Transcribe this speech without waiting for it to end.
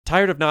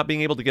Tired of not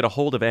being able to get a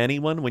hold of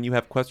anyone when you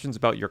have questions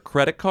about your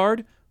credit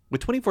card? With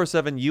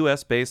 24/7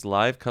 US-based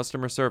live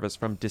customer service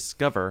from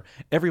Discover,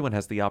 everyone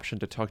has the option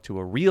to talk to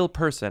a real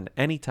person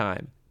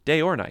anytime,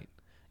 day or night.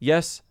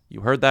 Yes,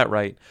 you heard that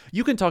right.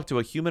 You can talk to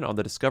a human on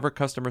the Discover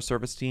customer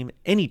service team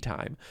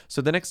anytime.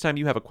 So the next time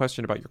you have a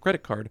question about your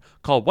credit card,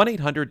 call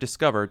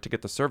 1-800-DISCOVER to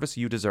get the service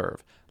you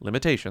deserve.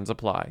 Limitations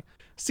apply.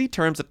 See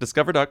terms at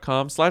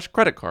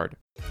discover.com/creditcard.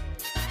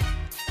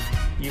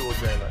 You will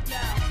dream it.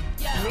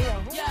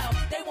 Real.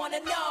 They wanna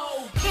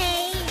know.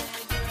 Hey,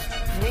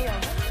 Real.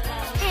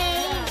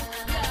 hey,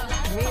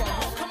 Real.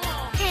 Come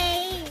on.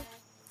 hey.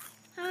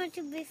 I want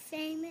to be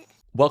famous.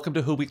 Welcome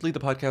to Who Weekly, the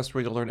podcast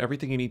where you'll learn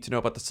everything you need to know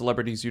about the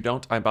celebrities you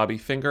don't. I'm Bobby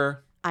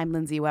Finger. I'm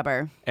Lindsay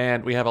Weber.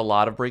 And we have a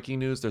lot of breaking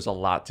news. There's a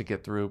lot to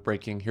get through.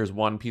 Here's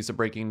one piece of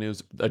breaking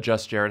news, a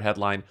Just Jared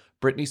headline.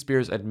 Britney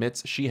Spears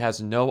admits she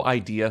has no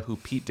idea who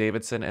Pete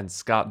Davidson and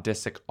Scott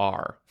Disick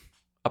are.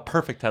 A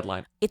perfect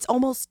headline. It's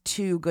almost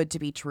too good to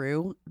be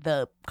true.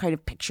 The kind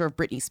of picture of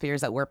Britney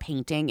Spears that we're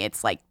painting,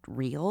 it's like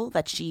real,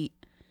 that she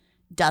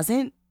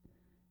doesn't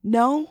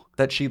know.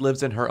 That she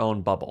lives in her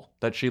own bubble.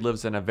 That she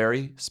lives in a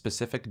very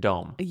specific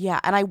dome. Yeah,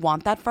 and I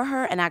want that for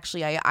her. And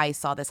actually, I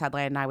saw this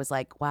headline and I was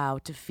like, wow,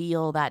 to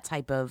feel that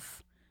type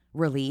of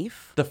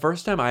relief. The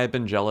first time I had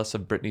been jealous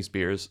of Britney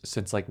Spears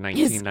since like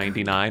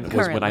 1999 was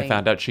when I currently.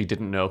 found out she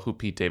didn't know who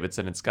Pete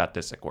Davidson and Scott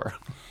Disick were.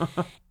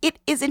 It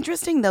is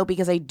interesting, though,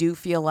 because I do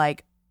feel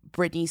like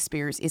Britney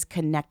Spears is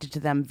connected to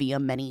them via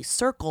many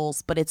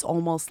circles, but it's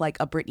almost like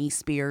a Britney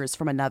Spears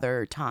from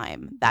another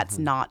time that's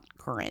not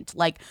current.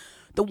 Like,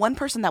 the one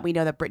person that we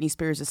know that Britney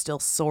Spears is still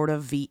sort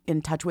of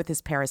in touch with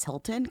is Paris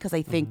Hilton, because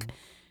I think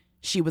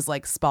she was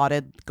like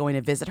spotted going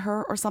to visit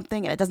her or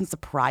something. And it doesn't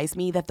surprise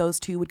me that those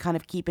two would kind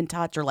of keep in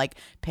touch, or like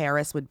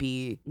Paris would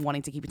be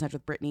wanting to keep in touch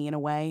with Britney in a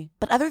way.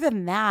 But other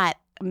than that,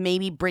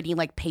 maybe Britney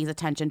like pays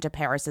attention to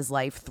Paris's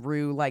life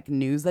through like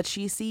news that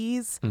she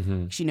sees.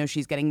 She knows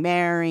she's getting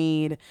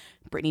married.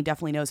 Britney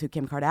definitely knows who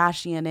Kim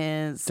Kardashian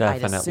is.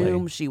 I'd Definitely.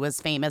 assume she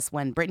was famous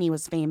when Britney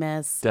was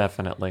famous.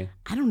 Definitely.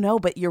 I don't know,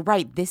 but you're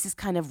right. This is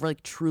kind of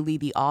like truly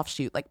the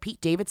offshoot. Like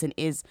Pete Davidson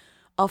is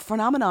a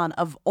phenomenon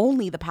of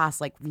only the past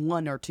like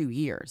 1 or 2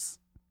 years.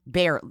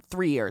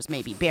 3 years,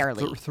 maybe,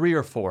 barely. 3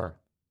 or 4.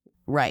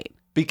 Right.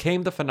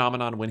 Became the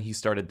phenomenon when he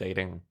started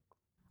dating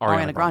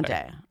Ariana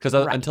Grande. Because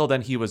Right. until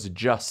then, he was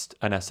just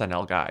an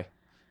SNL guy,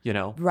 you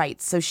know?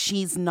 Right. So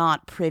she's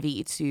not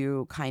privy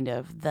to kind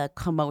of the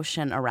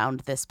commotion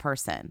around this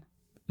person.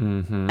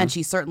 Mm-hmm. And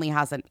she certainly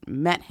hasn't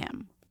met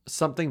him.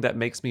 Something that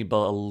makes me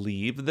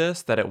believe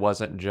this, that it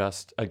wasn't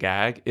just a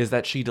gag, is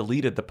that she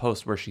deleted the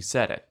post where she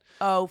said it.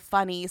 Oh,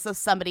 funny. So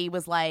somebody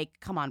was like,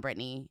 come on,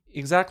 Britney.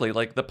 Exactly.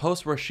 Like the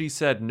post where she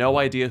said, no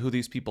idea who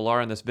these people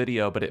are in this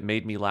video, but it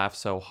made me laugh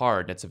so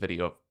hard. It's a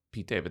video of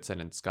Pete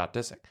Davidson and Scott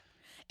Disick.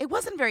 It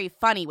wasn't very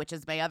funny, which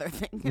is my other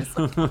thing. It's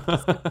like,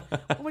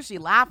 what was she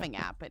laughing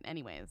at? But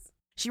anyways,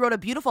 she wrote a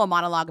beautiful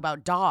monologue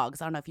about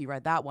dogs. I don't know if you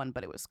read that one,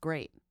 but it was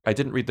great. I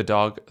didn't read the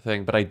dog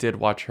thing, but I did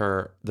watch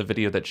the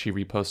video that she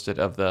reposted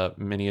of the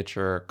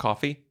miniature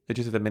coffee. Did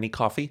you see the mini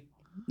coffee?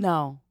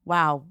 No.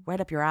 Wow. Right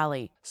up your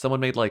alley. Someone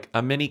made like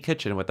a mini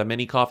kitchen with a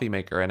mini coffee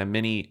maker and a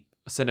mini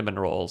cinnamon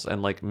rolls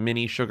and like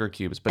mini sugar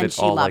cubes, but And it's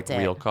she all like loved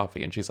it. real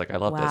coffee. And she's like, I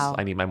love Wow. this.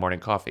 I need my morning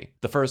coffee.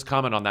 The first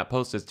comment on that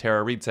post is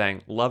Tara Reid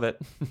saying, love it.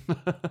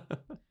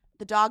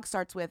 The dog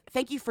starts with,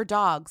 thank you for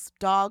dogs.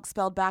 Dog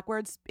spelled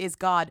backwards is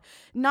God.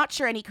 Not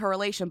sure any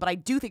correlation, but I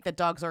do think that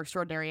dogs are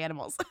extraordinary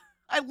animals.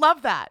 I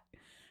love that.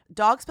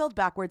 Dog spelled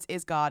backwards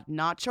is God.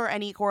 Not sure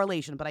any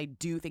correlation, but I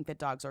do think that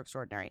dogs are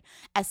extraordinary.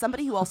 As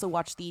somebody who also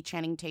watched the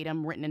Channing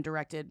Tatum written and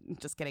directed,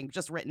 just kidding,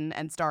 just written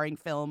and starring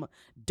film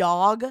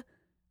Dog,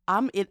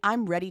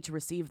 I'm ready to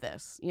receive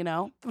this, you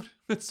know?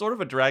 It's sort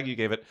of a drag you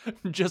gave it.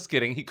 Just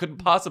kidding. He couldn't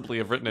possibly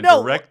have written and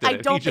No, directed I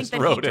it. don't He think just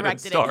that wrote he it and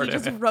directed it. starred He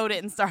just in it. wrote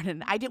it and started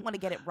it. I didn't want to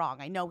get it wrong.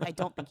 I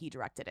don't think he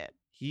directed it.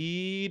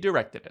 He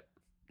directed it.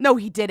 No,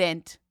 he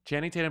didn't.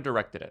 Channing Tatum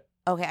directed it.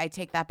 Okay, I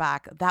take that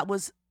back.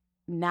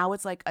 Now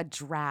it's like a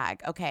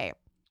drag. Okay.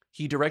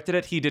 He directed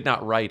it. He did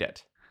not write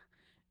it.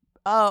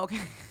 Oh, okay.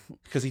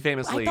 Because he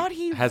famously thought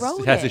he has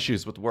wrote it.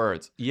 issues with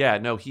words. Yeah,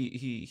 no,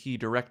 he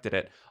directed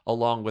it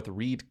along with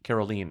Reed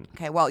Caroline.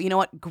 Okay, well, you know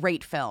what?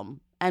 Great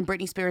film. And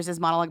Britney Spears'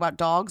 monologue about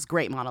dogs,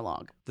 great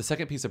monologue. The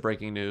second piece of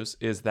breaking news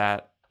is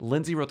that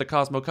Lindsay wrote the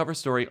Cosmo cover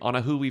story on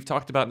a who we've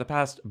talked about in the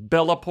past,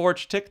 Bella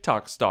Poarch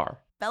TikTok star.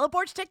 Bella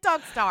Poarch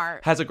TikTok star.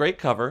 Has a great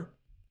cover.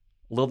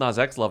 Lil Nas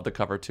X loved the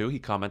cover too. He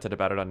commented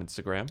about it on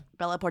Instagram.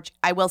 Bella Poarch,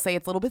 I will say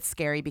it's a little bit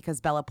scary because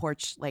Bella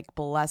Poarch, like,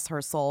 bless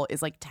her soul,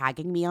 is like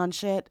tagging me on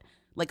shit,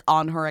 like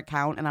on her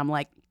account. And I'm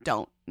like,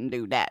 don't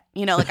do that.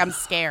 You know, like I'm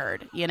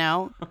scared, you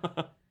know?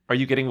 Are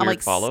you getting I'm weird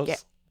like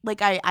follows?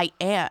 Like I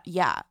am,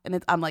 yeah.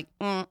 And I'm like,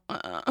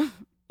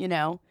 you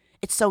know?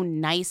 It's so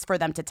nice for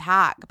them to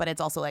tag, but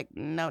it's also like,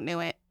 don't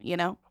do it, you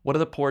know? What are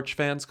the porch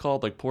fans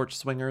called? Like porch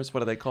swingers?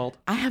 What are they called?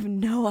 I have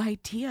no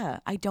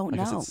idea. I don't I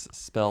guess know. it's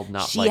spelled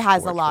not She like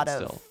has porch, a lot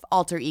but of still.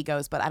 alter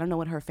egos, but I don't know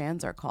what her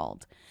fans are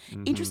called.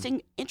 Mhm.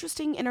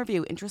 Interesting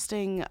interview,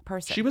 interesting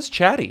person. She was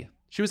chatty.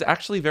 She was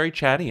actually very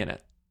chatty in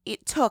it.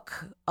 it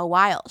took a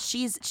while.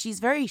 She's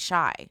very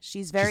shy.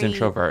 She's She's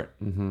introvert.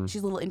 Mm-hmm.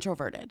 She's a little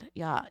introverted.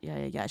 Yeah.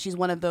 She's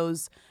one of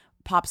those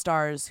pop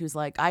stars who's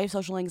like, I have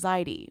social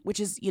anxiety, which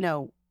is,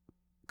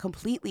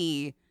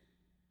 completely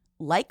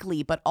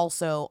likely, but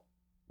also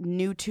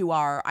new to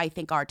our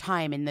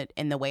time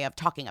in the way of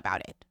talking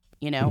about it,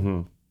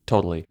 Mm-hmm.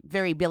 Totally.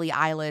 Very Billie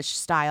Eilish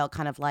style,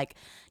 kind of like,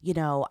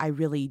 I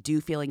really do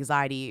feel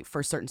anxiety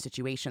for certain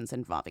situations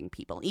involving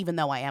people, even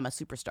though I am a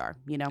superstar,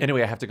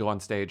 Anyway, I have to go on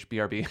stage,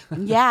 BRB.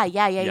 Yeah.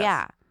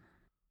 Yes.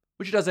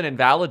 Which doesn't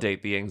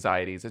invalidate the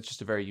anxieties. It's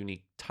just a very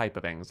unique type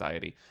of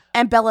anxiety.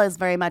 And Bella is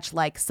very much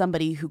like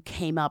somebody who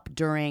came up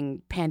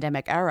during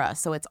pandemic era.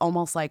 So it's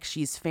almost like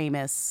she's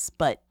famous,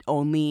 but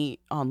only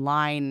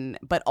online,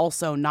 but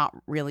also not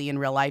really in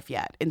real life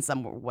yet in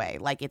some way.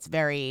 Like it's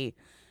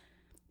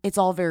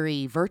all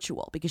very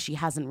virtual because she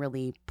hasn't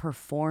really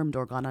performed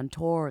or gone on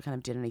tour or kind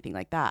of did anything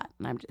like that.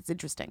 And it's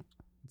interesting.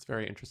 It's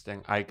very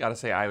interesting. I gotta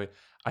say,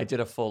 I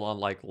did a full on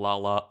like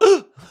Lala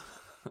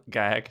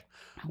gag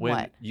when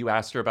What? you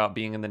asked her about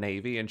being in the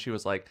Navy, and she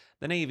was like,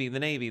 the Navy,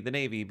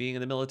 being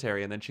in the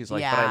military. And then she's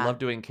like, but I Yeah. love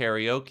doing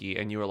karaoke.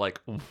 And you were like,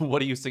 what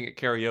do you sing at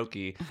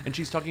karaoke? And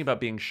she's talking about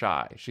being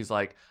shy. She's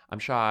like, I'm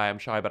shy,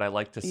 but I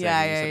like to sing.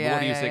 Yeah, And you said, well, what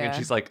do you yeah, sing? yeah. And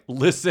she's like,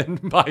 Listen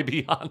by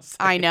Beyonce.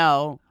 I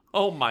know.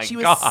 Oh my She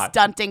was God.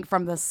 stunting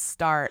from the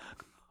start.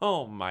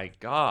 Oh my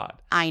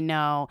God. I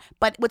know.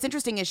 But what's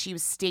interesting is she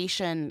was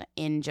stationed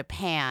in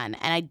Japan.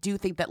 And I do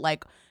think that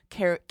like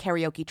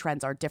karaoke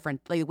trends are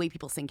different. Like the way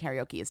people sing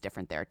karaoke is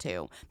different there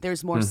too.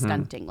 There's more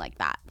stunting like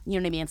that. You know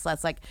what I mean? It's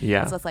less like,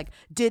 Yeah. it's less like,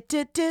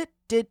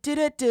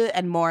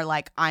 and more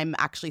like I'm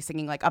actually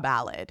singing like a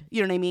ballad.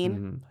 You know what I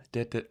mean?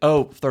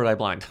 Oh, Third Eye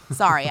Blind.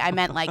 Sorry. I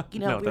meant like,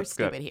 No, we're that's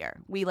good. stupid here.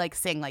 We like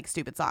sing like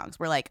stupid songs.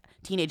 We're like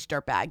teenage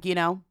dirtbag,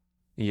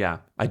 Yeah,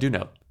 I do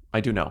know.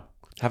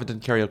 Haven't done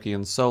karaoke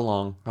in so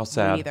long. How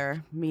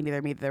sad. Me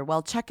neither.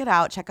 Well, check it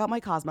out. Check out my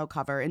Cosmo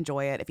cover.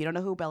 Enjoy it. If you don't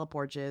know who Bella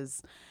Poarch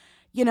is,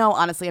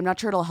 honestly, I'm not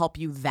sure it'll help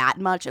you that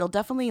much. It'll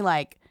definitely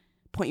like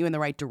point you in the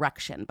right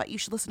direction, but you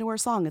should listen to her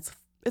song.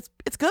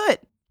 It's good.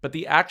 But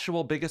the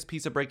actual biggest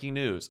piece of breaking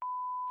news.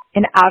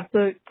 In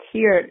absolute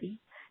tears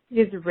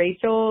because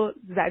Rachel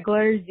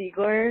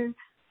Ziegler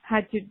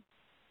had to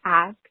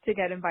ask to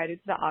get invited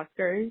to the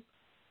Oscars,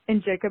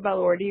 and Jacob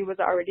Elordi was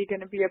already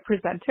going to be a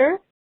presenter.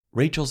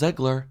 Rachel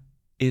Zegler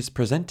is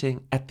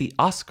presenting at the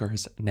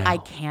Oscars now. I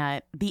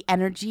can't. The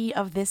energy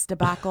of this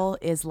debacle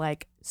is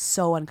like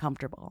so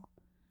uncomfortable.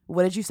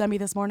 What did you send me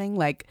this morning?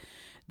 Like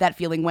that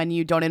feeling when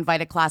you don't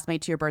invite a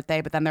classmate to your birthday,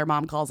 but then their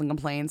mom calls and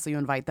complains, so you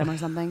invite them or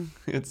something?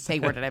 They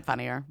worded it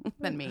funnier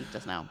than me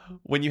just now.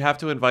 When you have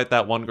to invite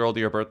that one girl to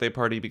your birthday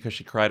party because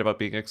she cried about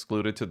being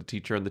excluded to the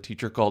teacher and the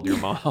teacher called your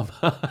mom.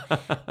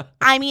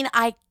 I mean,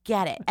 I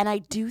get it. And I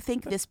do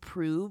think this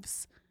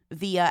proves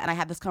and I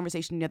had this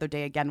conversation the other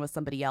day again with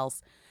somebody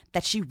else,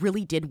 that she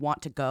really did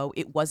want to go.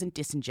 It wasn't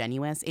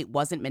disingenuous. It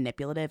wasn't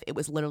manipulative. It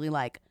was literally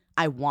like,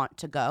 I want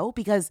to go.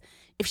 Because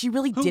if she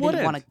really didn't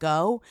wouldn't? want to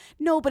go,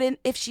 no, but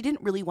if she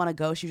didn't really want to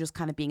go, she was just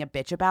kind of being a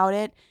bitch about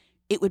it.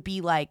 It would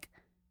be like,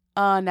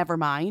 never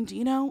mind,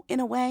 in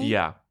a way.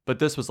 Yeah, but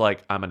this was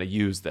like, I'm going to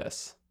use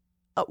this.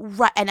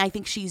 Right. And I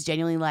think she's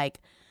genuinely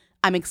like,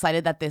 I'm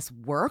excited that this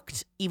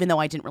worked, even though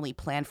I didn't really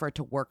plan for it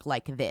to work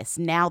like this.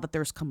 Now that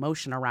there's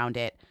commotion around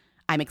it,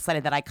 I'm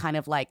excited that I kind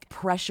of like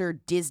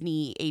pressured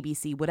Disney,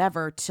 ABC,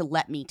 whatever, to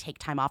let me take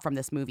time off from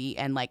this movie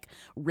and like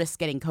risk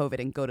getting COVID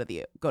and go to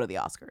the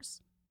Oscars.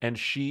 And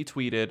she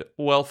tweeted,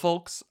 well,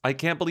 folks, I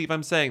can't believe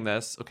I'm saying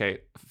this. Okay,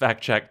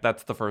 fact check.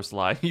 That's the first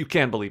lie. You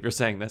can believe you're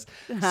saying this.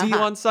 See you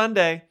on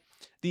Sunday.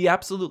 The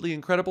absolutely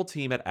incredible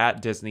team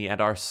at Disney and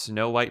our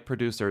Snow White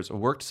producers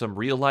worked some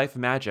real-life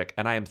magic,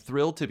 and I am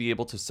thrilled to be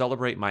able to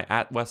celebrate my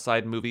at West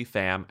Side movie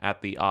fam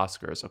at the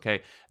Oscars,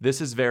 okay?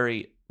 This is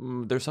very...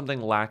 there's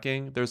something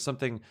lacking. There's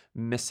something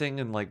missing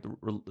in like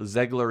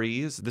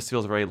Zeglerese. This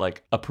feels very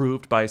like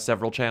approved by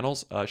several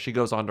channels. She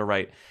goes on to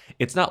write,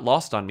 it's not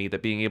lost on me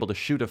that being able to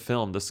shoot a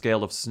film the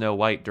scale of Snow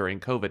White during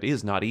COVID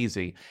is not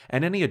easy,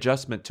 and any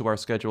adjustment to our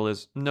schedule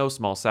is no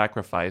small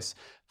sacrifice.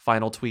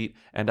 Final tweet,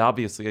 and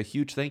obviously a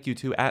huge thank you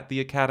to at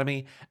the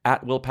Academy,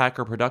 at Will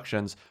Packer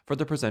Productions for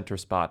the presenter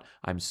spot.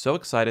 I'm so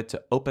excited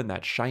to open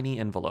that shiny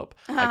envelope.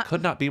 I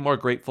could not be more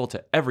grateful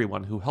to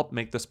everyone who helped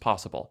make this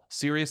possible.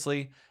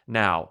 Seriously,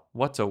 now,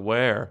 what to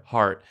wear,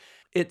 heart.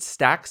 It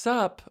stacks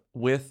up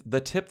with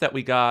the tip that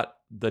we got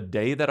the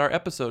day that our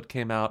episode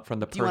came out from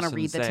the Do you person want to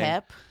read the saying,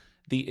 tip?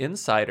 the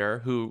insider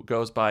who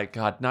goes by,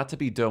 God, not to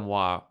be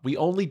demois, we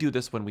only do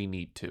this when we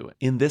need to.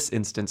 In this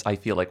instance, I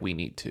feel like we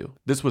need to.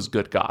 This was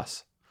good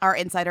goss. Our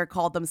insider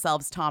called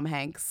themselves Tom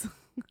Hanks.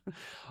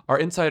 Our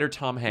insider,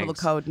 Tom Hanks,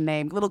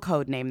 Little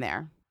code name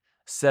there.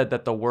 said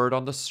that the word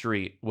on the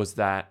street was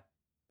that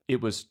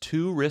it was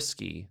too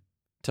risky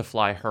to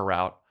fly her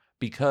out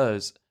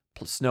because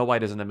Snow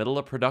White is in the middle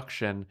of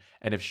production,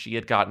 and if she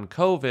had gotten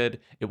COVID,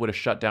 it would have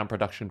shut down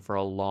production for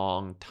a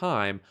long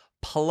time.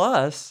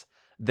 Plus,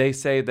 they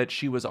say that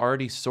she was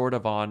already sort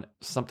of on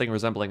something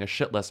resembling a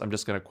shit list. I'm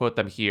just going to quote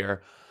them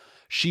here.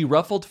 She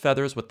ruffled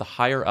feathers with the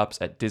higher-ups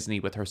at Disney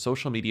with her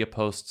social media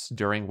posts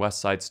during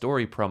West Side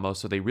Story promo,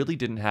 so they really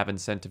didn't have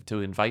incentive to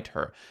invite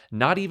her.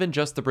 Not even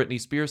just the Britney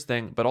Spears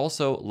thing, but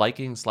also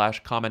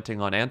liking/commenting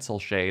on Ansel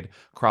shade,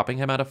 cropping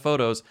him out of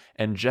photos,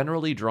 and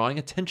generally drawing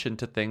attention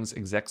to things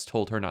execs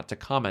told her not to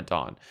comment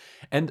on.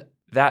 And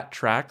that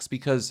tracks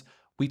because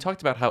we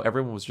talked about how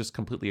everyone was just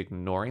completely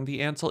ignoring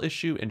the Ansel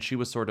issue, and she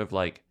was sort of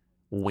like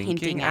winking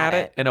Hinting at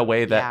at it in a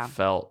way that Yeah.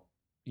 felt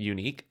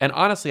unique. And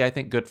honestly, I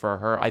think good for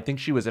her. I think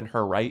she was in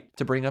her right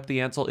to bring up the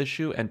Ansel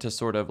issue and to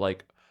sort of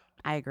like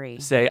I agree.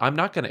 say, I'm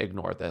not going to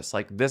ignore this.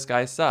 Like, this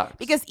guy sucks.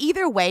 Because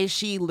either way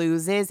she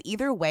loses,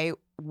 either way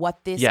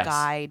what this Yes.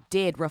 guy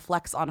did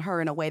reflects on her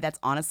in a way that's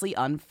honestly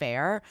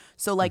unfair.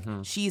 So like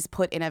she's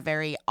put in a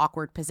very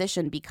awkward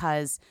position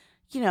because,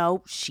 you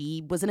know,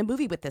 she was in a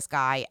movie with this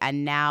guy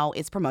and now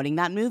is promoting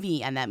that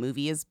movie and that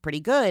movie is pretty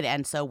good.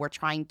 And so we're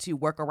trying to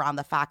work around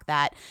the fact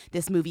that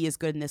this movie is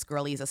good and this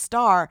girlie is a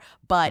star,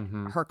 but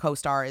her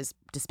co-star is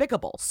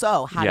despicable.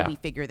 So how Yeah. do we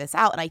figure this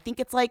out? And I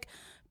think it's like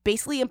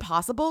basically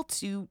impossible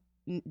to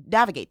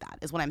navigate that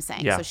is what I'm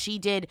saying. Yeah. So she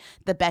did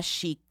the best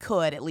she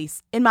could, at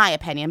least in my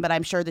opinion, but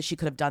I'm sure that she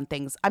could have done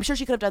things. I'm sure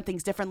she could have done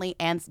things differently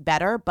and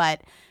better,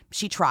 but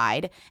she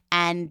tried.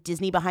 And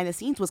Disney behind the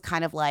scenes was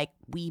kind of like,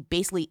 we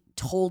basically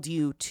told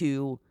you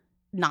to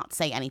not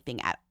say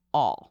anything at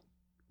all,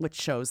 which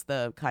shows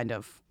the kind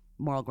of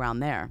moral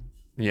ground there.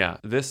 Yeah,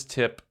 this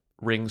tip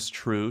rings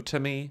true to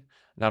me,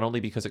 not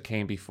only because it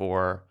came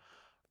before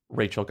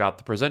Rachel got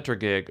the presenter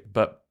gig,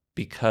 but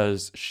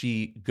because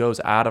she goes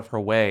out of her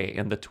way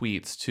in the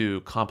tweets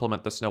to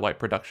compliment the Snow White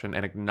production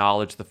and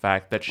acknowledge the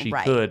fact that she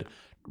Right. could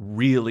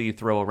really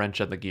throw a wrench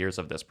in the gears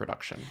of this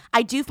production.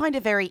 I do find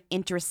it very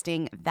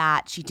interesting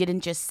that she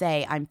didn't just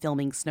say, I'm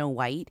filming Snow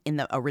White in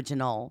the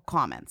original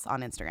comments on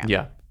Instagram.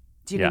 Yeah.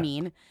 Do you know what I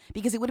mean?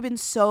 Because it would have been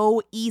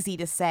so easy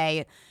to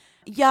say,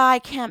 yeah, I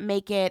can't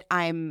make it.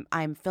 I'm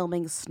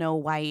filming Snow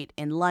White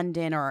in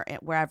London or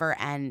wherever,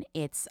 and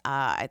it's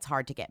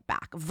hard to get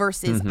back.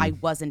 Versus I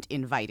wasn't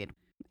invited.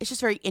 It's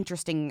just very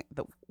interesting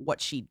what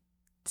she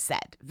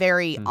said.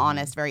 Very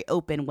honest, very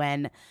open.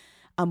 When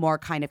a more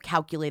kind of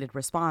calculated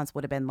response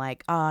would have been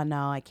like, "Oh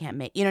no, I can't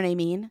make." You know what I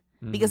mean?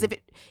 Because if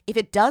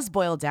it does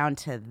boil down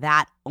to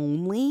that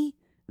only,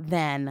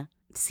 then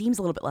it seems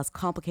a little bit less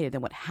complicated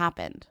than what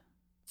happened.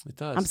 It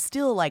does. I'm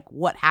still like,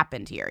 what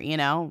happened here? You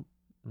know?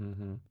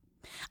 Mm-hmm.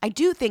 I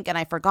do think, and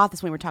I forgot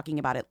this when we were talking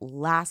about it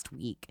last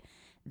week,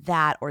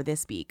 or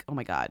this week, oh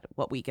my God,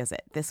 what week is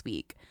it? This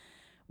week,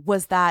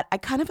 was that I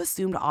kind of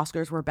assumed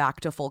Oscars were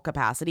back to full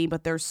capacity,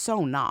 but they're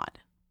so not.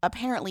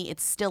 Apparently,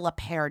 it's still a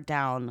pared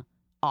down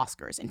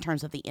Oscars in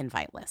terms of the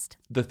invite list.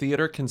 The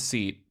theater can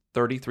seat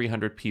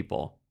 3,300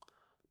 people,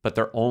 but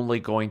they're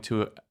only going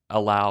to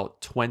allow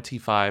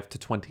 25 to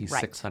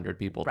 2,600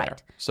 people there.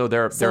 Right. So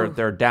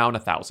they're down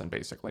 1,000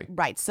 basically.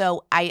 Right.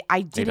 So I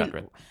didn't.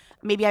 800.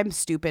 Maybe I'm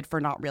stupid for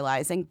not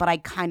realizing, but I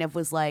kind of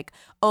was like,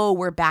 oh,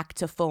 we're back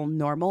to full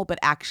normal, but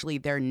actually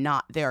they're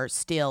not. They're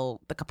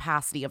still, the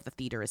capacity of the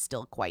theater is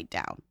still quite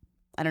down.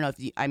 I don't know if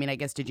you, I mean, I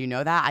guess, did you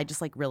know that? I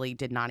just like really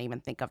did not even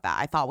think of that.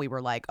 I thought we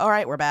were like, all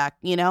right, we're back,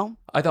 you know?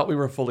 I thought we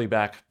were fully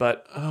back,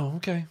 but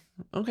okay.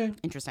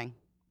 Interesting.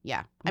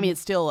 Yeah. I mean,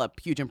 it's still a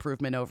huge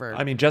improvement over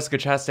I mean, Jessica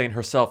Chastain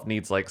herself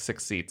needs like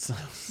 6 seats.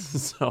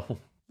 So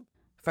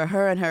for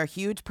her and her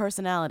huge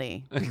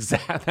personality.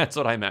 exactly, that's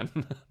what I meant.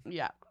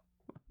 Yeah.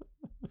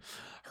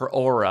 Her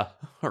aura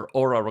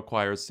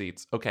requires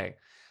seats. Okay,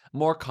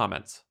 more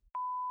comments.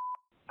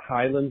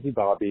 Hi, Lindsay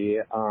Bobby.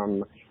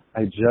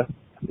 I just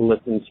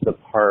listened to the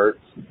part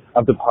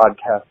of the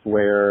podcast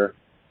where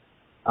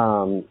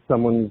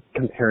someone's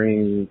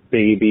comparing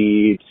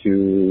Baby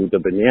to the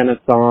Banana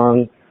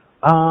song.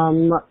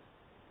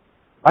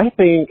 I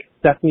think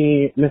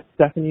Miss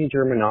Stephanie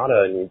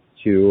Germanotta needs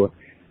to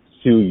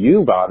sue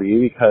you, Bobby,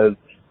 because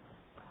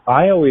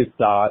I always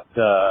thought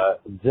the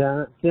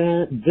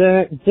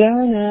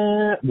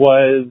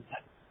was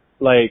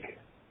like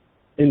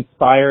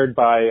inspired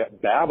by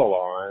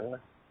Babylon.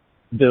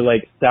 The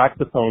like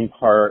saxophone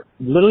part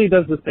literally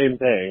does the same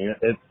thing.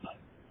 It's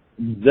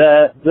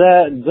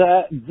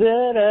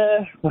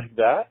like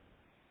that.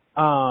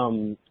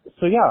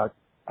 So yeah,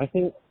 I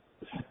think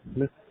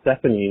Miss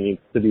Stephanie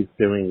needs to be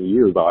suing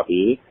you,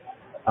 Bobby.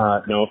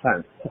 No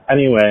offense.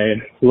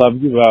 Anyway, love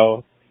you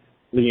both.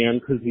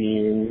 Leanne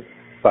Cuisine.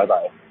 Bye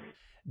bye.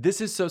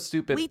 This is so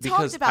stupid We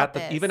because talked about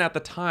this. even at the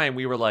time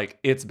we were like,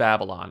 it's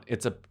Babylon.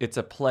 It's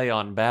a play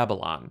on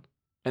Babylon.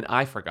 And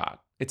I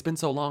forgot. It's been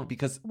so long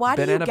because Why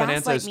do Banana you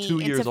Bonanza gaslight is me 2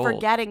 into years old.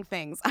 forgetting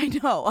things? I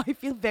know. I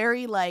feel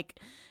very like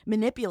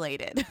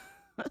manipulated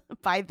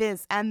by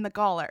this and the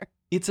caller.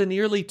 It's a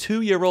nearly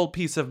 2-year-old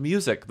piece of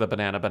music, the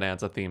Banana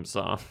Bonanza theme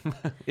song.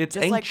 It's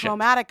Just like ancient.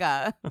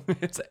 Chromatica.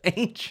 It's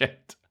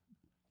ancient.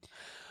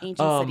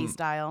 Ancient city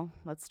style.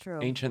 That's true.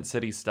 Ancient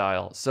city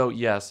style. So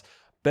yes,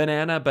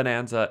 Banana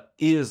Bonanza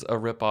is a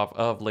ripoff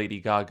of Lady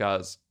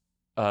Gaga's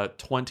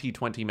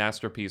 2020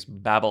 masterpiece,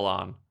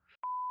 Babylon.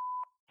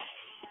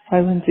 Hi,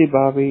 Lindsay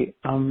Bobby.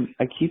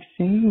 I keep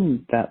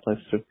seeing that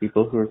list of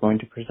people who are going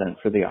to present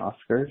for the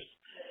Oscars,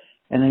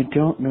 And I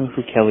don't know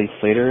who Kelly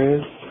Slater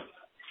is.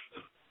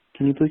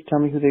 Can you please tell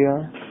me who they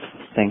are?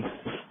 Thanks.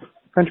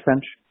 Crunch,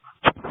 crunch.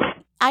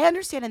 I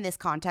understand in this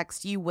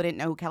context you wouldn't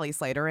know who Kelly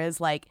Slater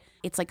is. Like,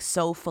 it's like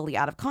so fully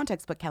out of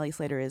context, but Kelly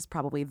Slater is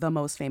probably the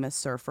most famous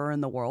surfer in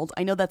the world.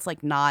 I know that's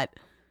like not,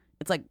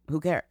 it's like, who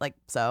cares? Like,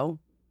 so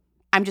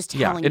I'm just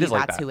Yeah, telling it you is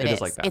like that's that. who It it is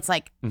is. like that. It's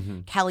like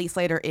Mm-hmm. Kelly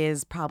Slater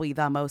is probably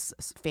the most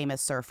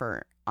famous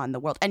surfer on the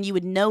world. And you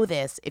would know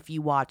this if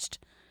you watched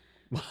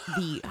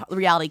the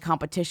reality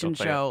competition Don't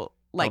say show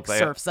like say it.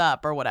 Surf's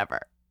Up or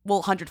whatever.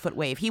 Well, 100-Foot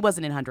Wave. He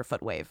wasn't in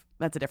 100-Foot Wave.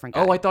 That's a different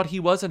guy. Oh, I thought he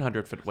was in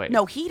 100-Foot Wave.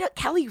 No,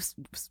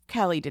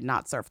 Kelly did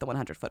not surf the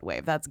 100-Foot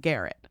Wave. That's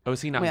Garrett. Oh,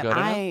 is he not Well, good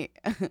at it?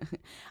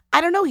 I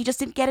don't know. He just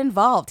didn't get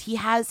involved. He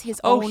has his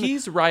Oh, own.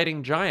 he's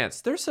riding giants.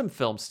 There's some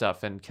film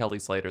stuff in Kelly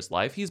Slater's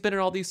life. He's been in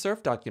all these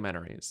surf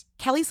documentaries.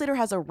 Kelly Slater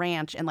has a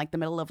ranch in like the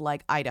middle of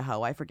like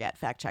Idaho. I forget.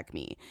 Fact check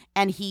me.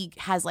 And he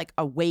has like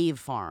a wave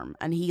farm,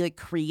 and he like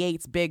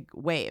creates big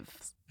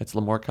waves. It's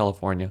Lemoore,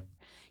 California.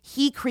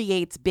 He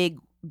creates big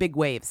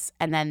waves,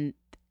 and then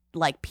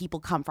like people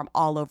come from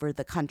all over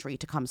the country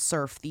to come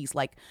surf these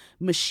like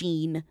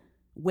machine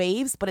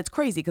waves. But it's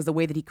crazy because the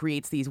way that he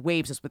creates these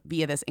waves is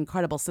via this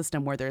incredible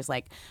system where there's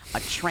like a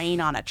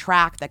train on a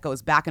track that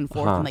goes back and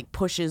forth and like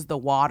pushes the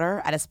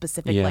water at a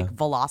specific like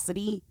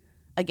velocity.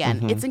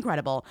 Again, it's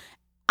incredible.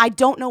 I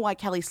don't know why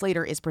Kelly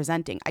Slater is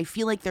presenting. I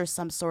feel like there's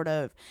some sort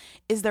of,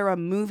 is there a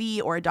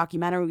movie or a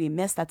documentary we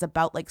missed that's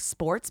about like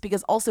sports?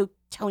 Because also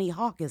Tony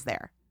Hawk is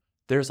there.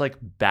 There's like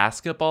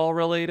basketball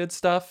related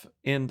stuff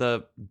in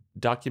the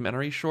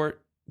documentary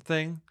short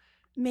thing.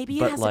 Maybe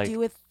it But, has like, to do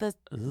with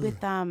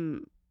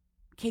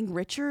King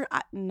Richard.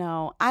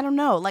 No, I don't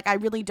know. Like, I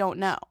really don't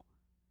know.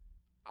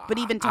 But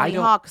even Tony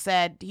Hawk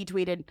said, he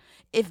tweeted,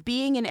 if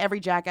being in every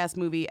Jackass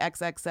movie,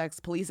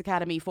 XXX, Police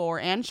Academy 4,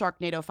 and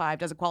Sharknado 5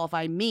 doesn't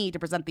qualify me to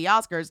present the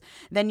Oscars,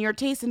 then your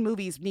taste in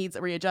movies needs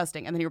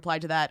readjusting. And then he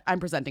replied to that, I'm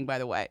presenting, by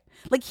the way.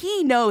 Like,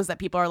 he knows that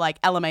people are like,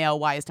 LMAO,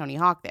 why is Tony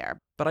Hawk there?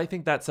 But I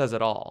think that says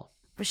it all.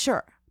 For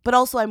sure. But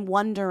also, I'm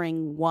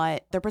wondering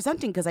what they're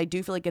presenting, because I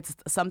do feel like it's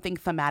something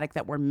thematic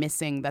that we're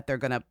missing that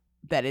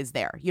is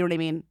there. You know what I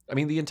mean? I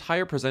mean, the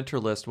entire presenter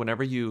list, when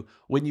you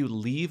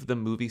leave the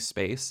movie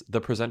space,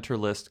 the presenter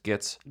list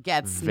gets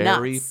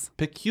very nuts.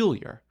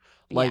 peculiar.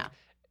 Like, Yeah.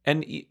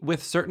 and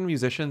with certain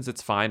musicians,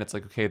 it's fine. It's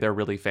like, okay, they're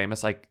really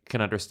famous. I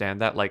can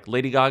understand that. Like,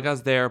 Lady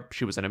Gaga's there.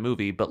 She was in a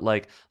movie, but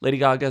like, Lady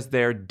Gaga's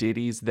there.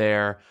 Diddy's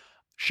there.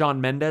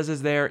 Shawn Mendes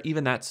is there.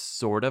 Even that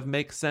sort of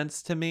makes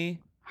sense to me.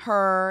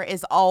 Her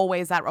is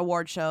always at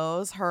award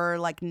shows. Her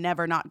like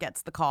never not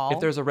gets the call. If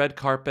there's a red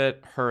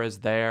carpet, her is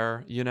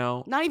there, you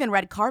know? Not even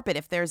red carpet.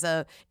 If there's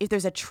a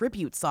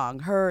tribute song,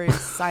 her is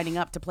signing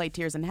up to play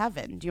Tears in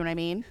Heaven. Do you know what I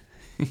mean?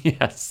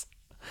 Yes.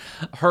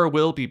 Her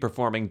will be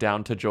performing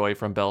Down to Joy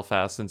from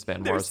Belfast since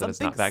Van Morrison is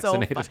not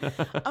vaccinated.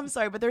 I'm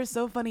sorry, but they're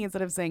so funny.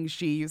 Instead of saying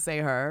she, you say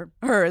her.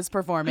 Her is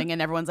performing,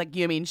 and everyone's like,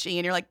 you mean she?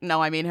 And you're like, no,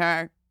 I mean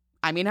her.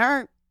 I mean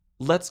her.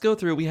 Let's go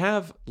through. We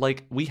have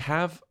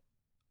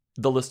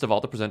the list of all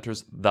the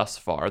presenters thus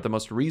far. The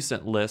most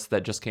recent list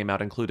that just came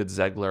out included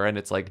Zegler, and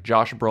it's like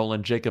Josh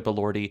Brolin, Jacob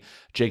Elordi,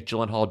 Jake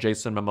Gyllenhaal,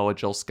 Jason Momoa,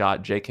 Jill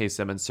Scott, J.K.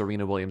 Simmons,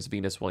 Serena Williams,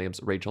 Venus Williams,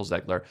 Rachel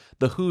Zegler.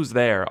 The who's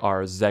there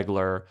are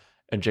Zegler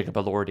and Jacob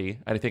Elordi,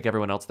 and I think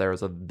everyone else there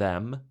is a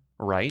them,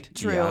 right?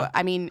 True. Yeah.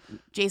 I mean,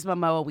 Jason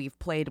Momoa we've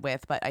played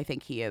with, but I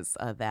think he is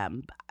a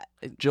them.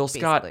 Jill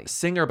Scott, basically.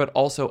 singer, but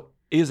also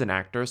is an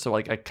actor, so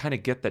like I kind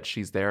of get that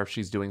she's there if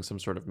she's doing some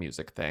sort of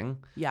music thing.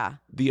 Yeah.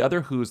 The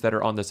other who's that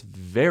are on this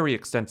very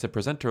extensive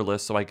presenter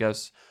list, so I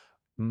guess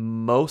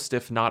most,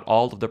 if not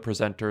all, of the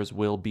presenters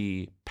will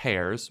be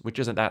pairs, which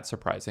isn't that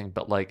surprising,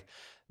 but like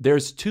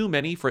there's too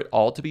many for it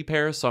all to be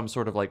pairs, so I'm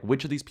sort of like,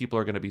 which of these people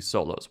are going to be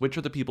solos? Which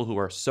are the people who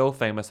are so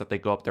famous that they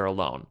go up there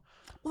alone?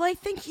 Well, I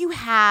think you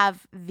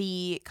have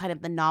the kind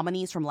of the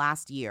nominees from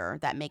last year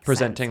that makes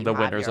Presenting sense. the You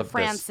have winners your of this,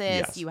 Francis,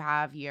 yes. you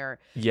have your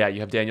Yeah, you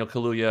have Daniel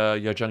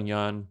Kaluuya, Yo Jung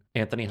Yeon,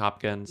 Anthony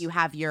Hopkins. you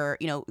have your,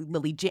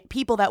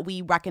 people that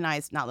we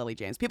recognize, not Lily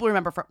James, people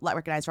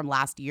recognize from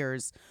last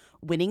year's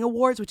winning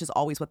awards, which is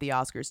always what the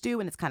Oscars do,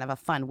 and it's kind of a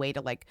fun way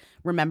to like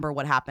remember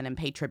what happened and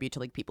pay tribute to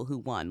like people who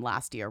won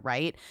last year,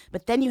 right?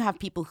 But then you have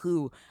people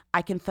who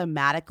I can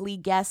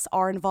thematically guess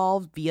are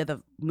involved via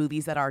the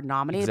movies that are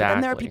nominated. But then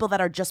there are Exactly. people that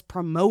are just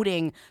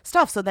promoting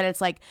stuff, so that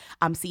it's like,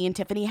 I'm seeing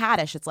Tiffany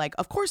Haddish. It's like,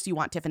 of course you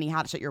want Tiffany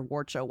Haddish at your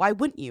award show. Why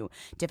wouldn't you?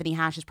 Tiffany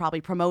Haddish is probably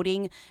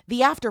promoting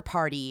The After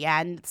Party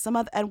and some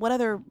other, and what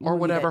other or movie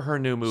whatever that her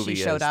new movie she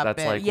is. showed up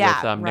That's in. like Yeah,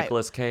 with right.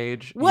 Nicolas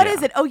Cage. What Yeah.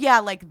 is it? Oh yeah,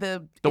 like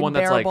the one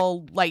that's like,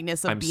 unbearable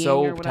lightness of I'm being so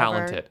or whatever.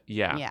 talented.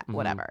 Yeah. Yeah, Mhm.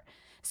 whatever.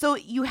 So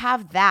you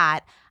have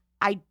that.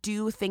 I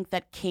do think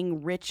that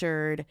King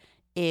Richard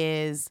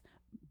is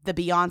the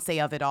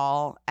Beyonce of it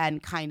all,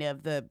 and kind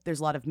of there's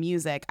a lot of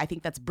music. I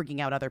think that's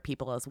bringing out other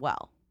people as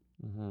well.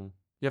 Mm-hmm.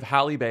 You have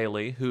Halle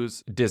Bailey,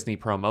 who's Disney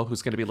promo,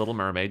 who's going to be Little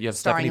Mermaid. You have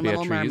Starring Stephanie in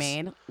Little Beatriz,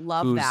 Mermaid.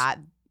 Love who's that.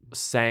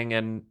 sang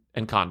in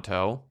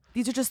Encanto.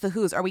 These are just the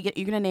who's. You're going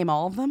to name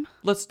all of them?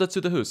 Let's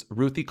do the who's.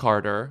 Ruthie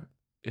Carter,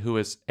 who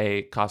is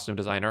a costume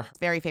designer.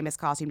 Very famous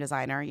costume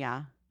designer,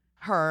 yeah.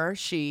 Her,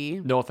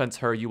 she, No offense,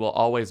 her. You will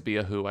always be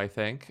a who, I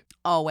think.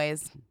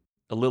 always.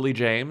 Lily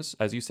James,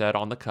 as you said,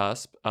 on the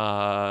cusp.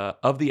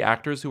 Of the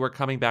actors who are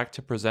coming back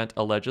to present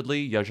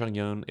allegedly, Ye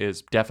Jung-yoon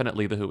is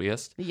definitely the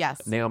whoiest.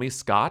 Yes. Naomi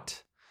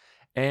Scott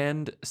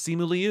and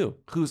Simu Liu,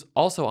 who's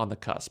also on the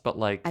cusp. But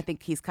like, I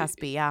think he's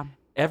cuspy, yeah.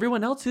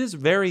 everyone else is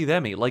very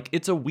themy. Like,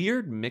 it's a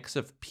weird mix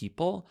of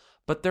people,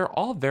 but they're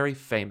all very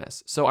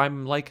famous. So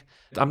I'm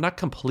not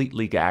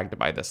completely gagged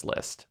by this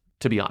list,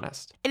 to be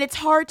honest. And it's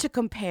hard to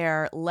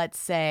compare, let's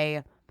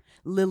say,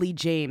 Lily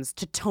James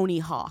to Tony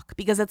Hawk,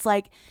 because it's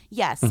like,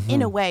 yes,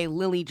 in a way,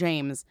 Lily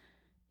James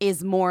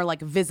is more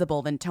like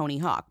visible than Tony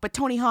Hawk, but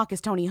Tony Hawk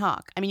is Tony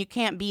Hawk. I mean, you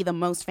can't be the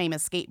most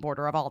famous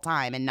skateboarder of all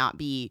time and not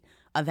be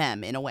a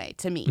them in a way,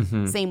 to me.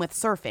 Same with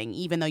surfing,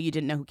 even though you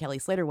didn't know who Kelly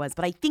Slater was.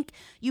 But I think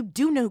you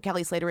do know who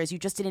Kelly Slater is. You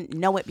just didn't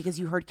know it because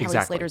you heard Kelly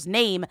Exactly. Slater's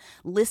name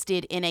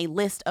listed in a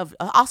list of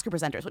Oscar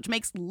presenters, which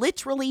makes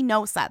literally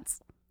no sense.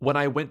 When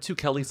I went to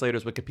Kelly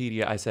Slater's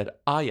Wikipedia, I said,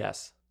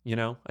 yes.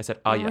 I said,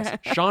 yes.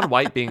 Shaun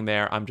White being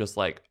there, I'm just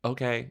like,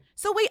 okay.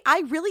 So wait,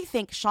 I really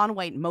think Shaun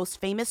White, most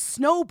famous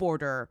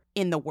snowboarder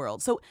in the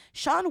world. So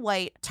Shaun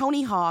White,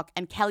 Tony Hawk,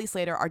 and Kelly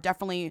Slater are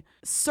definitely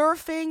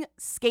surfing,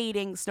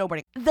 skating,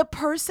 snowboarding. The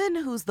person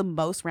who's the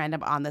most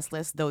random on this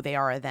list, though they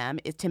are a them,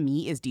 to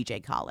me is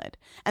DJ Khaled.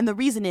 And the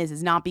reason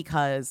is not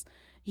because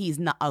he's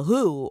not a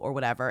who or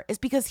whatever, it's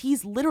because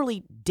he's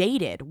literally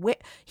dated.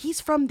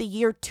 He's from the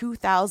year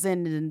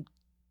 2012.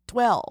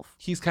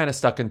 He's kind of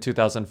stuck in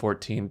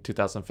 2014,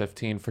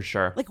 2015 for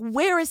sure. Like,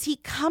 where is he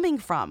coming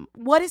from?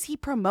 What is he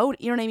promoting?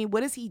 You know what I mean?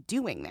 What is he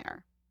doing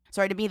there?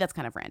 Sorry, to me, that's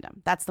kind of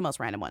random. That's the most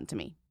random one to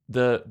me.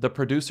 The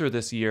producer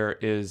this year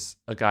is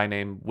a guy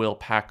named Will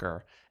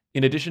Packer.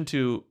 In addition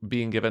to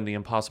being given the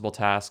impossible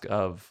task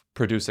of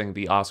producing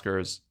the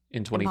Oscars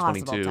in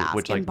 2022,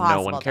 which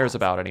no one cares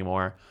about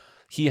anymore,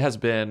 he has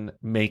been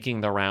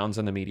making the rounds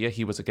in the media.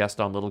 He was a guest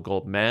on Little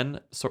Gold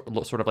Men, sort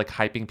of like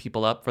hyping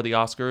people up for the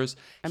Oscars.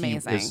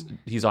 Amazing.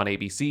 He's on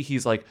ABC.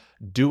 He's like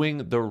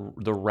doing the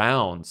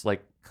rounds,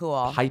 like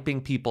cool,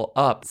 hyping people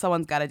up.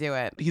 Someone's got to do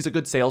it. He's a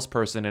good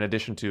salesperson in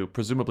addition to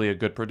presumably a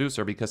good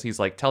producer, because he's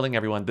like telling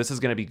everyone this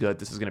is going to be good,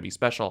 this is going to be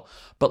special.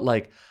 But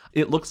like,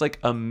 it looks like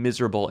a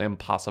miserable,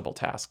 impossible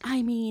task.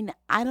 I mean,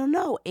 I don't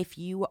know. If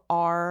you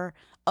are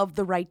of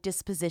the right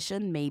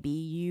disposition,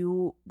 maybe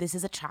this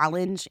is a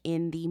challenge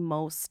in the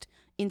most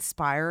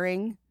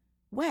inspiring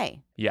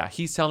way. Yeah,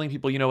 he's telling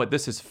people, you know what,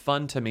 this is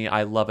fun to me.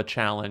 I love a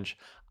challenge.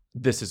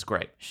 This is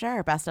great.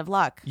 Sure, best of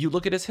luck. You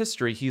look at his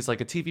history, he's like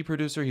a TV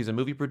producer, he's a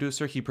movie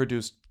producer, he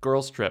produced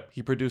Girls Trip,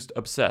 he produced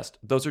Obsessed.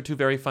 Those are two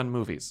very fun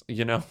movies,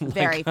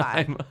 Very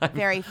fun.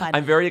 Very fun.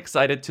 I'm very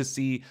excited to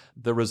see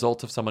the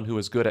result of someone who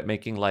is good at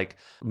making like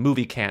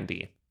movie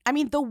candy. I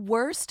mean, the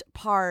worst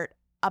part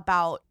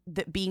about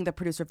being the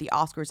producer of the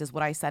Oscars is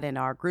what I said in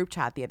our group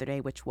chat the other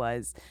day, which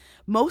was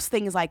most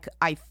things like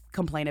I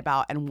complain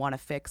about and want to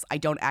fix, I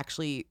don't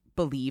actually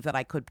believe that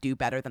I could do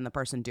better than the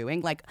person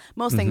doing. Like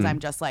most things I'm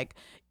just like,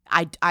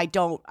 I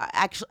don't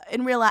actually,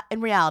 in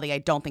reality, I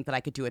don't think that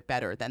I could do it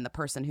better than the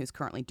person who's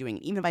currently doing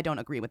it, even if I don't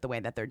agree with the way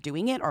that they're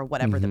doing it or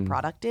whatever the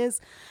product is.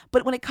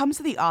 But when it comes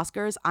to the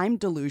Oscars, I'm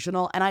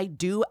delusional, and I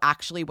do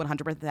actually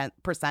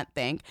 100%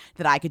 think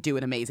that I could do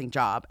an amazing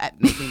job at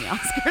making the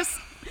Oscars.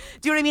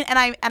 Do you know what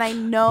I mean? And I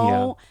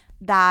know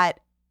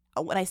that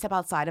when I step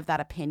outside of that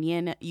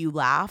opinion, you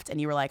laughed and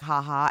you were like,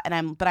 haha.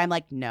 But I'm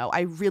like, no,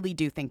 I really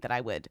do think that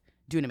I would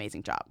do an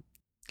amazing job.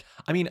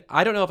 I mean,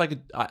 I don't know if I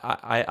could,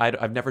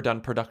 I've never done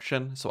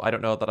production, so I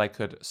don't know that I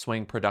could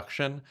swing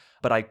production,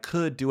 but I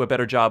could do a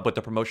better job with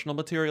the promotional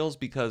materials,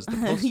 because the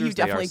posters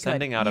they are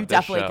sending out of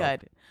this show.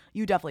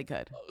 You definitely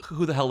could.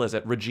 Who the hell is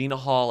it? Regina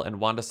Hall and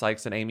Wanda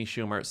Sykes and Amy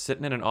Schumer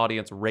sitting in an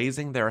audience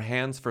raising their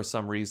hands for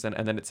some reason,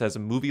 and then it says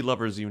 "Movie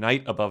Lovers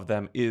Unite" above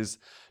them is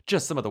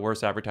just some of the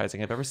worst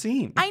advertising I've ever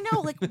seen. I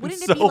know, like, wouldn't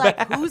it So be like,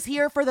 bad. who's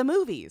here for the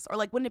movies? Or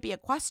like, wouldn't it be a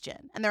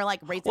question? And they're like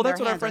raising their hands. Well, that's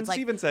what our and friend it's like,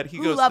 Steven said. He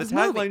who goes, the loves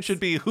tagline movies? should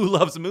be "Who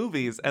loves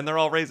movies?" and they're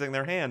all raising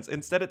their hands.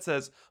 Instead, it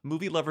says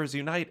 "Movie Lovers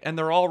Unite" and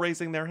they're all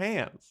raising their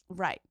hands.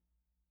 Right.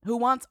 Who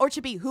wants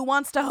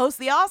to host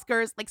the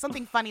Oscars? Like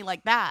something funny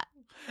like that.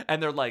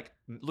 And they're like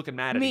looking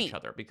mad at each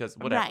other because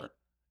whatever,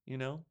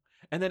 Right.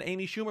 And then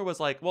Amy Schumer was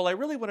like, well, I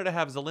really wanted to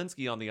have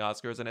Zelensky on the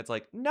Oscars. And it's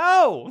like,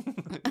 no,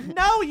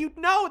 you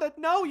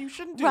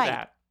shouldn't do Right.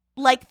 that.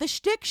 Like the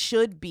shtick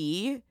should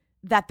be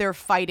that they're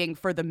fighting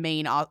for the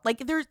main,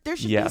 like there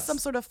should be Yes. some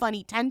sort of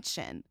funny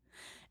tension.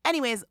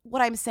 Anyways,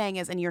 what I'm saying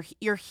is, and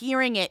you're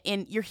hearing it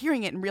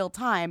in real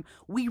time.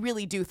 We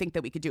really do think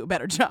that we could do a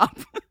better job.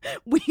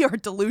 We are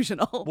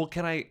delusional. Well,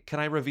 can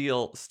I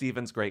reveal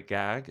Steven's great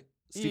gag?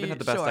 Steven had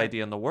the best Sure.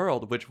 idea in the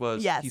world, which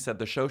was, Yes. he said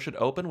the show should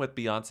open with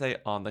Beyonce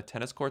on the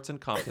tennis courts in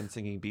Compton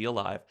singing Be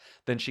Alive.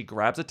 Then she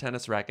grabs a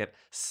tennis racket,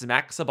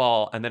 smacks a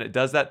ball, and then it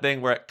does that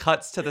thing where it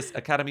cuts to this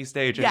Academy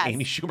stage and Yes.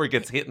 Amy Schumer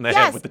gets hit in the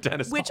head with the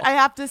tennis ball. Which I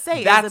have to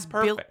say That's is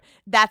perfect.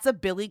 that's a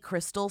Billy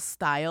Crystal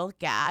style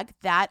gag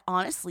that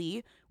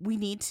honestly we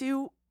need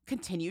to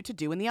continue to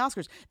do in the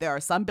Oscars. There are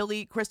some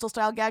Billy Crystal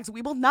style gags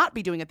we will not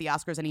be doing at the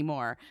Oscars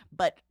anymore,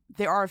 but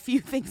there are a few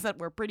things that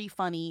were pretty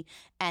funny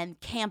and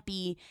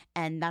campy,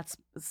 and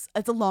it's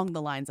along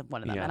the lines of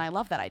one of them. Yeah. And I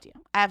love that idea.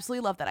 I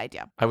absolutely love that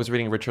idea. I was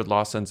reading Richard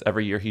Lawson's,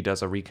 every year he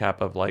does a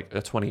recap of like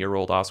a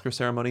 20-year-old Oscar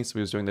ceremony. So he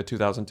was doing the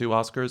 2002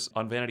 Oscars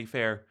on Vanity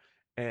Fair,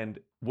 and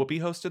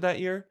Whoopi hosted that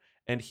year,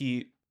 and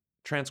he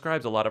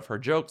transcribes a lot of her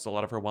jokes, a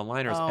lot of her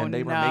one-liners, Oh, and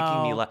they were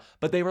making me no. laugh.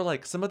 But they were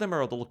like, some of them are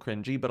a little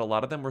cringy, but a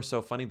lot of them were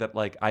so funny that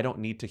like I don't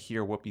need to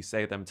hear Whoopi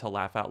say them to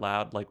laugh out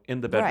loud. Like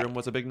In the Bedroom Right.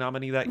 was a big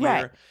nominee that Right.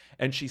 year,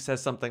 and she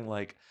says something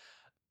like,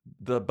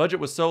 the budget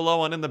was so low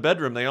on In the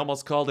Bedroom, they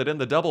almost called it In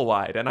the Double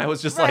Wide. And I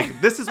was just Right.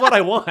 like, this is what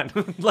I want.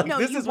 Like, No,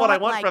 this you is what I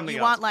want like, from the You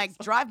Oscars. want like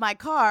drive my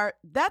car.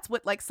 That's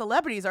what like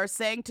celebrities are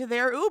saying to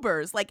their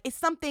Ubers. Like it's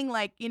something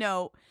like,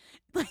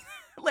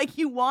 like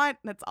you want.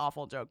 That's an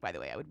awful joke, by the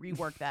way. I would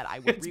rework that. I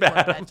would It's rework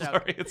bad. that I'm joke.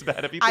 sorry. It's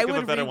bad. If you I think of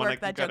would a better one, I rework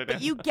can that cut joke, it but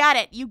in. you get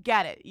it. You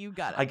get it. You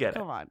got it. I get it.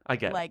 Come on. I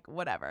get it. Like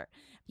whatever.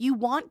 You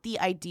want the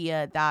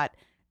idea that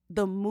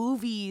the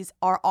movies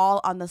are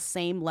all on the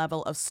same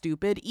level of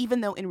stupid,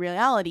 even though in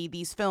reality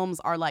these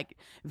films are like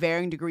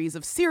varying degrees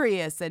of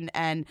serious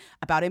and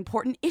about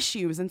important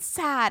issues and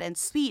sad and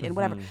sweet and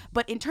whatever.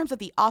 But in terms of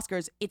the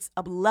Oscars, it's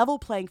a level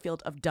playing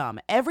field of dumb.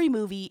 Every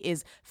movie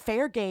is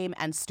fair game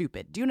and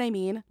stupid. Do you know what I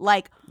mean?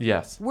 Like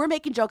Yes. we're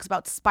making jokes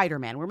about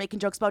Spider-Man. We're making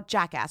jokes about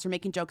Jackass. We're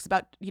making jokes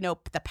about,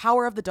 The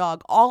Power of the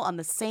Dog, all on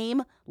the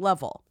same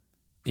level.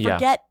 Yeah.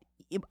 Forget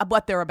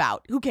what they're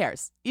about. Who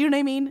cares? You know what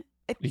I mean?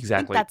 I think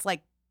Exactly.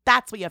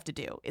 that's what you have to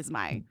do is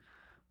my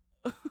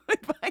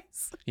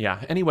advice.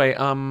 Yeah. Anyway,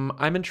 I'm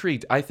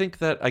intrigued. I think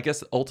that I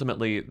guess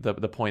ultimately the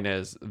point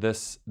is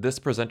this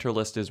presenter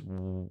list is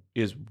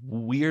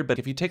weird, but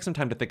if you take some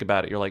time to think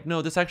about it, you're like,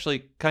 no, this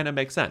actually kind of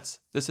makes sense.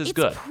 This is It's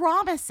good.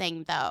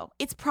 promising though.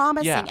 It's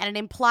promising Yeah. and it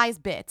implies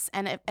bits.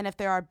 And if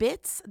there are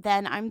bits,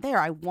 then I'm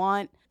there.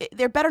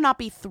 There better not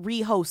be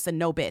 3 hosts and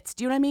no bits.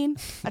 Do you know what I mean?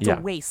 That's Yeah.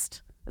 a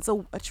waste. It's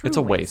a true It's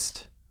a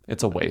waste.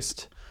 It's a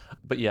waste.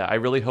 But yeah, I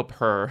really hope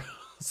her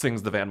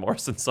sings the Van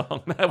Morrison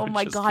song. That Oh would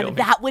my just kill God, me.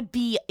 that would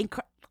be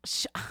incredible.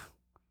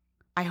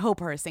 I hope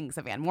her sings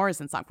a Van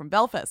Morrison song from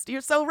Belfast. You're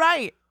so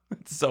right.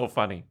 It's so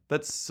funny.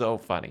 That's so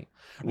funny.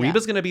 Yeah.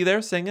 Reba's gonna be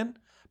there singing.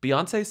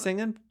 Beyonce's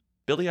singing.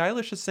 Billie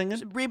Eilish is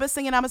singing. Reba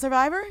singing I'm a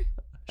Survivor?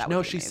 That would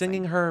No, be she's amazing.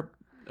 singing her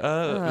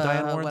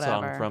Diane Warren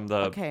song whatever. from the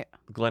Okay.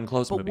 Glenn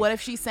Close But movie. what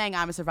if she sang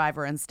I'm a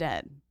Survivor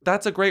instead?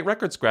 That's a great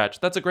record scratch.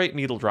 That's a great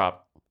needle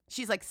drop.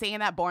 She's like singing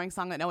that boring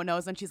song that no one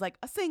knows, and she's like,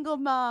 a single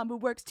mom who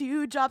works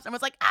 2 jobs. And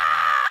was like,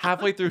 ah!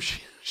 Halfway through,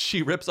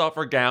 she rips off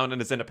her gown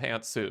and is in a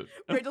pantsuit.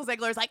 Rachel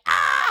Zegler's like,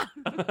 ah!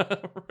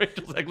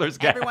 Rachel Zegler's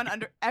gown.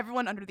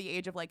 Everyone under the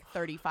age of like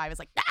 35 is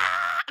like,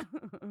 ah!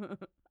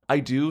 I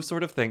do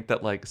sort of think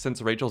that, like,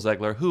 since Rachel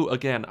Zegler, who,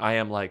 again, I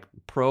am, like,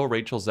 pro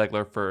Rachel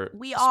Zegler for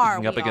We are,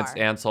 speaking up we against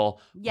are. Ansel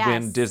Yes,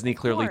 when Disney of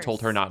clearly course.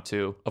 told her not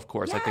to. Of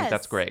course, I think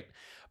that's Yes. great.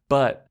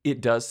 But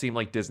it does seem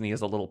like Disney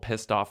is a little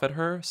pissed off at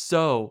her.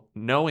 So,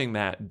 knowing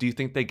that, do you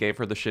think they gave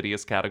her the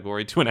shittiest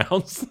category to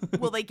announce?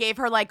 Well, they gave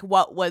her like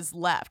what was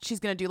left.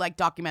 She's going to do like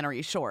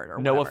documentary short or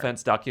No whatever.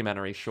 offense,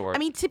 documentary short. I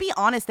mean, to be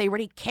honest, they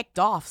already kicked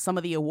off some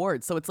of the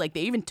awards. So it's like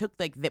they even took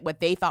like what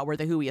they thought were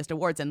the whoiest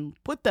awards and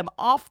put them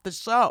off the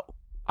show.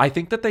 I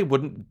think that they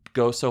wouldn't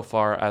go so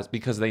far as,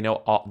 because they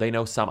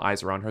know some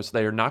eyes are on her, so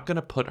they are not going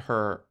to put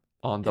her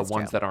on the That's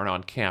ones true. that aren't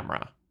on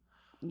camera.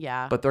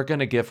 Yeah. But they're going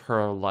to give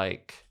her,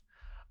 like,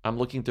 I'm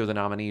looking through the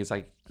nominees.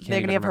 I can't They're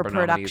even gonna give her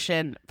remember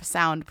nominees.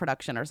 sound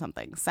production or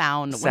something.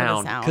 Sound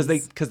Sound, because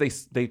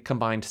because they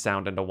combined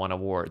sound into one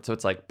award, so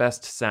it's like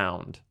best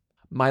sound.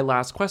 My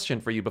last question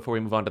for you before we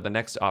move on to the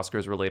next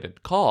Oscars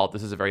related call.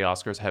 This is a very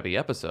Oscars heavy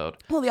episode.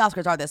 Well, the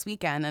Oscars are this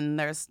weekend, and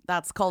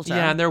that's culture.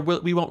 Yeah, and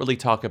we won't really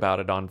talk about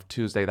it on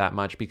Tuesday that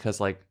much because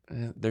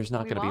there's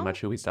not We going to be won't?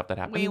 much hooey stuff that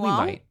happens. We I mean, won't?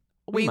 might.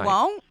 We might.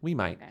 won't? We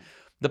might. Okay.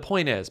 The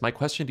point is, my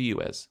question to you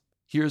is,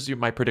 here's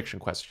my prediction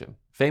question.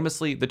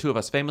 Famously, the two of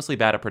us famously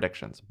bad at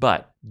predictions,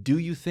 but do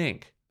you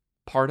think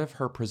part of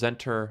her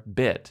presenter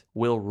bit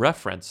will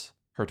reference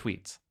her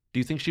tweets? Do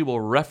you think she will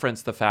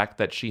reference the fact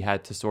that she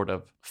had to sort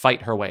of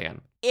fight her way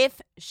in? If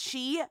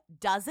she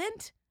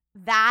doesn't,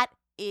 that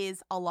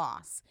is a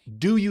loss.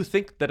 Do you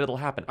think that it'll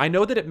happen? I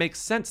know that it makes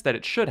sense that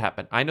it should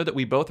happen. I know that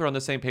we both are on the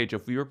same page.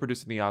 If we were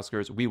producing the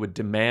Oscars, we would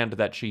demand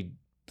that she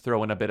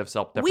throw in a bit of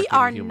self-deprecating We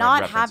are humor and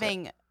not reference it.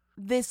 having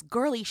this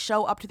girly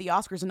show up to the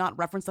Oscars and not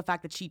reference the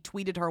fact that she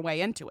tweeted her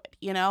way into it,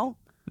 you know?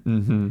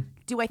 Mm-hmm.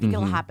 Do I think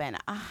it'll happen?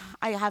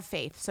 I have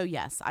faith. So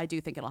yes, I do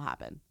think it'll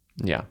happen.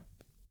 Yeah.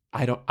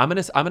 I'm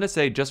gonna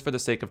say, just for the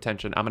sake of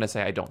tension, I'm gonna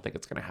say I don't think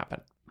it's gonna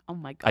happen. Oh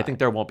my God. I think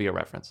there won't be a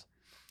reference.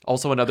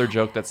 Also, another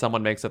joke that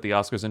someone makes at the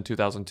Oscars in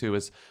 2002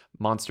 is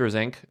Monsters,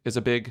 Inc. is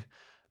a big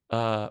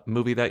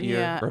movie that year,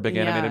 Yeah, or a big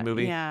yeah, animated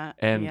movie. yeah,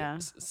 And yeah.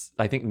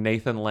 I think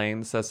Nathan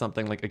Lane says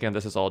something like, again,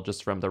 this is all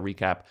just from the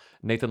recap.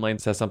 Nathan Lane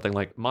says something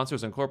like,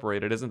 Monsters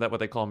Incorporated, isn't that what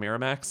they call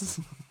Miramax?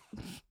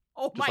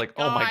 Oh Just my like,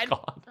 God. oh my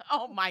God.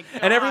 Oh my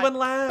God. And everyone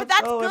laughs. But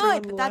that's Oh, good.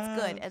 everyone But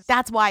that's good. laughs.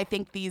 That's why I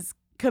think these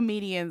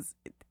comedians,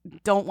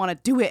 don't want to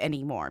do it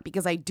anymore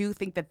because I do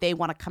think that they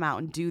want to come out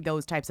and do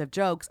those types of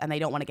jokes and they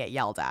don't want to get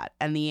yelled at.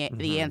 And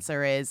the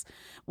answer is,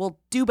 well,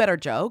 do better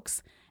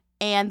jokes.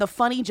 And the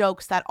funny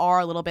jokes that are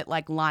a little bit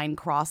like line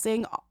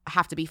crossing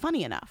have to be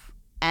funny enough.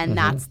 And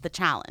that's the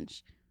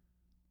challenge.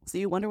 So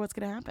you wonder what's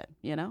going to happen,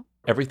 you know?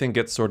 Everything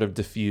gets sort of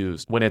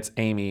diffused when it's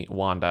Amy,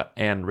 Wanda,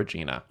 and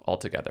Regina all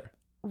together.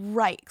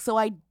 Right. So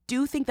I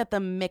do think that the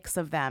mix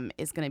of them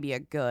is going to be a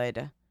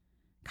good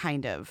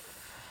kind of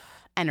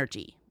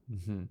energy.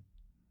 Mm-hmm.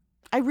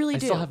 I really I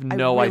do. still have I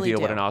no really idea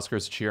do. what an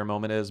Oscars cheer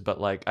moment is, but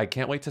like I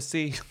can't wait to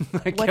see. I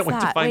What's can't wait to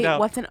that? find Wait, out.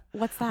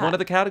 What's that? One of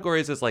the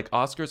categories is like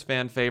Oscars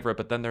fan favorite,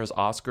 but then there's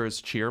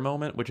Oscars cheer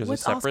moment, which is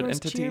What's a separate Oscars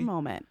entity. cheer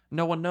moment?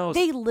 No one knows.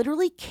 They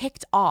literally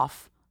kicked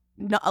off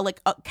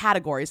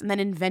categories and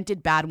then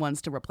invented bad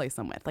ones to replace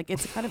them with. Like,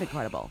 it's kind of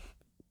incredible.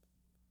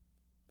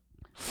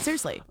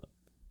 Seriously.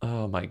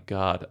 Oh my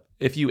God.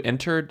 If you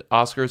entered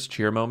Oscars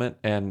cheer moment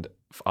and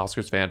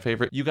Oscars fan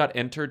favorite, you got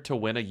entered to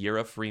win a year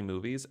of free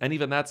movies. And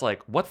even that's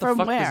like, what the From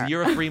fuck where? does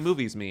year of free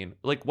movies mean?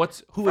 Like, who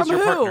is From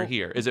your partner who?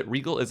 here? Is it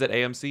Regal? Is it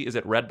AMC? Is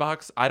it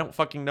Redbox? I don't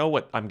fucking know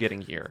what I'm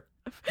getting here.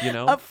 You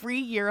know? A free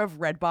year of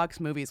Redbox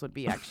movies would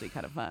be actually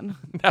kind of fun.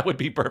 That would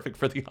be perfect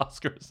for the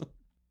Oscars.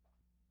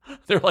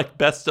 They're like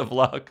best of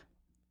luck.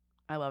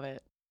 I love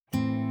it.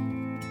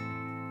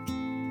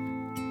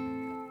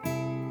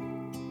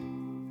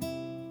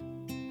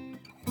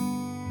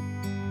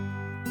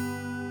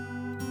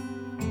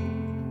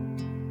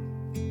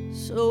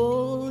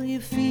 So you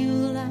feel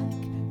like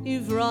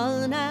you've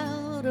run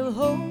out of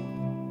hope,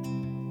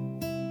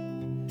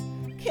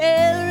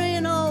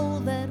 carrying all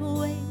that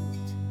weight.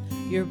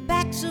 Your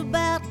back's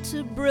about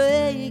to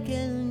break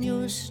and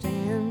you're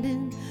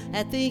standing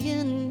at the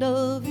end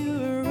of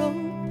your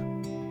rope.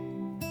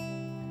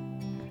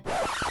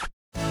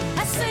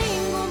 A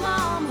single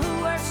mom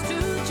who works 2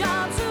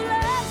 jobs, who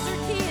loves her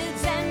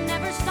kids and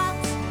never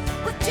stops,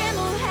 with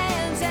gentle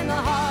hands and the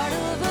heart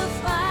of a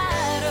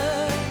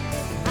fighter.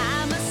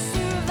 I'm a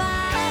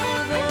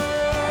survivor.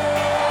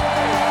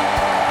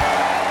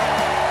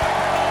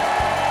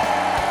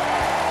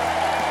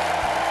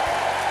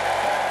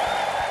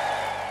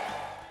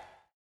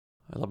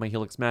 I love my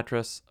Helix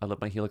mattress. I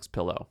love my Helix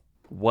pillow.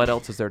 What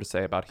else is there to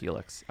say about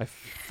Helix? I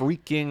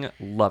freaking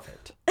love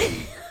it.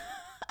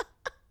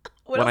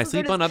 When I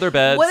sleep on other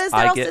beds, what is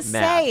there I else get to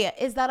mad. say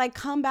is that I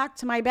come back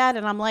to my bed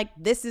and I'm like,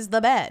 this is the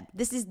bed.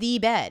 This is the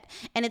bed.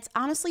 And it's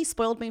honestly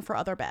spoiled me for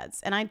other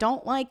beds. And I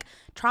don't like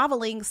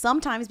traveling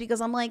sometimes because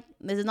I'm like,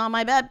 this is not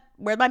my bed.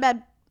 Where's my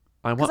bed?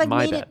 I 'Cause want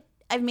my bed.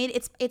 I've made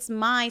it's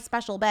my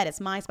special bed.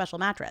 It's my special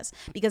mattress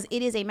because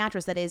it is a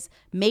mattress that is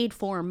made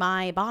for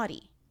my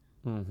body.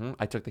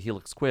 I took the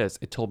Helix quiz.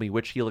 It told me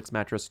which Helix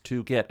mattress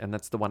to get, and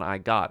that's the one I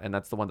got, and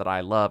that's the one that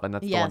I love, and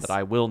that's the one Yes. that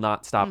I will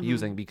not stop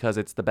using because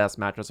it's the best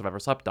mattress I've ever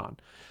slept on.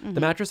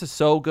 The mattress is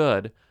so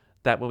good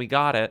that when we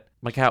got it,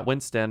 my cat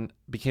Winston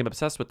became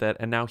obsessed with it,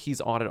 and now he's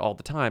on it all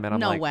the time, and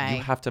I'm No like, way.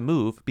 you have to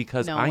move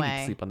because No I need way.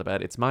 to sleep on the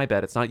bed. It's my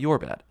bed. It's not your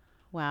bed.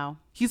 Wow.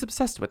 He's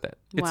obsessed with it.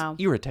 It's Wow.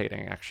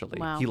 irritating, actually.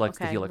 Wow. He likes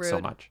the Okay, Helix so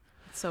rude. much.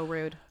 So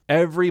rude.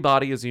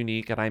 Everybody is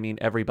unique, and I mean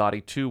everybody,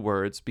 2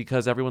 words,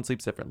 because everyone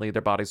sleeps differently.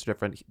 Their bodies are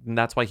different, and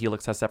that's why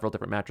Helix has several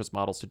different mattress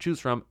models to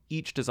choose from,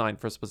 each designed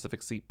for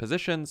specific sleep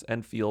positions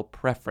and feel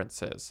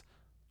preferences.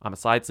 I'm a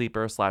side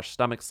sleeper /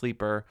 stomach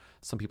sleeper.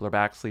 Some people are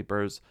back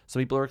sleepers.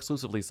 Some people are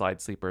exclusively side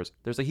sleepers.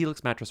 There's a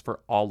Helix mattress for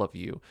all of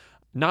you.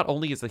 Not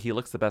only is the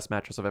Helix the best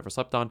mattress I've ever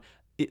slept on,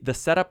 the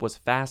setup was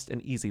fast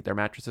and easy. Their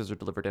mattresses are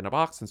delivered in a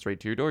box and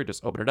straight to your door. You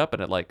just open it up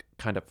and it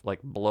kind of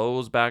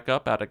blows back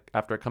up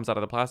after it comes out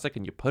of the plastic,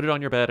 and you put it on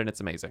your bed, and it's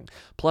amazing.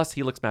 Plus,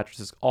 Helix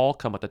mattresses all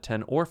come with a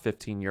 10 or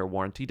 15-year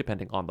warranty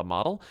depending on the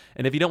model.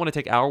 And if you don't want to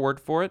take our word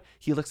for it,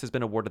 Helix has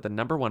been awarded the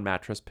 #1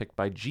 mattress picked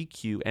by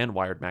GQ and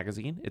Wired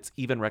magazine. It's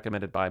even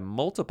recommended by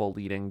multiple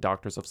leading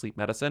doctors of sleep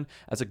medicine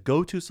as a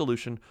go-to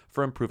solution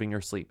for improving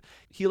your sleep.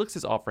 Helix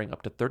is offering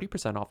up to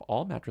 30% off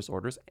all mattress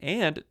orders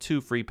and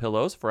 2 free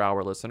pillows for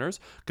our listeners.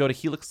 Go to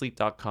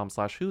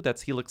helixsleep.com/who.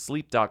 That's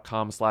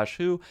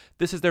helixsleep.com/who.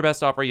 This is their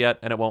best offer yet,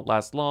 and it won't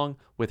last long.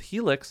 With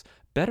Helix,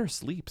 better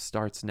sleep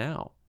starts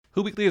now.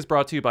 Who Weekly is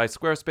brought to you by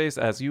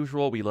Squarespace. As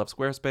usual, we love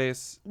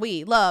Squarespace.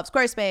 We love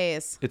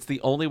Squarespace. It's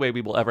the only way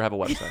we will ever have a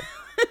website.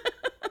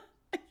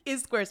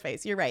 Is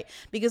Squarespace. You're right.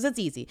 Because it's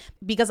easy.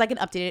 Because I can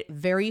update it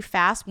very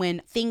fast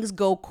when things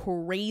go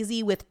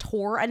crazy with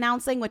Tor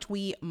announcing, which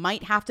we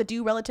might have to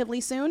do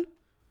relatively soon.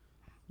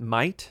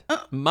 Might?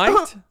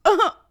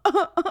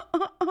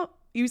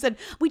 You said,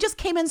 we just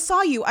came and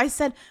saw you. I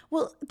said,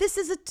 well, this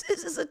is a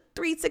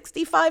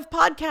 365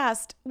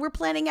 podcast. We're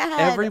planning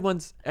ahead.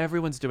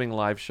 Everyone's doing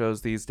live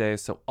shows these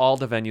days, so all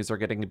the venues are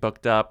getting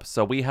booked up.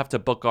 So we have to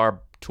book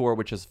our tour,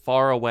 which is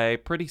far away,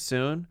 pretty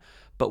soon.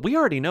 But we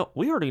already know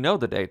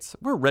the dates.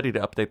 We're ready to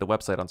update the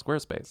website on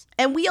Squarespace.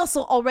 And we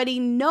also already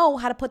know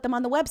how to put them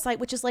on the website,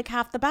 which is like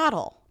half the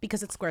battle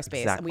because it's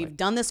Squarespace. Exactly. And we've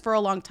done this for a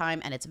long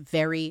time, and it's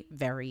very,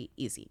 very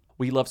easy.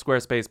 We love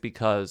Squarespace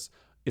because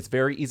It's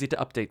very easy to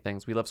update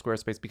things. We love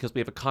Squarespace because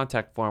we have a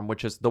contact form,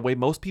 which is the way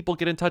most people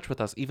get in touch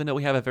with us. Even though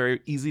we have a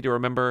very easy to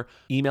remember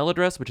email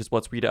address, which is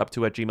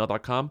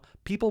what'srita.up2@gmail.com,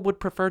 people would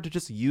prefer to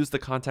just use the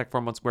contact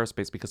form on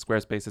Squarespace because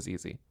Squarespace is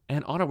easy.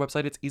 And on our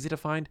website, it's easy to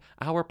find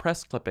our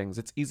press clippings.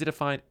 It's easy to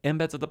find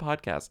embeds of the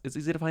podcast. It's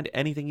easy to find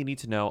anything you need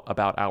to know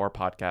about our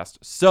podcast.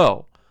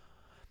 So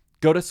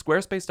go to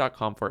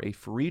squarespace.com for a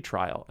free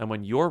trial. And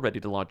when you're ready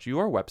to launch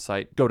your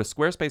website, go to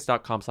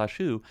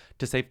squarespace.com/who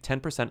to save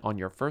 10% on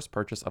your first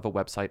purchase of a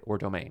website or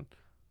domain.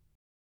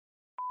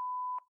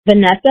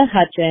 Vanessa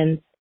Hudgens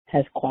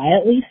has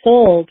quietly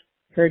sold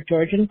her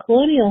Georgian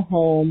colonial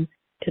home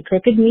to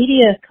Crooked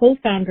Media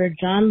co-founder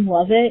John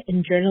Lovett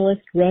and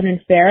journalist Ronan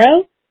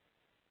Farrow.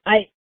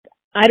 I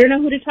don't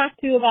know who to talk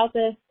to about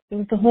this. It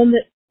was the home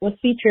that was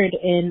featured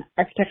in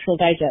Architectural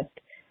Digest.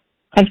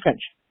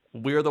 Crunch.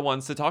 We're the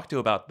ones to talk to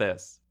about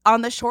this.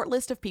 On the short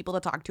list of people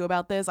to talk to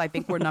about this, I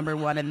think we're number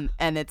one,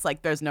 and it's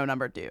like there's no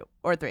number 2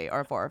 or 3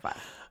 or 4 or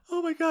 5.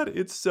 Oh my God,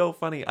 it's so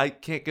funny. I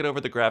can't get over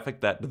the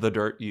graphic that The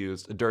Dirt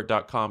used,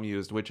 dirt.com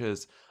used, which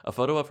is a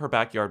photo of her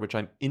backyard, which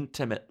I'm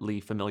intimately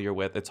familiar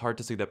with. It's hard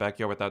to see that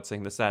backyard without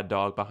seeing the sad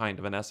dog behind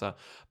Vanessa.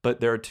 But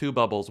there are 2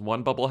 bubbles.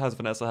 One bubble has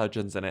Vanessa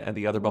Hudgens in it, and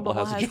the other bubble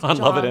has John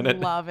Lovett in it.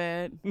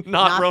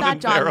 Not Ronan that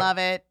John Farrow.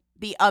 Lovett.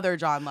 The other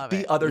John Lovett.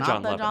 The other not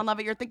John the Lovett. John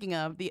Lovett you're thinking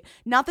of.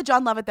 Not the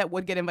John Lovett that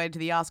would get invited to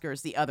the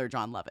Oscars. The other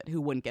John Lovett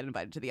who wouldn't get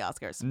invited to the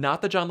Oscars.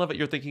 Not the John Lovett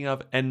you're thinking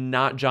of, and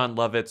not John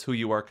Lovett's who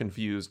you are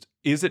confused.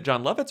 Is it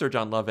John Lovett's or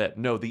John Lovett?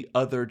 No, the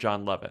other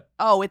John Lovett.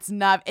 Oh, it's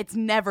not. It's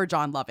never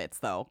John Lovett's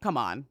though. Come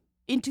on.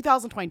 In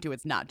 2022,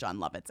 it's not John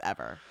Lovett's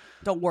ever.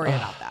 Don't worry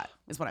about that.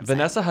 Is what I'm saying.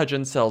 Vanessa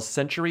Hudgens sells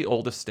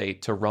century-old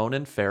estate to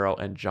Ronan Farrow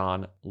and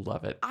John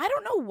Lovett. I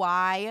don't know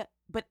why,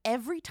 but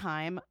every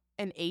time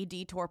an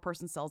AD tour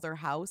person sells their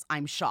house,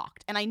 I'm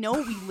shocked. And I know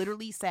we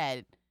literally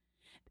said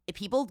if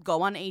people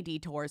go on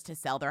AD tours to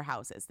sell their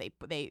houses,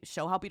 they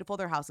show how beautiful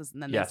their house is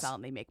and then they sell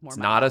and they make more money.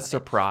 It's not a off of it.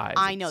 surprise.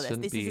 I know this.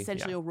 This is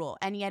essentially a rule.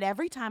 And yet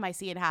every time I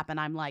see it happen,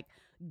 I'm like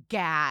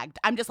gagged.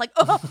 I'm just like,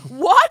 oh,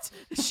 what?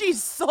 She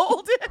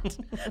sold it?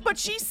 But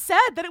she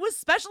said that it was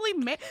specially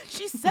made.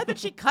 She said that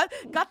she got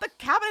the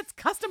cabinets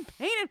custom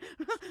painted.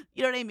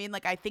 You know what I mean?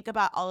 Like I think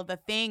about all of the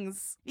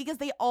things because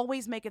they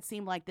always make it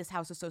seem like this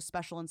house is so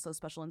special and so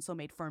special and so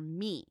made for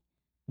me.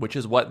 Which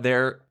is what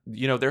their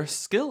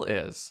skill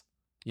is.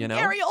 You know?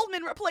 Gary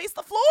Oldman replaced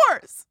the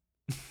floors.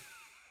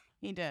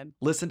 He did.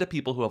 Listen to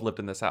people who have lived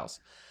in this house.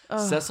 Ugh.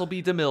 Cecil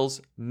B.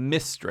 DeMille's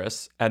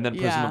mistress, and then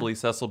presumably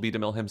Cecil B.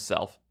 DeMille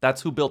himself.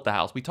 That's who built the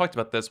house. We talked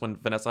about this when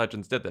Vanessa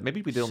Hudgens did that.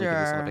 Maybe we did only do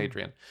this on the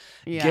Patreon.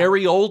 Yeah.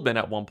 Gary Oldman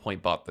at one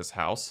point bought this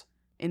house.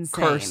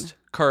 Insane.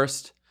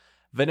 Cursed.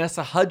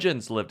 Vanessa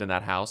Hudgens lived in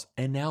that house,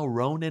 and now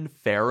Ronan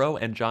Farrow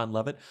and John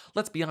Lovett.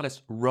 Let's be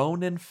honest,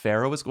 Ronan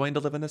Farrow is going to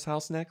live in this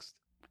house next.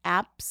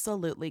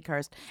 Absolutely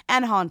cursed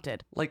and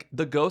haunted. Like,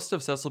 the ghost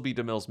of Cecil B.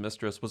 DeMille's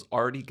mistress was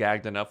already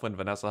gagged enough when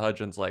Vanessa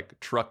Hudgens,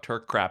 trucked her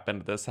crap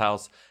into this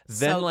house.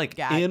 Then,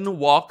 gagged. in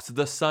walked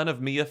the son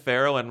of Mia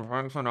Farrow and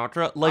Frank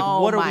Sinatra.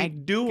 What are we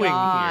doing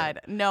here?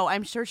 No,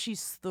 I'm sure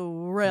she's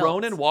thrilled.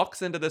 Ronan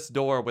walks into this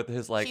door with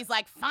his, She's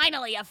like,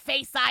 finally, a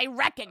face I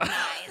recognize.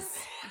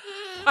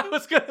 I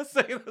was going to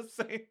say the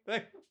same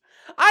thing.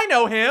 I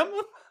know him.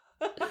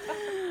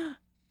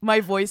 My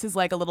voice is a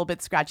little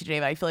bit scratchy today,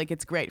 but I feel like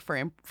it's great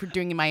for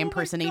doing my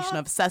impersonation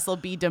of Cecil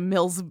B.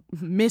 DeMille's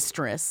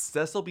mistress.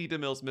 Cecil B.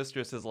 DeMille's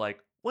mistress is like,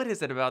 what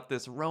is it about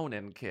this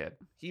Ronan kid?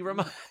 He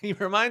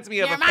reminds me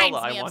of a fella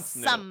I once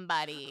knew.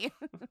 Somebody.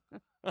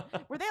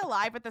 Were they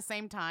alive at the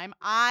same time?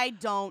 I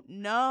don't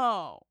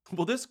know.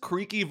 Will this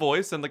creaky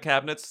voice in the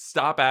cabinets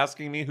stop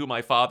asking me who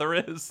my father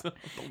is?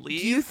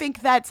 Please? Do you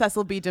think that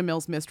Cecil B.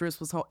 DeMille's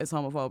mistress is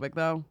homophobic,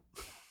 though?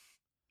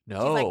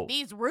 No. She's like,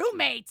 these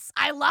roommates.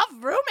 I love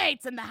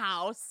roommates in the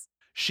house.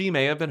 She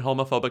may have been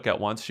homophobic at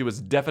once. She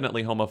was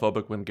definitely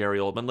homophobic when Gary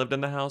Oldman lived in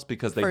the house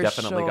because they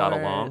definitely got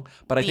along.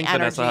 But I think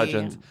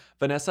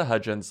Vanessa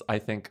Hudgens, I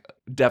think,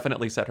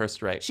 definitely set her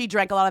straight. She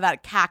drank a lot of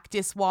that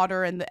cactus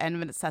water and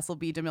Cecil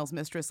B. DeMille's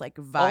mistress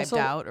vibed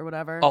out or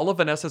whatever. All of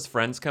Vanessa's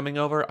friends coming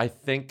over, I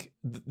think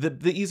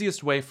the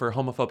easiest way for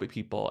homophobic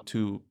people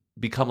to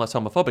become less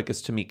homophobic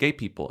is to meet gay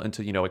people and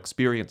to,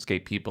 experience gay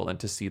people and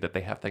to see that they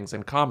have things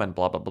in common,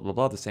 blah, blah, blah, blah,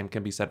 blah. The same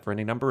can be said for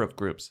any number of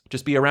groups.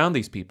 Just be around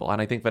these people. And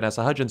I think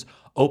Vanessa Hudgens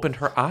opened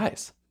her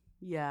eyes.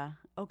 Yeah.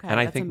 Okay. And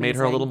I think made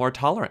her a little more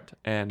tolerant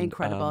and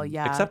incredible.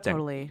 Yeah. Accepting.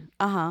 Totally.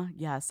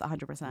 Yes.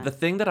 100%. The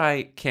thing that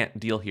I can't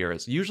deal here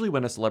is usually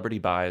when a celebrity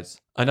buys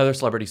another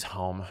celebrity's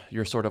home,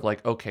 you're sort of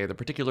like, okay, the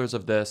particulars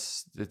of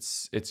this,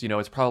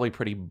 it's probably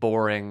pretty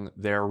boring.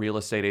 Their real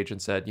estate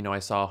agent said, I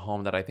saw a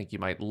home that I think you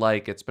might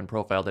like. It's been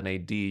profiled in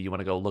AD. You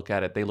want to go look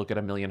at it. They look at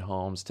 1 million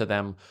homes. To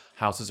them,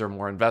 houses are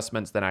more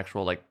investments than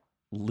actual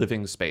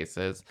living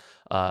spaces.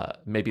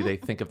 Maybe they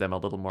think of them a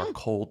little more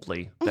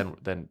coldly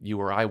than you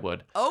or I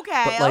would.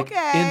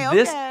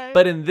 Okay,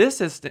 but in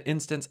this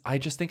instance, I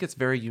just think it's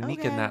very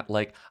unique in that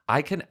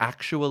I can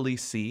actually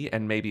see,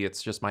 and maybe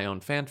it's just my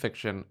own fan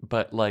fiction,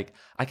 but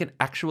I can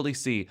actually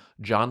see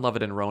John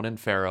Lovett and Ronan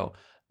Farrow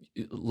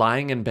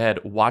lying in bed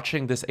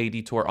watching this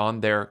AD tour on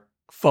their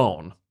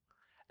phone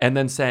and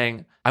then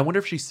saying, I wonder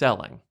if she's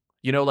selling.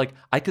 You know, like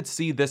I could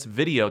see this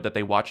video that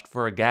they watched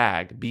for a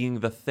gag being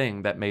the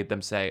thing that made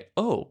them say,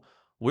 oh,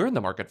 we're in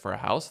the market for a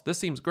house. This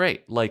seems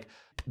great. Like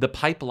the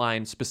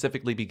pipeline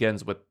specifically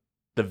begins with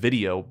the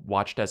video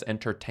watched as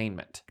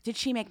entertainment. Did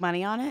she make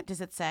money on it?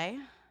 Does it say?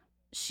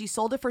 She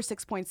sold it for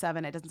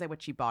 6.7. It doesn't say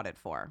what she bought it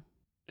for.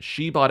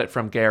 She bought it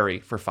from Gary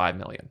for $5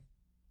 million.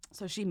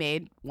 So she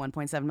made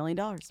 $1.7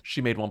 million.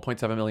 She made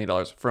 $1.7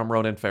 million from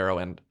Ronan Farrow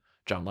and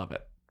John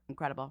Lovett.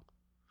 Incredible.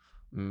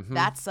 Mm-hmm.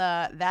 That's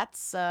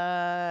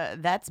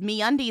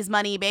MeUndies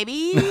money,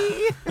 baby.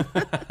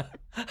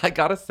 I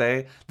gotta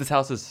say, this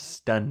house is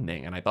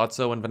stunning, and I thought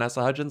so when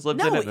Vanessa Hudgens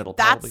lived in it. And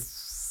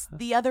That's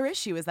the other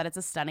issue is that it's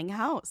a stunning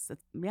house.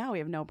 We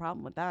have no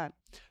problem with that.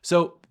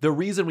 So the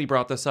reason we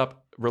brought this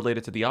up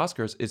related to the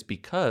Oscars is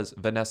because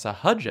Vanessa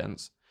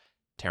Hudgens,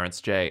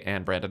 Terrence J,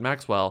 and Brandon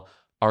Maxwell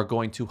are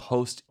going to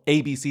host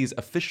ABC's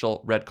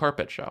official red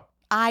carpet show.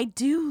 I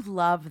do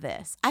love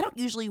this. I don't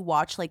usually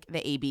watch like the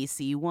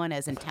ABC one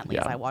as intently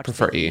as I watch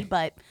prefer the E.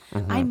 but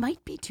I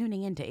might be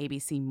tuning into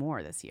ABC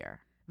more this year.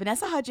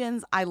 Vanessa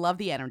Hudgens, I love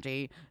the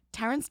energy.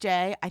 Terrence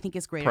J, I think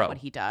is great Pro. at what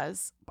he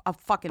does. A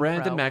fucking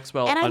Brandon pro.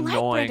 Maxwell, and I annoying.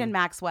 like Brandon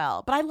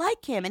Maxwell, but I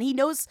like him, and he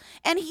knows,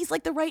 and he's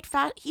like the right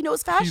he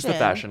knows fashion. He's the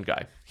fashion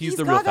guy. He's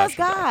the Gaga's real fashion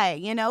guy.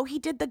 You know, he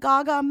did the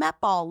Gaga Met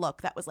Ball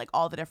look. That was like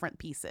all the different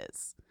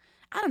pieces.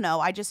 I don't know.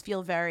 I just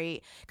feel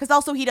very because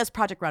also he does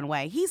Project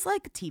Runway. He's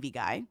like a TV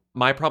guy.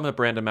 My problem with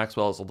Brandon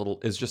Maxwell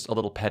is just a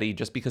little petty,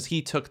 just because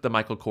he took the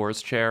Michael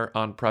Kors chair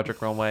on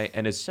Project Runway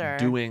and is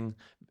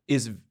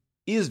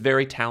is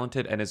very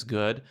talented and is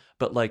good,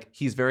 but like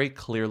he's very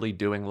clearly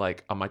doing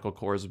like a Michael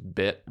Kors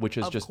bit, which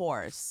is just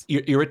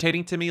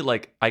irritating to me.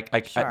 Like I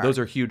those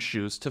are huge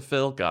shoes to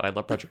fill. God, I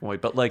love Project Runway,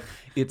 but like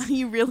it's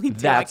you really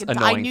do. That's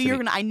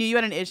annoying. I knew you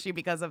had an issue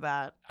because of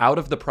that. Out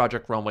of the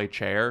Project Runway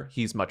chair,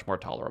 he's much more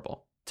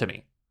tolerable to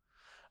me.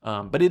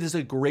 But it is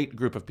a great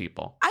group of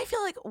people. I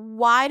feel like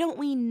why don't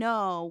we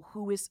know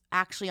who is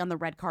actually on the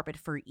red carpet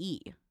for E?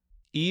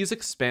 E's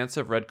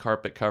expansive red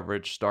carpet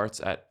coverage starts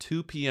at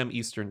 2 p.m.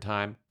 Eastern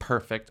time.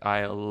 Perfect.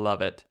 I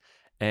love it.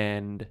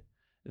 And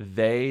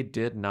they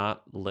did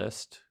not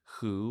list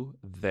who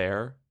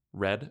their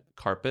red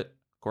carpet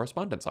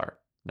correspondents are.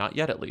 Not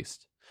yet, at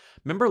least.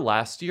 Remember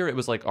last year, it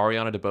was like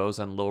Ariana DeBose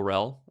and Lil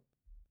Rel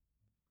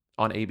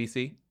on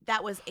ABC?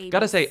 That was ABC.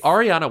 Gotta say,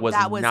 Ariana was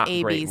not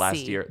ABC. great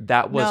last year.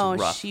 That was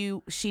rough.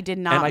 She did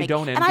not. And make, I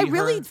don't envy And I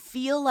really her.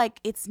 feel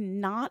like it's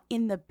not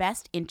in the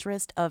best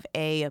interest of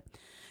a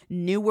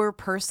newer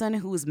person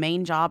whose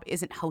main job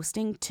isn't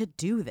hosting to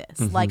do this.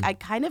 Mm-hmm. Like, I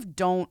kind of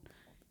don't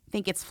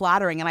think it's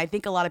flattering. And I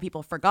think a lot of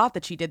people forgot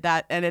that she did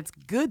that. And it's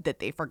good that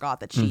they forgot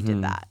that she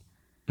did that.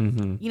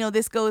 Mm-hmm. You know,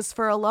 this goes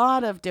for a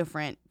lot of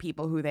different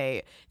people who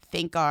they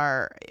think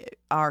are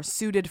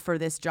suited for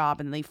this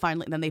job. And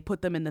then they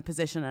put them in the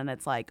position and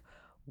it's like,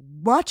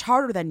 much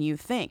harder than you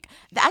think.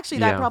 Actually,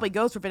 that probably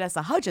goes for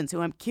Vanessa Hudgens,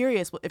 who I'm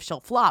curious if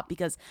she'll flop,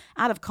 because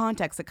out of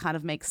context, it kind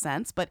of makes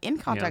sense. But in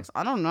context,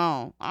 I don't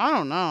know.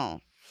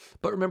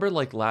 But remember,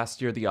 like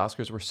last year, the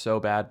Oscars were so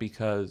bad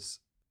because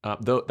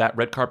that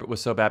red carpet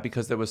was so bad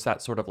because there was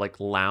that sort of like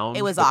lounge.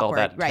 It was with awkward,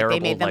 all that right? terrible, They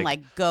made them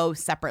like go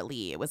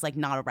separately. It was like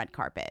not a red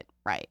carpet,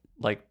 right?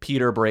 Like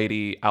Peter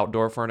Brady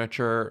outdoor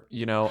furniture,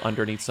 you know,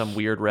 underneath some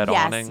weird red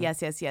awning. Yes.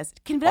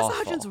 Can Vanessa Awful.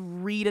 Hudgens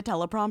read a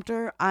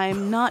teleprompter?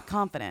 I'm not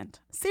confident.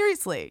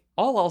 Seriously.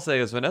 All I'll say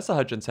is Vanessa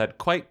Hudgens had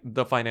quite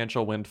the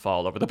financial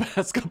windfall over the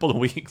past couple of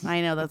weeks.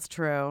 I know that's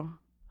true.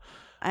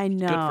 I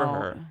know. Good for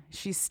her.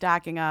 She's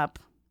stacking up.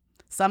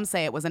 Some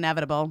say it was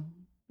inevitable.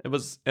 It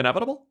was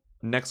inevitable?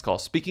 Next call.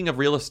 Speaking of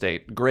real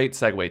estate, great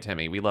segue,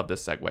 Timmy. We love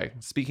this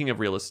segue. Speaking of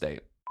real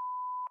estate.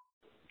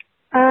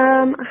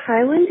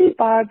 Hi, Lindsay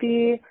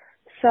Bobby.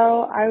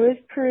 So I was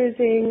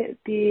perusing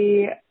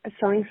the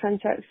Selling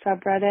Sunset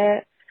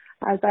subreddit,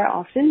 as I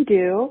often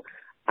do,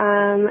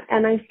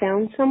 and I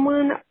found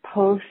someone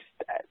post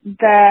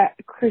that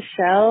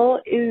Chriselle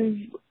is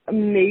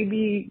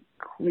maybe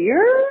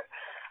queer.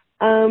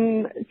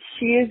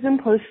 She has been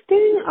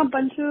posting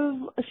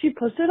she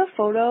posted a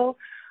photo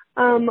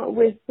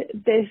with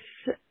this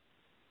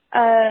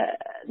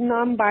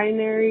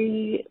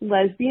non-binary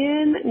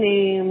lesbian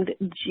named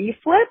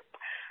G-Flip,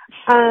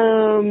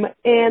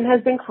 and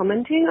has been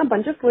commenting a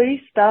bunch of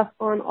flirty stuff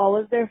on all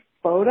of their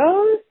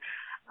photos,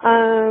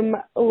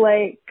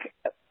 like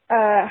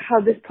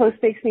how this post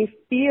makes me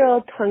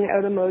feel, tongue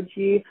out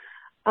emoji,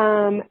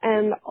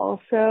 and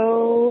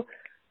also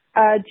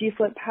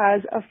G-Flip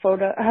has a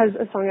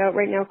song out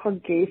right now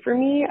called Gay For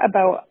Me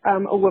about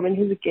a woman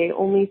who's gay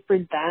only for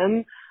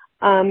them.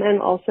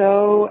 And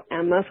also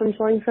Emma from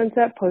Selling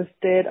Sunset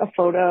posted a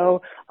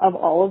photo of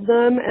all of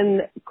them,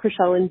 and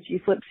Chriselle and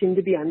G-Flip seem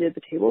to be under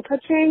the table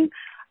touching.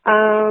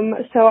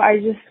 So I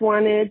just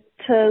wanted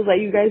to let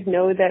you guys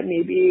know that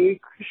maybe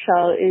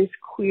Chriselle is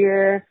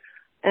queer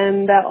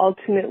and that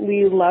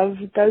ultimately love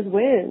does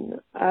win.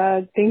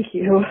 Thank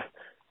you.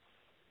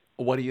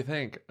 What do you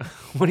think?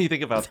 What do you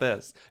think about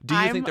this? Do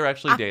you think they're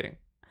actually dating?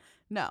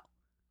 No.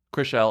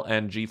 Chriselle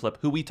and G-Flip,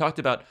 who we talked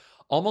about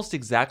almost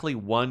exactly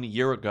 1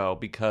 year ago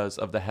because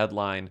of the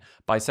headline,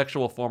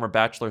 bisexual former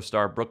Bachelor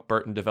star Brooke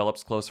Burton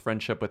develops close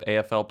friendship with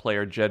AFL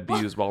player Jed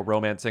Buse while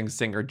romancing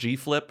singer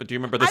G-Flip. Do you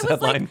remember this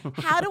headline? Like,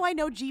 how do I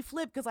know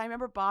G-Flip? Because I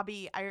remember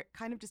Bobby, I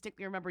kind of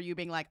distinctly remember you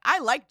being like, I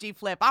like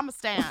G-Flip. I'm a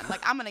stan.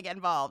 Like, I'm going to get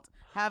involved.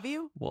 Have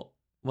you?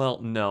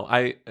 Well, no.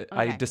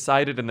 I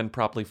decided and then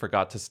promptly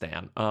forgot to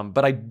stan.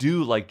 But I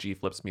do like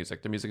G-Flip's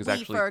music. The music is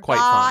actually quite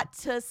fun. Forgot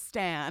to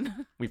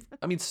stan.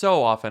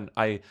 So often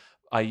I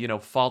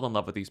fall in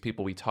love with these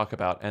people we talk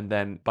about, and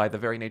then by the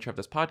very nature of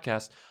this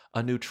podcast,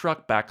 a new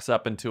truck backs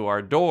up into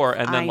our door,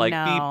 and then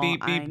beep,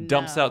 beep, beep,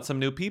 dumps out some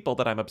new people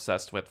that I'm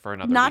obsessed with for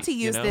another Not week, to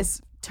use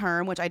this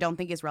term, which I don't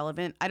think is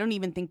relevant. I don't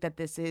even think that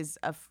this is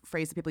a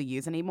phrase that people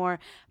use anymore,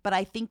 but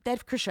I think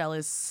that Chrishell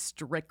is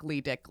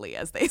strictly dickly,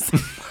 as they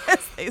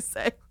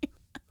say.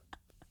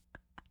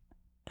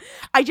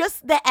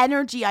 The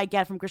energy I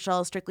get from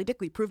Chrishell is strictly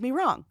dickly. Prove me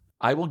wrong.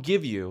 I will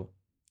give you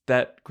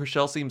that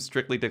Chrishell seems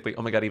strictly dickly.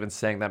 Oh my God, even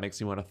saying that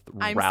makes me want to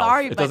I'm Ralph.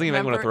 sorry, it but doesn't even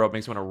make me want to throw up. It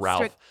makes me want to Ralph.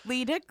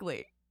 Strictly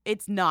dickly.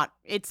 It's not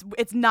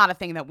a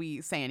thing that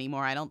we say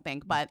anymore, I don't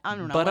think, but I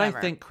don't know. But whatever.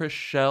 I think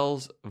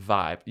Chrishell's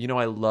vibe,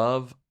 I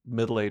love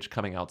middle-aged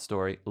coming out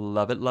story.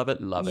 Love it, love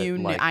it, love it.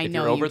 If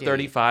you're over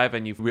 35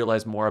 and you've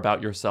realized more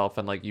about yourself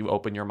and you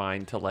open your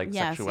mind to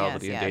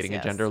sexuality and dating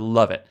and gender,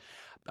 love it.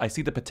 I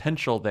see the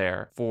potential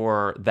there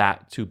for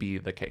that to be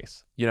the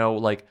case.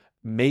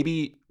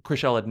 Maybe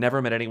Chrishell had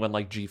never met anyone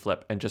like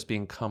G-Flip and just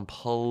being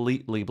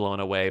completely blown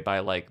away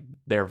by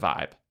their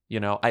vibe.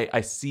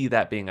 I see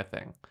that being a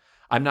thing.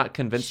 I'm not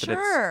convinced that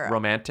it's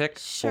romantic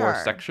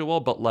or sexual,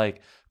 but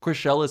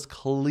Chrishell is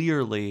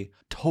clearly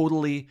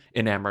totally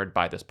enamored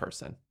by this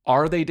person.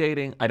 Are they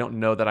dating? I don't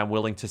know that I'm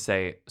willing to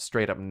say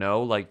straight up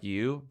no like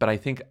you, but I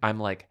think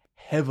I'm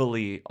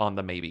heavily on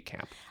the maybe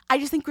camp. I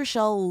just think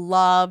Chrishell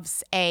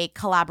loves a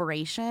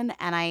collaboration,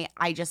 and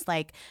I just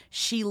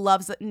she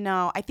loves it.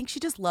 No, I think she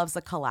just loves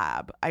a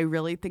collab. I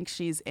really think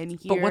she's in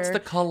here. But what's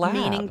the collab?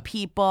 Meeting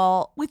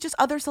people with just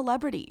other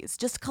celebrities,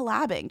 just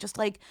collabing, just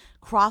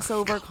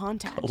crossover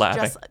content,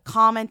 just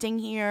commenting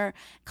here,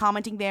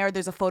 commenting there.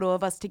 There's a photo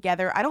of us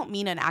together. I don't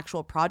mean an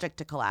actual project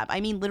to collab.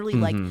 I mean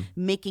literally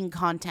making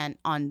content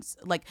on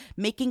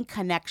making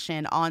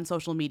connection on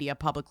social media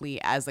publicly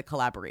as a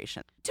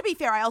collaboration. To be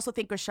fair, I also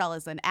think Chrishell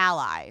is an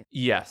ally.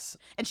 Yes.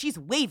 And she's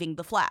waving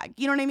the flag.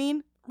 You know what I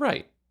mean?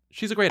 Right.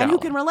 She's a great ally. And who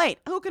can relate?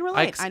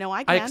 I know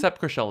I can. I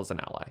accept Chrishell as an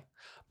ally.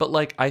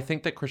 But I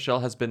think that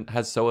Chrishell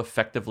has so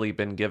effectively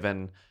been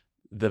given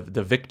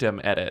the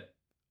victim edit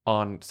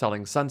on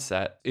Selling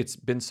Sunset. It's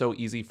been so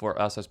easy for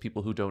us as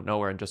people who don't know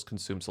her and just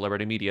consume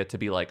celebrity media to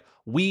be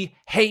we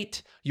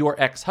hate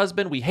your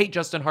ex-husband, we hate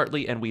Justin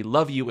Hartley, and we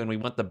love you and we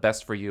want the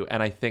best for you.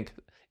 And I think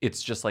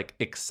it's just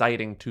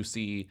exciting to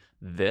see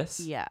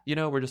this. Yeah.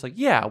 We're just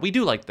yeah, we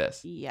do like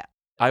this. Yeah.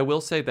 I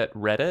will say that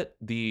Reddit,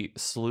 the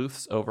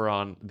sleuths over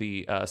on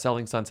the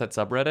Selling Sunset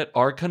subreddit,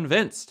 are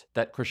convinced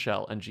that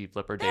Chrishell and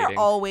G-Flip are dating. They're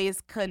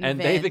always convinced.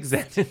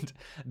 And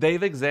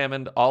they've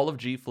examined all of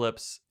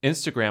G-Flip's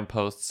Instagram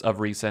posts of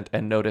recent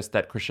and noticed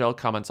that Chrishell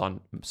comments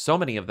on so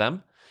many of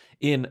them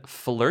in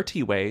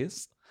flirty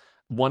ways.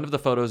 One of the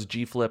photos,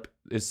 G-Flip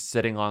is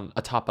sitting on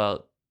atop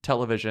a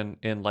television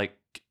in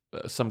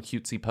some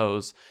cutesy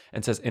pose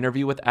and says,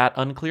 interview with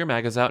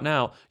 @unclearmag is out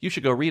now. You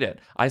should go read it.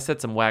 I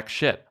said some whack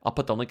shit. I'll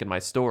put the link in my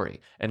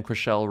story. And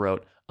Chrishell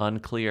wrote,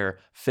 unclear,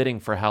 fitting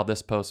for how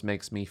this post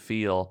makes me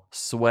feel.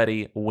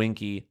 Sweaty,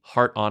 winky,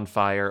 heart on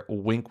fire,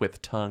 wink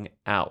with tongue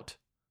out.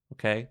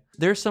 Okay?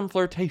 There's some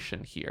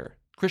flirtation here.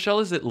 Chrishell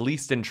is at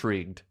least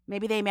intrigued.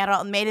 Maybe they made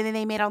out on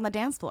the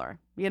dance floor,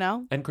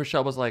 And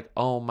Chrishell was like,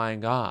 oh my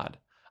God.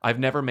 I've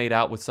never made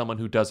out with someone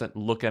who doesn't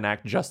look and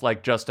act just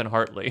like Justin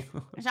Hartley.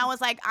 Chrishell was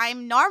like,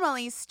 I'm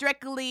normally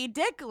strictly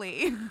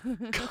dickly.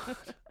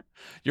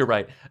 You're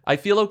right. I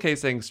feel okay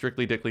saying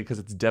strictly dickly because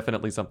it's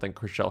definitely something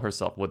Chrishell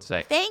herself would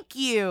say. Thank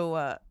you.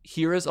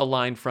 Here is a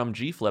line from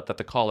G-Flip that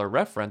the caller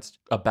referenced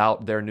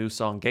about their new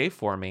song, Gay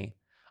For Me.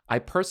 I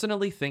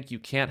personally think you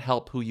can't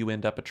help who you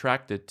end up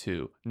attracted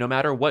to, no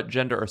matter what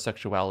gender or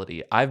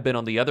sexuality. I've been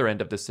on the other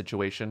end of this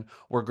situation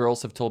where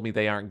girls have told me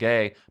they aren't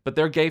gay, but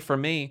they're gay for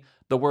me.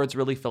 The words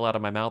really fell out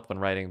of my mouth when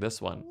writing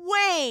this one.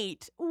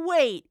 Wait.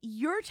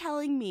 You're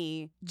telling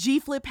me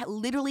G-Flip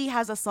literally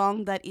has a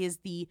song that is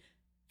the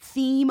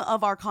theme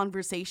of our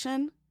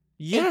conversation?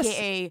 Yes.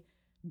 AKA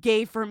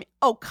gay for me.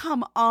 Oh,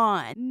 come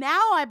on.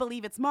 Now I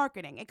believe it's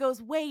marketing. It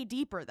goes way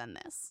deeper than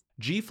this.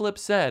 G-Flip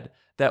said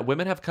that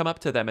women have come up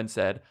to them and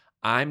said,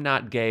 I'm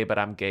not gay, but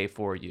I'm gay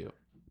for you.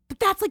 But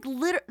that's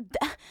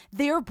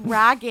they're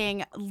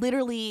bragging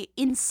literally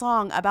in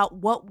song about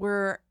what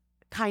we're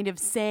kind of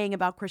saying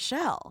about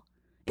Chrishell.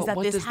 But that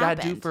what this does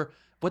happened. that do for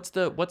what's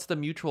the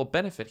mutual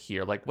benefit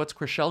here? What's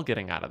Chrishell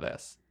getting out of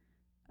this?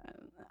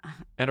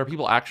 And are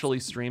people actually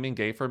streaming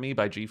Gay For Me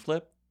by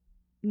G-Flip?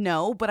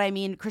 No, but I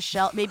mean,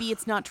 Chrishell, maybe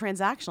it's not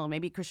transactional.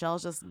 Maybe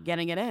Chrishell's just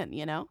getting it in,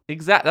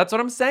 Exactly. That's what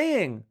I'm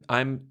saying.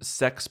 I'm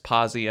sex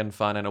posy and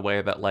fun in a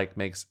way that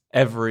makes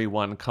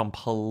everyone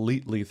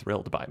completely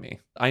thrilled by me.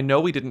 I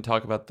know we didn't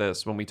talk about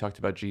this when we talked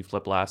about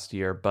G-Flip last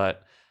year,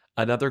 but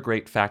Another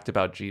great fact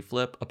about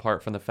G-Flip,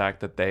 apart from the fact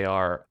that they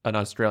are an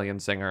Australian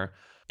singer,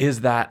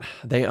 is that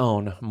they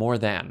own more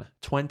than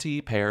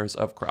 20 pairs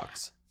of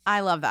Crocs.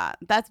 I love that.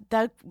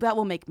 That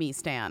will make me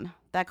stan.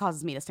 That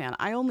causes me to stan.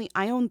 I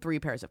own 3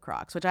 pairs of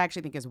Crocs, which I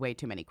actually think is way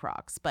too many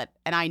Crocs.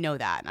 And I know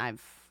that,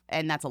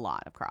 and that's a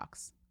lot of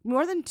Crocs.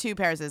 More than 2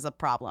 pairs is a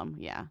problem.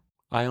 Yeah.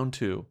 I own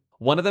 2.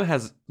 One of them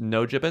has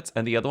no gibbets,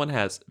 and the other one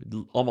has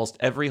almost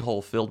every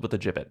hole filled with a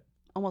gibbet.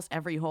 Almost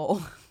every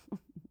hole.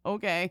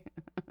 Okay.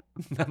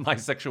 My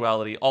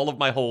sexuality, all of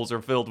my holes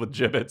are filled with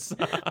gibbets.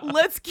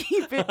 Let's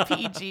keep it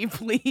PG,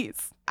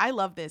 please. I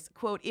love this.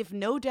 Quote, if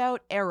No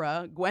Doubt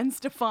era Gwen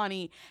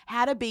Stefani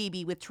had a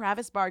baby with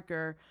Travis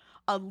Barker,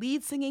 a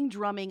lead singing,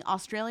 drumming,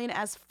 Australian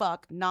as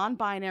fuck,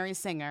 non-binary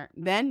singer,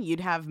 then you'd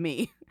have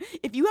me.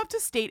 If you have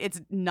to state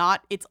it's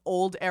not its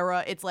old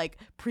era, it's like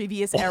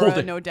previous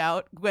era, No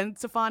Doubt, Gwen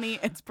Stefani,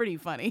 it's pretty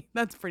funny.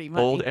 That's pretty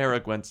funny. Old era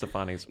Gwen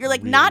Stefani's You're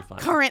like, really not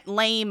funny. current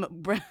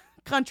lame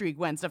country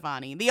Gwen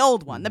Stefani, the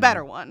old one, the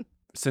better one.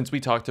 Since we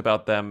talked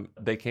about them,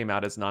 they came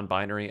out as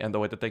non-binary, and the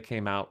way that they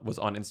came out was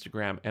on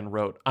Instagram and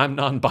wrote, I'm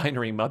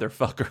non-binary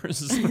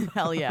motherfuckers.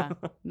 Hell yeah.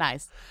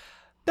 Nice.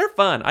 They're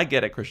fun. I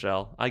get it,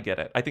 Chriselle. I get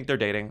it. I think they're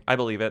dating. I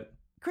believe it.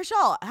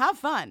 Chriselle, have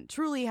fun.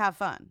 Truly have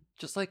fun.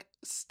 Just like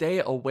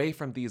stay away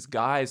from these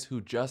guys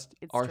who just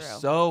are true.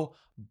 so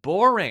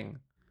boring.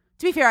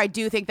 To be fair, I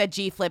do think that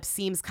G-Flip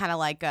seems kind of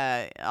like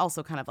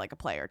also kind of like a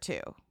player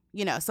too.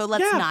 You know, so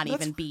let's not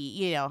even be,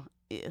 you know.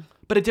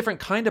 But a different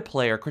kind of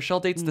player.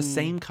 Chriselle dates the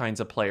same kinds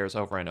of players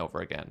over and over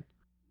again.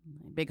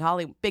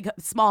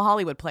 Small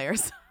Hollywood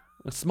players.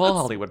 Small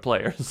Hollywood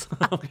players.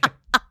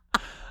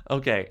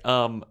 Okay.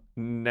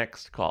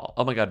 Next call.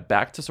 Oh my God.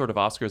 Back to sort of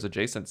Oscars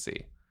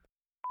adjacency.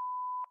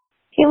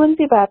 Hey,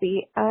 Lindsay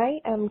Bobby. I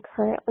am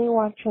currently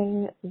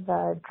watching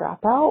The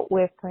Dropout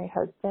with my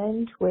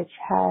husband, which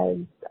has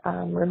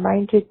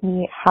reminded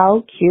me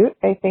how cute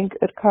I think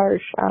Utkarsh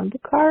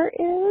Ambudkar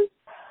is.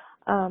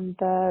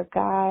 The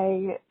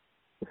guy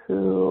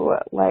who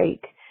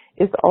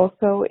is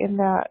also in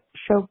that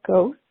show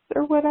Ghosts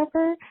or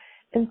whatever.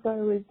 And so I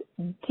was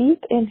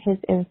deep in his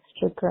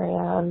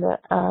Instagram,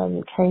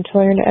 trying to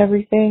learn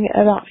everything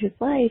about his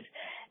life.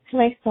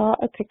 And I saw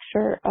a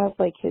picture of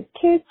his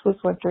kids, was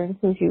wondering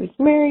who he was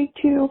married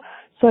to.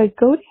 So I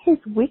go to his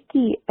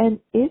wiki and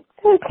it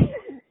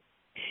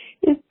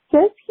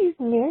says he's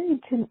married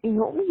to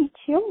Naomi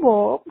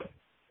Campbell.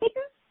 He's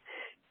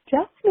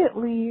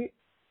definitely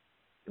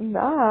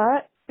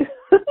not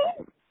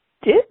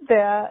did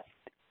that.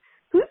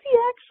 Who's he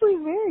actually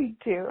married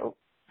to?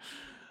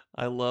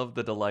 I love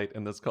the delight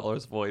in this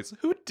caller's voice.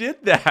 Who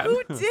did that?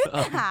 Who did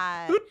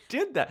that? Who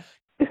did that?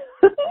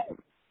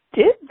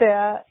 Did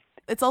that?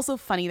 It's also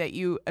funny that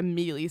you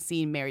immediately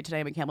see Married to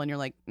Naomi Campbell and you're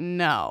like,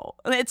 no.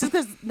 It's just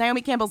because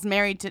Naomi Campbell's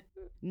married to...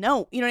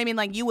 No. You know what I mean?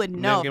 Like, you would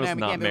know if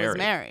Naomi Campbell was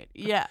married.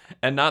 Yeah.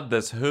 And not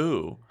this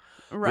who.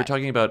 Right. We're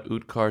talking about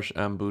Utkarsh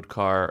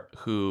Ambudkar,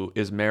 who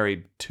is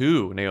married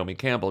to Naomi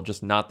Campbell,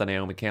 just not the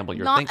Naomi Campbell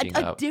you're thinking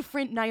of. Not a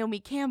different Naomi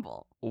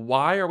Campbell.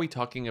 Why are we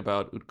talking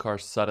about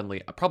Utkarsh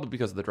suddenly? Probably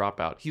because of The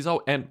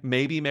Dropout. And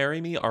maybe Marry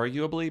Me,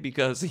 arguably,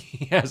 because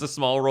he has a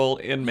small role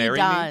in Marry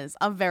Me. He does.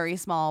 A very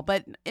small,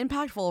 but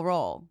impactful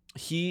role.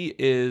 He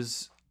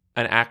is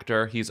an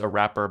actor. He's a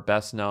rapper,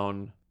 best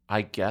known,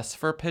 I guess,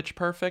 for Pitch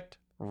Perfect,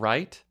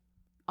 right?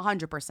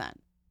 100%.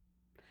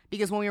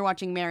 Because when we were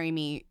watching Marry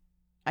Me,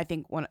 I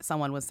think when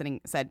someone was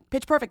said,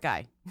 Pitch Perfect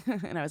guy.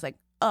 And I was like,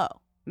 oh,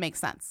 makes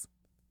sense.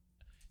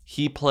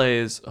 He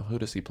plays, who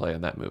does he play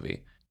in that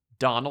movie?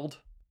 Donald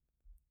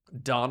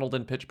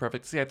in Pitch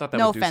Perfect. See, I thought that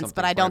no would do offense, something.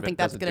 But I don't think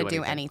that's going to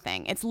do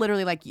anything. It's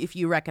literally like if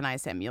you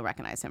recognize him, you'll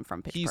recognize him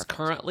from Pitch Perfect. He's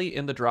currently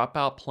in The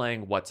Dropout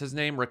playing, what's his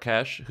name?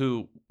 Rakesh,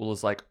 who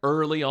was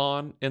early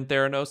on in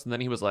Theranos. And then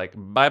he was like,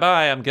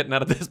 bye-bye, I'm getting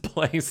out of this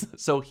place.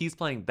 So he's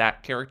playing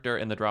that character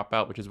in The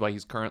Dropout, which is why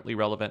he's currently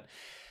relevant.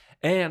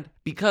 And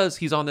because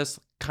he's on this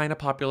kind of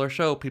popular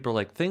show, people are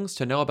like, things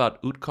to know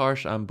about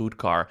Utkarsh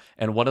Ambudkar.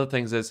 And one of the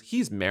things is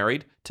he's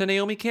married to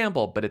Naomi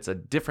Campbell, but it's a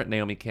different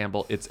Naomi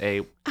Campbell.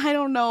 I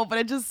don't know, but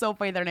it's just so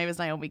funny their name is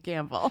Naomi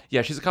Campbell.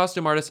 Yeah, she's a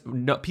costume artist.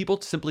 No,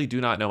 people simply do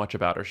not know much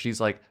about her.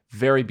 She's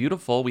very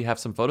beautiful. We have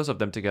some photos of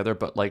them together,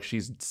 but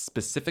she's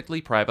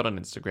specifically private on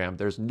Instagram.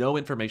 There's no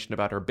information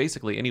about her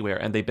basically anywhere,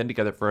 and they've been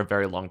together for a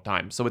very long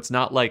time. So it's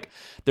not like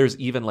there's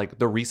even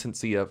the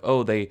recency of,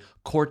 oh, they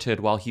courted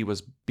while he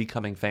was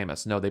becoming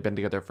famous. No, they've been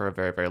together for a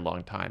very, very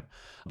long time.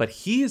 But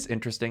he is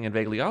interesting and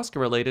vaguely Oscar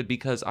related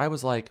because I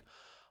was like,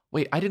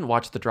 wait, I didn't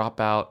watch The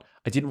Dropout.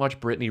 I didn't watch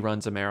Brittany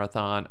Runs a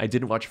Marathon. I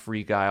didn't watch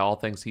Free Guy, all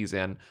things he's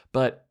in.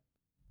 But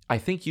I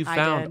think you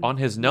found on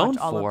his known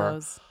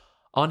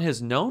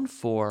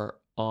for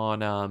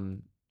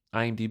on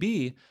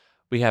IMDb,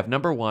 we have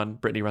number 1,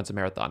 Brittany Runs a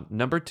Marathon.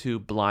 Number 2,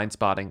 Blind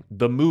Spotting,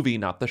 the movie,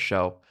 not the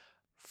show.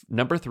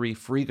 Number 3,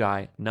 Free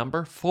Guy.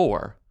 Number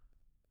 4,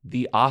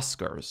 The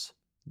Oscars.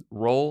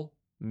 Role,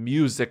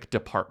 music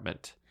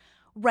department.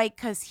 Right,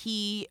 because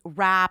he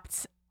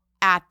rapped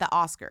at the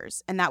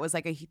Oscars, and that was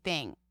a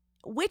thing.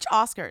 Which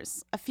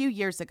Oscars? A few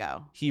years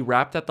ago. He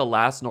rapped at the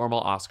last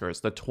normal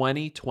Oscars, the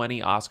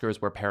 2020 Oscars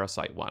where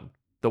Parasite won.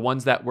 The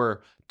ones that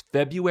were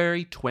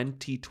February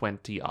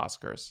 2020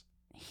 Oscars.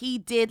 He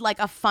did like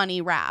a funny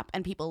rap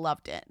and people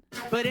loved it.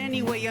 But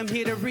anyway, I'm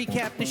here to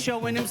recap the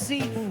show and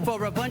MC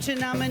for a bunch of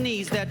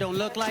nominees that don't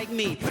look like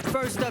me.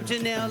 First up,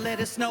 Janelle, let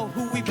us know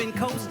who we've been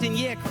coasting.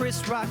 Yeah,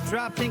 Chris Rock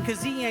dropped in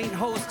cause he ain't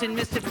hosting.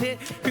 Mr. Pitt,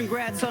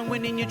 congrats on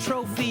winning your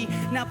trophy.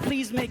 Now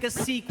please make a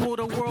sequel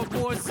to World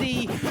War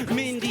Z.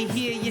 Mindy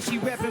here, yeah, she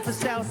repping for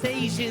South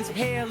Asians.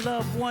 Hair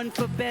Love won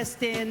for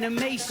best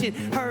animation.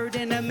 Heard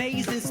and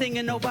amazing,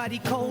 singing Nobody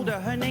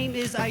Colder. Her name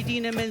is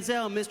Idina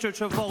Menzel, Mr.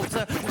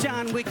 Travolta.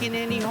 John Wick and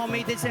Annie Hall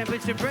made the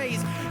temperature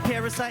raise.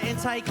 Parasite and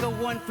Taika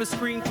won for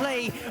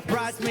screenplay.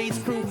 Bridesmaids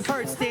crew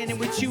heard Standing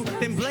With You.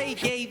 Then Blade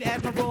gave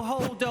Admiral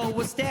Holdo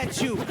a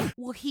statue.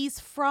 Well,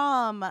 he's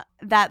from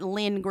that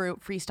Lynn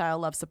group, Freestyle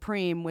Love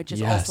Supreme, which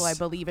is also, I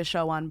believe, a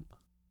show on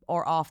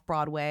or off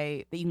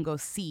Broadway that you can go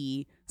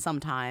see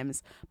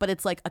sometimes. But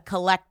it's like a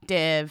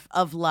collective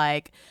of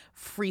like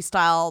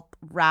freestyle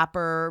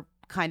rapper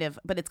kind of,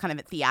 but it's kind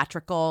of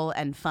theatrical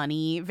and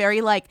funny.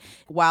 Very like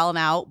Wild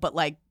 'N Out, but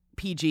like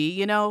PG,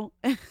 you know,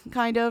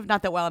 kind of.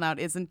 Not that Wild 'N Out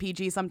isn't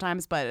PG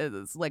sometimes, but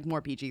it's like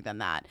more PG than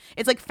that.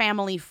 It's like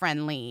family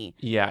friendly.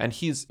 Yeah, and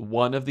he's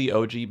one of the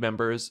OG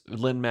members.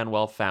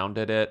 Lin-Manuel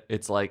founded it.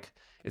 It's like,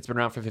 it's been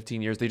around for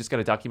 15 years. They just got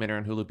a documentary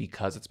on Hulu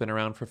because it's been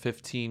around for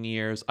 15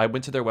 years. I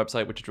went to their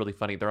website, which is really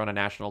funny. They're on a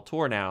national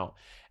tour now.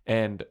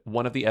 And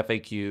one of the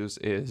FAQs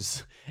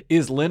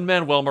is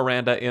Lin-Manuel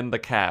Miranda in the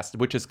cast,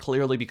 which is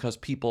clearly because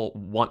people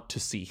want to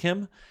see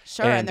him.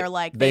 Sure, and they're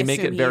like, they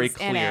make it very he's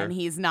in it clear. and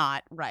he's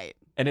not, right.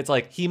 And it's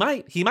like, he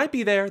might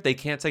be there. They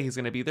can't say he's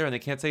going to be there, and they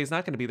can't say he's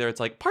not going to be there.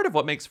 It's like, part of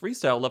what makes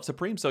Freestyle Love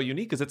Supreme so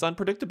unique is its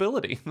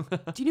unpredictability.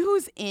 Do you know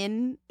who's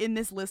in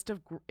this list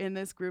of in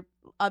this group?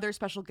 Other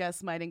special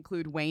guests might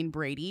include Wayne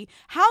Brady.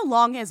 How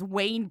long has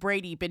Wayne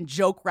Brady been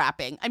joke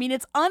rapping? I mean,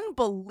 it's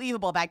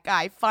unbelievable. That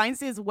guy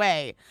finds his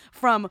way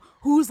from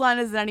Whose Line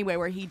Is It Anyway,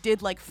 where he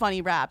did like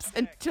funny raps,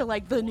 and to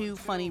like the new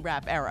funny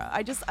rap era.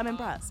 I'm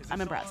impressed.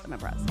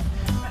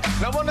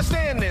 Now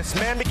understand this,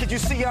 man, because you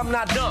see I'm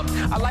not dumb.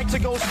 I like to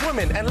go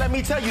swimming, and let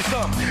me tell you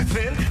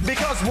something.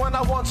 Because when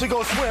I want to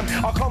go swim,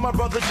 I'll call my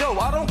brother Joe.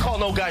 I don't call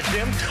no guy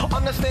Jim.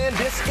 Understand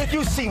this, if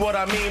you see what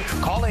I mean.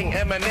 Calling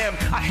Eminem,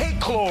 I hate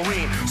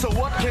chlorine. So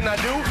what can I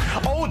do?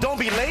 Oh, don't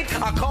be late.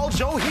 I call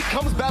Joe, he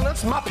comes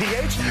balance my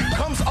pH.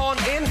 Comes on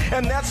in,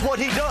 and that's what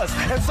he does.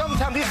 And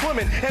sometimes he's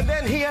swimming, and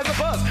then he has a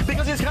buzz.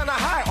 Because he's kind of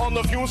high on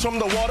the fumes from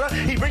the water.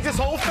 He brings his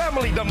whole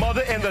family, the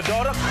mother and the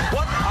daughter.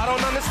 What? I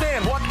don't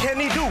understand. What can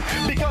he do?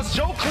 Because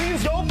Joe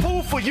cleans your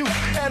pool for you.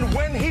 And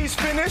when he's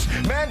finished,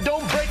 man,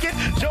 don't break it.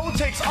 Joe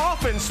takes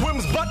off and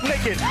swims butt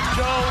naked.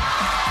 Joe,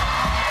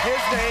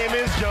 his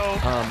name is Joe.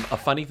 A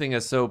funny thing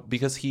is, so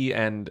because he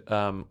and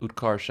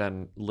Utkarsh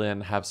and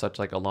Lin have such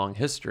like a long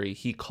history,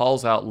 he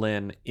calls out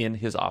Lin in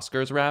his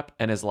Oscars rap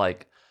and is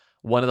like,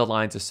 one of the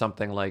lines is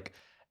something like,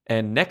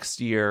 and next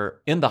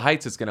year In the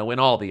Heights is going to win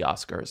all the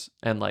Oscars.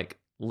 And like,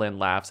 Lin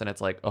laughs and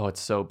it's like, oh, it's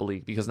so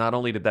bleak because not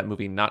only did that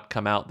movie not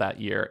come out that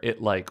year,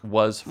 it like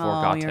was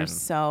forgotten. Oh, you're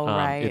so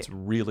right. It's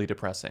really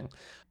depressing.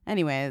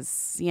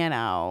 Anyways, you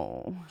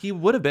know. He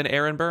would have been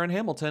Aaron Burr in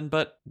Hamilton,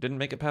 but didn't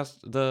make it past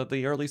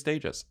the early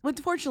stages.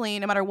 Unfortunately,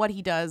 no matter what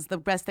he does, the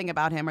best thing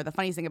about him or the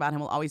funniest thing about him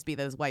will always be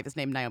that his wife is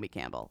named Naomi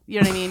Campbell. You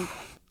know what I mean?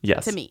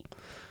 Yes. To me.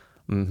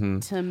 Mm-hmm.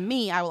 To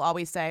me, I will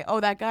always say, oh,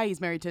 that guy, he's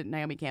married to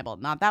Naomi Campbell.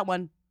 Not that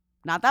one.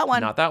 Not that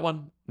one. Not that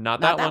one. Not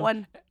that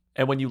one.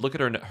 And when you look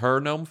at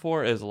her known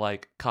for is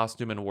like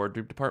costume and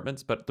wardrobe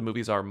departments, but the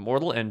movies are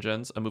Mortal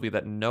Engines, a movie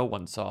that no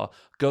one saw,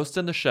 Ghost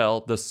in the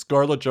Shell, the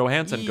Scarlett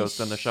Johansson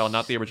Ghost in the Shell,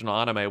 not the original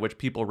anime, which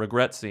people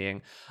regret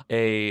seeing,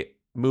 a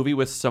movie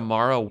with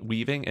Samara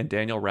Weaving and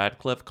Daniel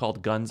Radcliffe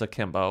called Guns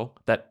Akimbo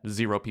that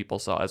zero people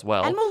saw as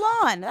well. And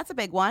Mulan, that's a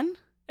big one.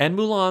 And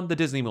Mulan, the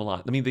Disney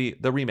Mulan. I mean,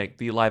 the remake,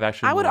 the live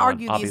action Mulan. I would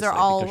argue these are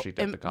all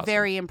the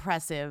very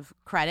impressive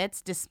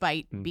credits,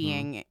 despite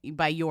being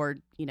by your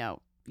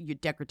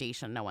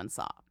degradation no one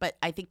saw. But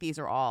I think these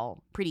are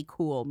all pretty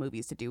cool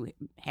movies to do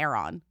hair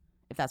on,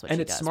 if that's what and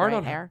she it's does, smart right?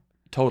 on hair.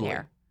 Totally.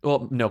 Hair.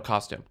 Well, no,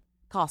 costume.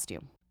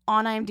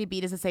 On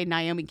IMDb, does it say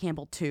Naomi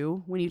Campbell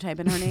 2 when you type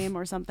in her name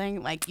or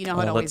something? Like, you know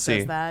how it always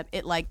says that?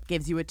 It like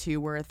gives you a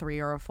 2 or a 3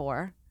 or a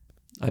 4.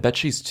 I bet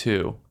she's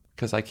 2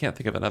 because I can't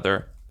think of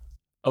another.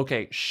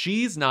 Okay,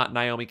 she's not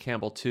Naomi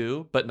Campbell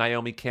 2, but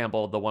Naomi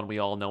Campbell, the one we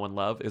all know and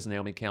love, is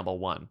Naomi Campbell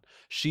 1.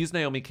 She's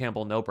Naomi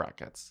Campbell, no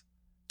brackets.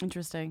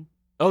 Interesting.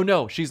 Oh,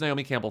 no, she's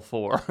Naomi Campbell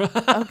 4.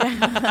 Okay,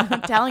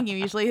 I'm telling you,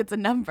 usually it's a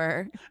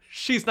number.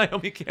 She's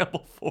Naomi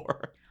Campbell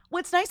 4.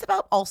 What's nice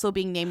about also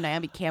being named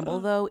Naomi Campbell,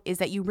 though, is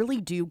that you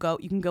really you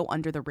can go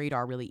under the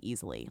radar really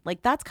easily.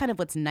 Like, that's kind of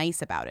what's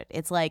nice about it.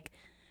 It's like,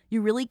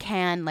 you really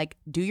can, like,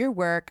 do your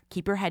work,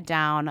 keep your head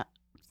down,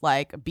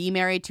 like, be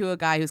married to a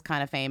guy who's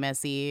kind of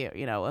famous-y,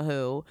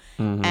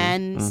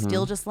 and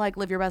still just, like,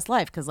 live your best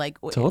life. Because,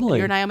 like, totally.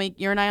 you're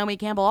Naomi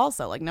Campbell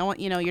also. Like, no one,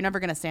 you're never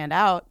going to stand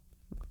out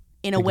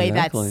in a way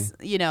that's,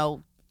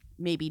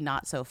 maybe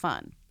not so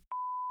fun.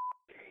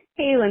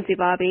 Hey, Lindsay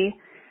Bobby.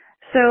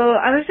 So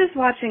I was just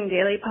watching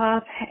Daily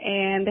Pop,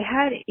 and they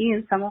had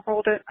Ian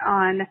Somerhalder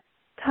on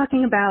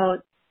talking about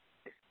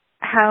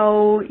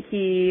how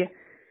he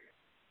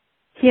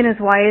and his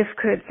wife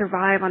could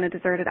survive on a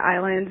deserted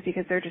island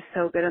because they're just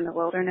so good in the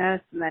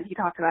wilderness. And then he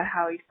talked about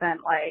how he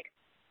spent like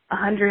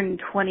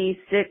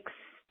 126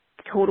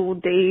 total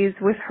days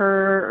with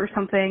her or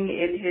something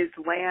in his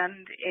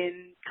land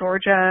in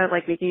Georgia,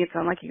 like making it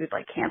sound like he was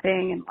like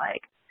camping and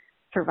like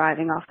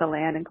surviving off the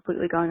land and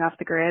completely going off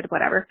the grid,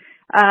 whatever.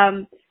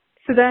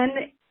 So then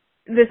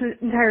this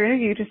entire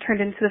interview just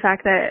turned into the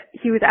fact that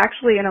he was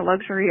actually in a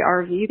luxury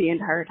RV the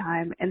entire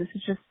time, and this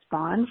is just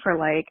spawn for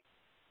like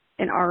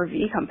an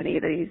RV company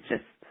that he's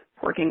just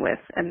working with.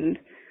 And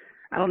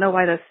I don't know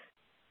why this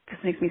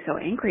makes me so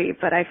angry,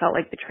 but I felt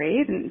like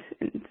betrayed and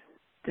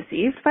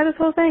deceived by this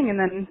whole thing. And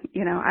then,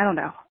 you know, I don't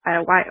know. I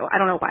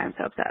don't know why I'm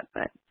so upset,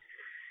 but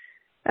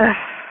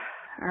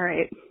all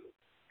right.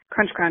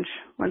 Crunch, crunch.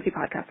 Lindsay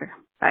Podcaster.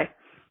 Bye.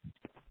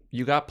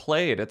 You got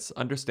played. It's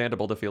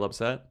understandable to feel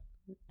upset.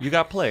 You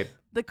got played.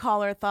 The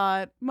caller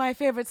thought, my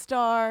favorite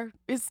star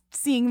is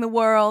seeing the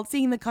world,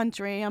 seeing the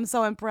country. I'm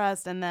so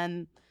impressed. And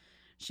then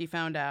she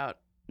found out,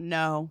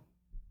 no,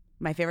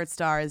 my favorite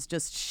star is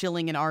just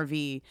shilling an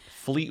RV.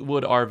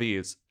 Fleetwood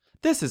RVs.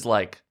 This is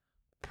like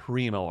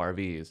primo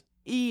RVs.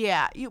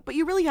 Yeah, but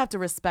you really have to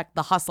respect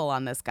the hustle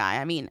on this guy.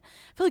 I mean,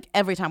 I feel like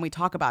every time we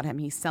talk about him,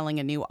 he's selling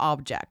a new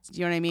object. Do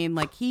you know what I mean?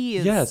 Like he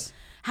is. Yes.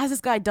 Has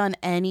this guy done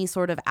any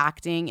sort of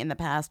acting in the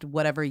past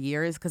whatever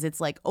years? Because it's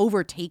like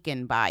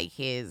overtaken by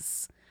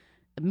his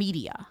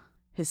media,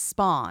 his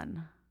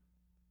spawn.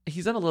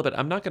 He's done a little bit.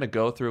 I'm not going to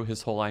go through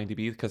his whole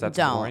IMDb because that's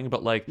Don't. boring,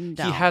 but like he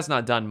has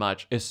not done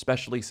much,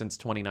 especially since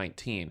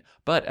 2019.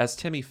 But as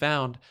Timmy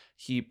found,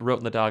 he wrote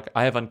in the doc,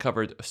 I have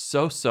uncovered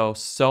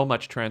so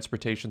much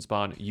transportation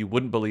spawn. You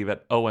wouldn't believe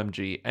it.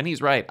 OMG. And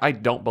he's right. I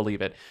don't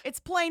believe it. It's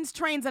planes,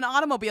 trains, and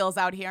automobiles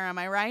out here. Am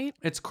I right?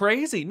 It's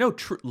crazy. No,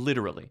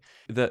 literally.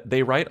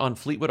 They write on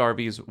Fleetwood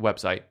RV's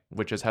website,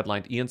 which is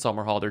headlined Ian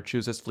Somerhalder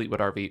chooses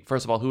Fleetwood RV.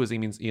 First of all, who is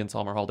Ian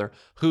Somerhalder?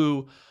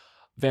 Who?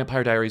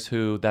 Vampire Diaries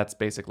Who, that's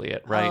basically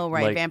it, right? Oh,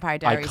 right, like, Vampire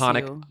Diaries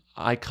Who.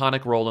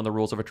 Iconic role in the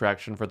Rules of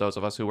Attraction for those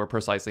of us who were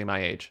precisely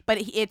my age. But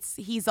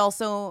he's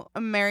also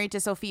married to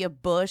Sophia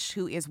Bush,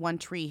 who is One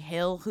Tree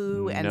Hill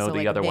Who, and No, so the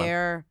like other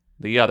they're...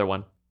 one. The other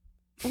one.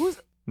 Who's...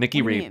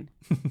 Nikki What do you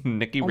Reed.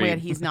 Nikki Oh Reed. my God,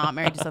 he's not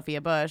married to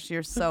Sophia Bush.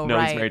 You're so No,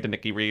 right. he's married to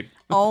Nikki Reed.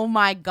 Oh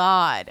my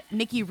God.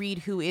 Nikki Reed,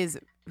 who is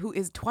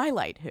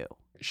Twilight Who.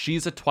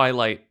 She's a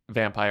Twilight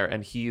vampire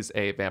and he's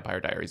a Vampire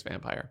Diaries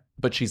vampire.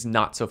 But she's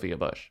not Sophia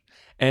Bush.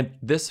 And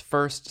this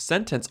first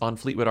sentence on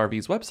Fleetwood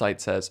RV's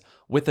website says,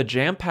 with a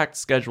jam-packed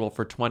schedule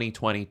for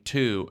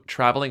 2022,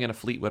 traveling in a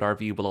Fleetwood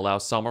RV will allow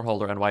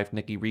Somerhalder and wife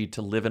Nikki Reed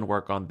to live and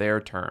work on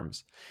their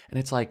terms. And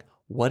it's like,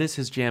 what is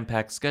his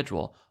jam-packed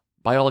schedule?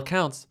 By all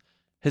accounts,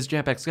 his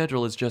jam-packed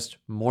schedule is just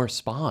more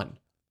spawn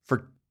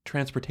for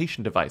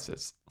transportation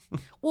devices.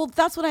 Well,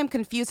 that's what I'm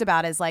confused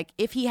about is like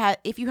if you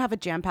have a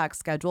jam-packed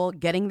schedule,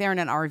 getting there in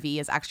an RV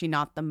is actually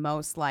not the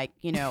most like,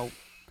 you know,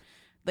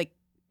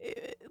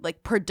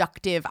 like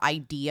productive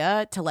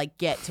idea to like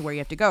get to where you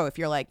have to go. If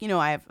you're like, you know,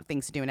 I have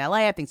things to do in LA,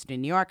 I have things to do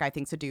in New York, I have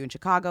things to do in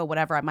Chicago,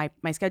 whatever,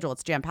 my schedule,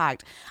 it's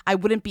jam-packed. I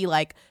wouldn't be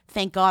like,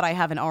 thank God I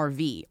have an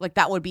RV. Like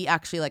that would be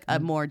actually like a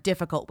more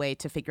difficult way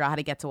to figure out how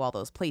to get to all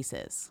those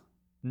places.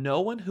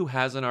 No one who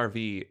has an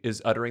RV is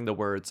uttering the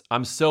words,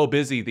 I'm so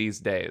busy these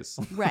days.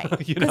 Right.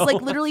 You Because know?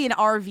 like literally an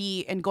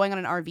RV and going on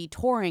an RV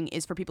touring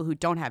is for people who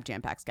don't have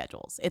jam-packed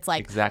schedules. It's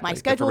like Exactly. my They're for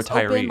schedule's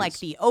open, retirees. like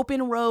the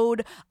open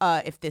road.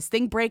 If this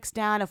thing breaks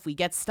down, if we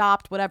get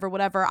stopped,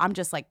 whatever, I'm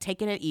just like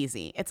taking it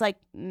easy. It's like,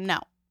 no.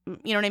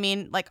 You know what I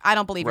mean? Like, I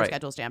don't believe your Right.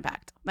 schedule's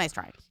jam-packed. Nice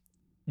try.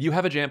 You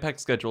have a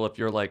jam-packed schedule if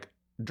you're like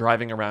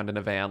driving around in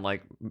a van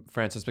like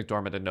Frances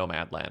McDormand in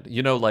Nomadland.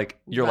 You know, like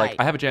you're Right.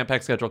 like, I have a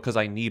jam-packed schedule because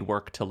I need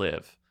work to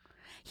live.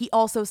 He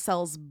also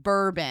sells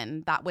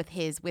bourbon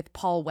with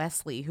Paul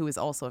Wesley, who is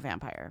also a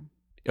vampire.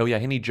 Oh yeah,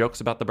 and he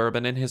jokes about the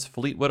bourbon in his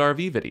Fleetwood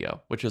RV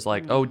video, which is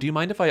like, oh, do you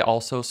mind if I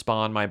also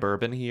spawn my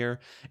bourbon here?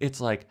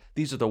 It's like,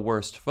 these are the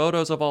worst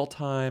photos of all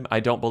time. I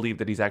don't believe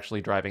that he's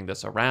actually driving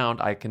this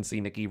around. I can see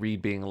Nikki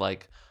Reed being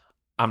like,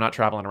 I'm not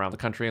traveling around the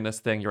country in this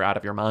thing. You're out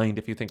of your mind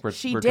if you think we're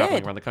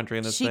traveling around the country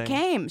in this thing. She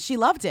came. She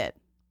loved it.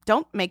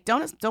 Don't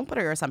put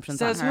your assumptions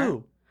Says on her.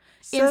 who?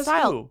 In Says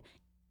style. who?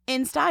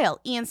 In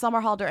style, Ian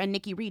Somerhalder and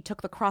Nikki Reed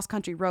took the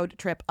cross-country road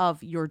trip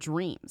of your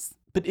dreams.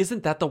 But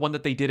isn't that the one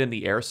that they did in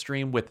the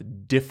Airstream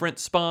with different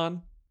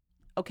spawn?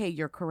 Okay,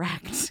 you're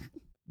correct.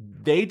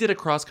 They did a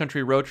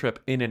cross-country road trip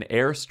in an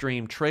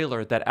Airstream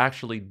trailer that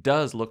actually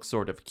does look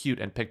sort of cute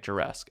and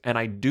picturesque. And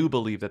I do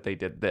believe that they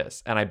did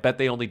this. And I bet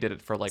they only did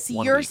it for like See,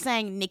 1 you're week.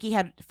 saying Nikki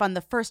had fun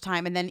the first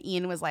time, and then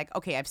Ian was like,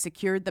 okay, I've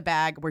secured the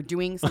bag. We're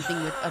doing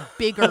something with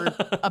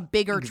a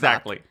bigger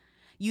Exactly. truck.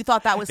 You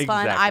thought that was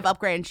fun. Exactly. I've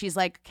upgraded. And she's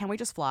like, can we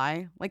just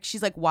fly? Like,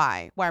 she's like,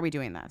 why? Why are we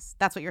doing this?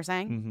 That's what you're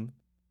saying? Mm-hmm.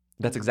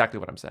 That's exactly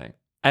what I'm saying.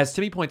 As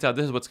Timmy points out,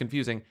 this is what's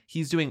confusing.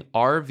 He's doing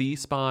RV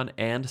spawn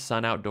and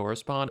Sun Outdoor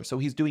spawn. So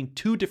he's doing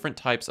two different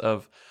types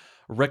of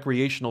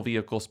recreational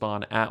vehicle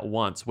spawn at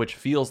once, which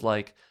feels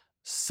like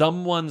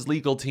someone's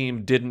legal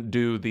team didn't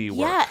do the work.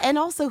 Yeah, and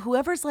also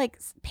whoever's like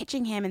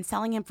pitching him and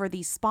selling him for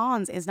these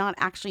spawns is not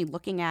actually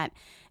looking at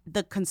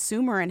the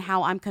consumer and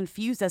how I'm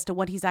confused as to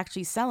what he's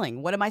actually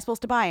selling. What am I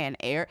supposed to buy? An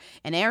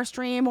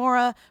Airstream or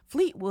a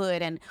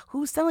Fleetwood? And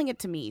who's selling it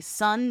to me?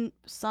 Sun,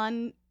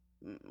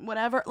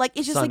 whatever. Like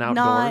it's just Sun like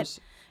Outdoors. not.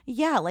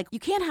 Yeah, like you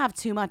can't have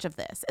too much of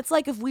this. It's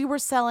like if we were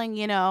selling,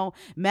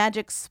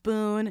 Magic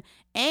Spoon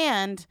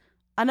and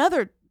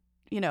another,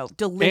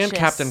 delicious And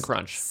Captain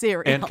Crunch.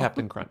 cereal. And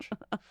Captain Crunch.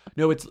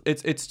 No,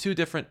 it's two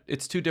different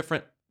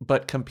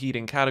but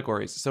competing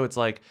categories. So it's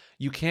like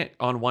you can't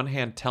on one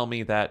hand tell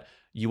me that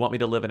you want me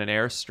to live in an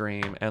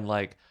Airstream and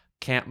like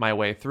camp my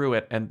way through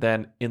it, and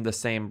then in the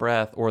same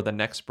breath or the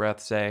next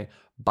breath say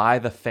buy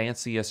the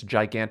fanciest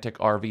gigantic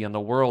RV in the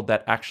world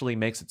that actually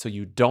makes it so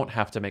you don't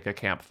have to make a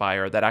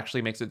campfire, that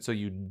actually makes it so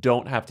you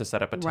don't have to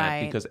set up a tent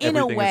Right. because In a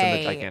everything is in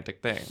the way,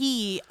 gigantic thing.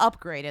 He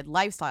upgraded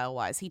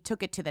lifestyle-wise. He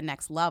took it to the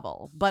next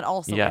level. But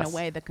also, in Yes. a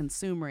way, the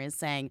consumer is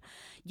saying,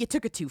 you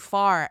took it too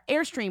far.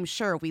 Airstream,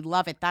 sure, we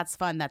love it. That's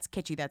fun. That's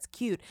kitschy. That's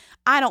cute.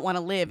 I don't want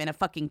to live in a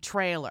fucking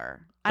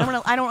trailer. I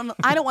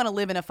don't want to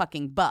live in a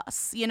fucking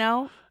bus,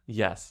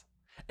 Yes.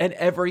 And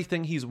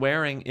everything he's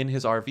wearing in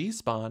his RV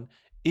spawn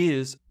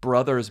is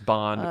Brothers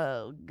Bond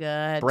Oh,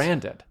 God.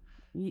 branded.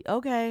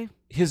 Okay.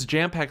 His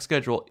jam-packed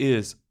schedule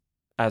is,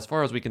 as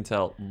far as we can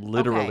tell,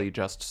 literally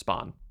just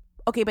Spawn.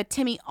 Okay, but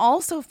Timmy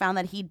also found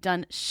that he'd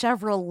done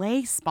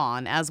Chevrolet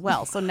Spawn as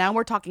well. So now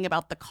we're talking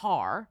about the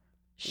car.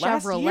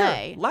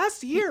 Chevrolet.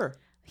 Last year.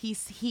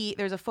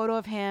 There's a photo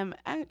of him,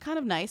 kind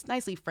of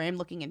nicely framed,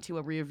 looking into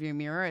a rearview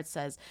mirror. It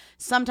says,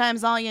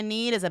 "Sometimes all you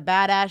need is a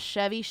badass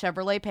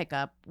Chevrolet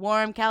pickup,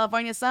 warm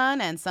California sun,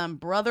 and some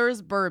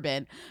Brothers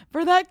bourbon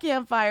for that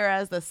campfire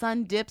as the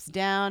sun dips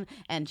down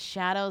and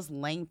shadows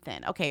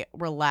lengthen." Okay,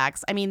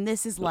 relax. I mean,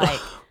 this is like,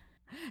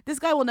 this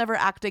guy will never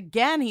act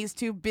again. He's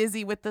too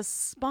busy with the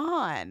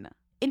Spawn.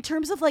 In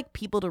terms of like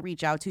people to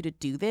reach out to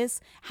do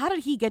this, how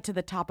did he get to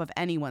the top of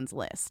anyone's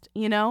list?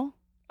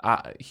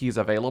 He's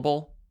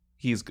available.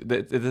 This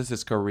is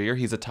his career.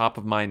 He's a top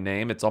of mind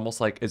name. It's almost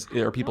like,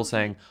 are people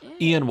saying,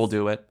 Ian will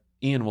do it.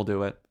 Ian will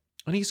do it.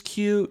 And he's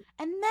cute.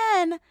 And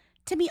then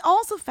Timmy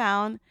also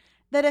found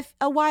that if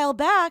a while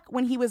back,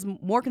 when he was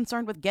more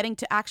concerned with getting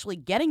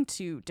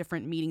to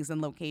different meetings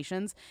and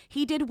locations,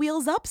 he did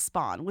Wheels Up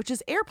Spawn, which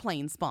is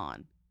airplane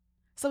spawn.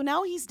 So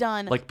now he's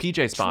done Like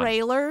PJ Spawn.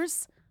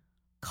 trailers,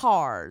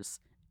 cars,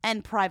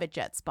 and private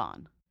jet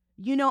spawn.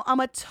 I'm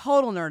a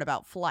total nerd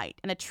about flight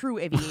and a true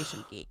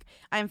aviation geek.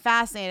 I'm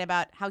fascinated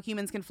about how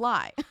humans can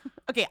fly.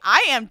 Okay,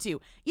 I am too.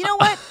 You know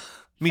what?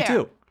 Me Fair.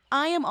 too.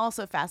 I am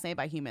also fascinated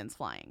by humans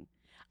flying.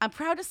 I'm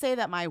proud to say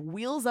that my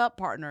Wheels Up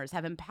partners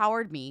have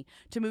empowered me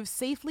to move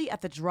safely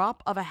at the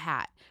drop of a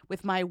hat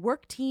with my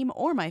work team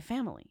or my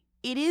family.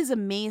 It is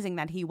amazing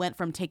that he went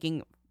from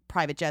taking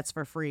private jets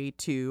for free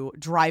to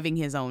driving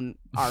his own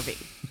RV.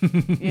 A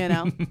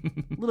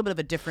little bit of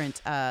a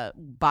different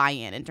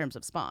buy-in in terms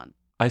of Spawn.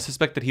 I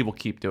suspect that he will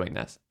keep doing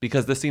this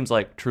because this seems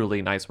like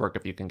truly nice work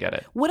if you can get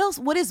it. What else?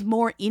 What is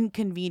more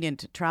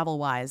inconvenient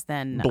travel-wise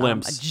than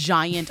Blimps. a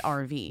giant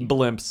RV?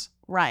 Blimps.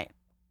 Right.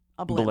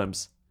 A blimp.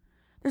 Blimps.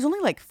 There's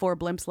only like 4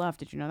 blimps left.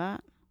 Did you know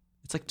that?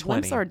 It's like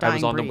 20. Blimps are a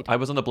dying breed. I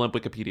was on the blimp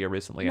Wikipedia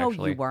recently, No,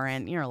 actually. you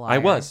weren't. You're a liar. I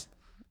was.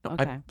 No,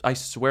 Okay. I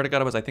swear to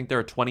God I was. I think there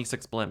are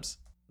 26 blimps.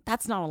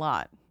 That's not a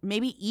lot.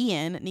 Maybe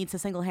Ian needs to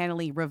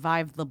single-handedly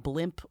revive the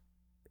blimp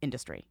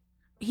industry.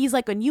 He's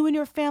like, when you and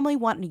your family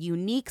want a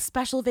unique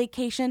special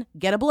vacation,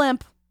 get a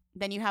blimp.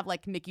 Then you have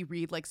like Nikki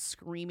Reed like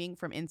screaming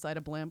from inside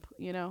a blimp,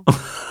 He's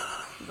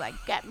like,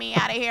 get me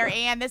out of here,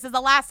 Ian. This is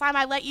the last time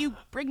I let you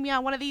bring me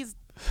on one of these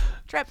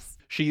trips.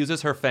 She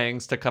uses her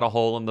fangs to cut a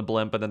hole in the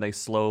blimp and then they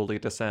slowly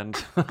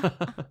descend.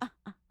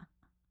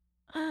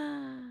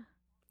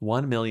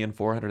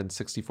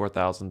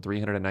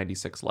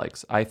 1,464,396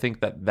 likes. I think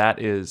that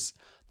is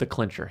the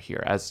clincher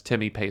here, as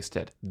Timmy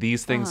pasted.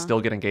 These things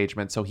still get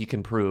engagement, so he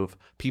can prove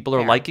people are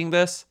Fair. liking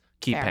this.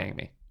 Keep Fair. paying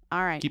me.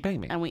 All right. Keep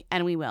paying me.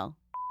 And we will.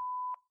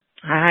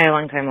 Hi,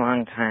 long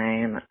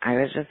time. I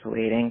was just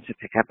waiting to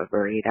pick up a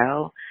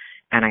burrito,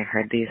 and I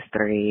heard these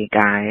 3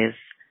 guys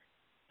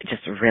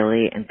just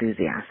really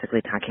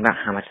enthusiastically talking about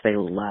how much they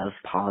love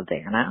Paul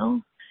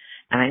Dano.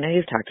 And I know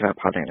you've talked about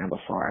Paul Dano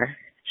before,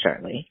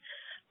 surely,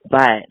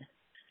 but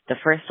the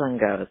first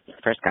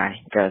guy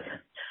goes,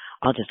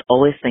 I'll just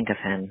always think of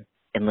him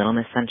in Little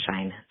Miss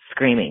Sunshine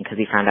screaming because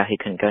he found out he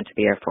couldn't go into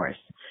the Air Force.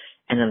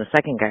 And then the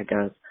second guy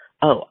goes,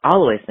 oh,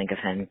 I'll always think of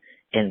him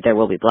in There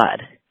Will Be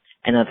Blood.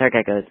 And then the third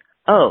guy goes,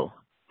 oh,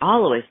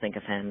 I'll always think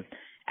of him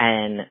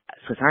in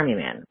Swiss Army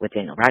Man with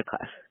Daniel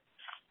Radcliffe.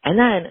 And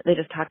then they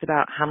just talked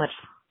about how much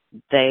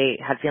they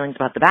had feelings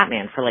about the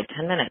Batman for like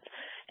 10 minutes.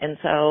 And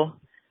so,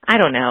 I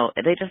don't know,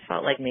 they just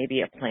felt like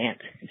maybe a plant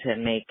to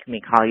make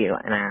me call you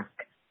and ask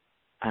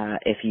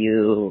if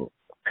you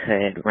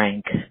could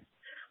rank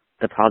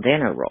the Paul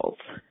Dano roles.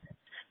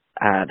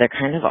 They're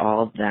kind of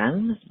all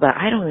them, but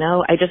I don't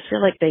know. I just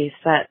feel like they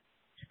set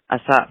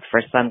us up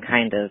for some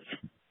kind of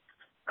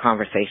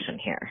conversation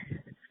here.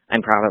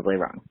 I'm probably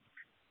wrong.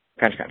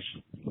 Crunch, crunch.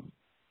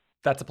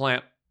 That's a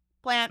plant.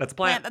 Plant. That's a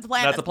plant. That's a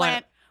plant. That's a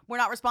plant. We're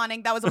not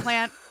responding. That was a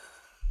plant.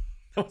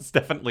 That was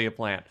definitely a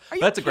plant. Are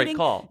you That's a great kidding?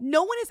 call.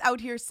 No one is out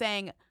here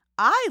saying,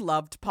 I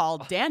loved Paul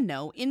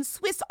Dano in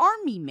Swiss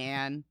Army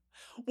Man.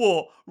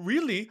 Well,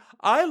 really,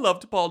 I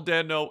loved Paul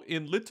Dano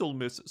in Little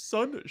Miss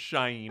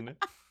Sunshine.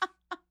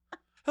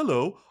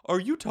 Hello, are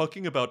you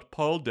talking about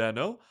Paul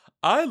Dano?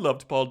 I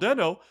loved Paul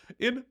Dano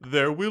in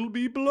There Will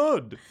Be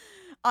Blood.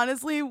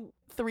 Honestly,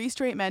 3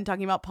 straight men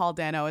talking about Paul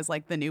Dano is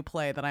like the new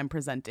play that I'm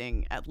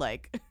presenting at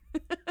like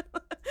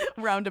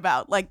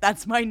Roundabout. Like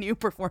that's my new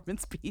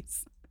performance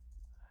piece.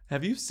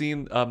 Have you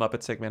seen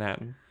Muppets Take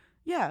Manhattan?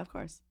 Yeah, of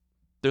course.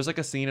 There's like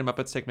a scene in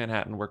Muppets Take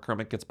Manhattan where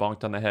Kermit gets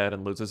bonked on the head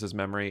and loses his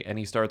memory, and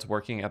he starts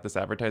working at this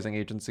advertising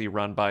agency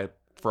run by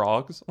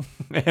frogs.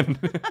 And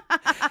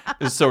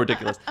it's so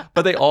ridiculous.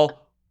 But they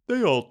all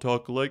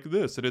talk like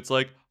this, and it's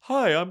like,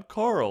 hi, I'm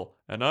Carl,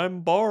 and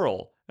I'm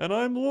Barl, and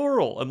I'm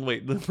Laurel. And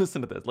wait,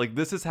 listen to this. Like,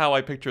 this is how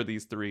I picture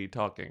these 3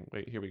 talking.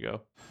 Wait, here we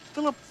go.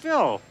 Philip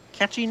Phil.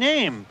 Catchy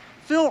name.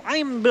 Phil,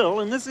 I'm Bill,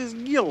 and this is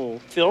Gil.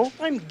 Phil,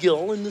 I'm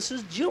Gil, and this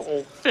is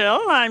Jill.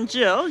 Phil, I'm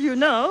Jill. You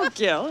know,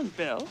 Gil and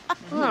Bill.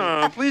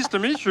 Pleased to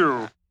meet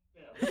you.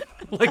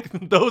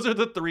 Like, those are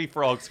the 3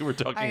 frogs who were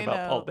talking I about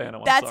know. Paul Dano.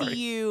 I'm That's sorry.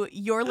 you.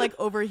 You're like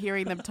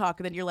overhearing them talk,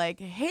 and then you're like,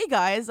 "Hey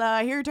guys,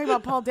 here you're talking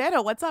about Paul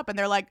Dano. What's up?" And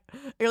you're like,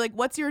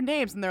 "What's your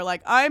names?" And they're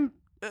like, "I'm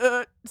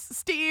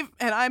Steve,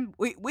 and I'm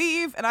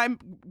Weave, and I'm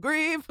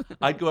Grieve."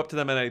 I'd go up to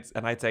them and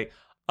I'd say,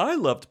 I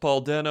loved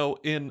Paul Dano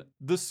in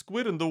The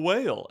Squid and the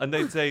Whale. And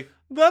they'd say,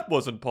 that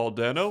wasn't Paul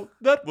Dano.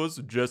 That was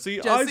Jesse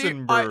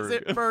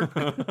Eisenberg.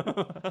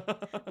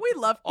 We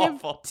love him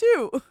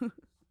too.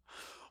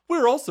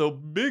 We're also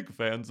big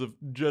fans of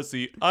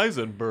Jesse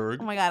Eisenberg.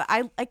 Oh my God.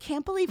 I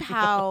can't believe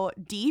how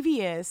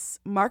devious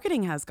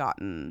marketing has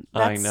gotten.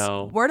 I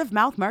know. Word of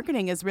mouth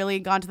marketing has really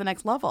gone to the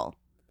next level.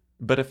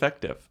 But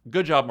effective.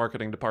 Good job,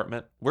 marketing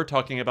department. We're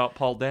talking about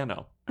Paul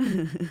Dano.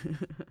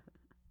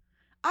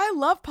 I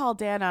love Paul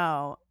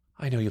Dano.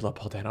 I know you love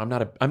Paul Dano. I'm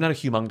not a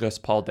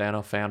humongous Paul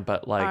Dano fan,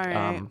 but like, All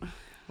right.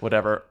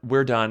 whatever.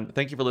 We're done.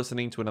 Thank you for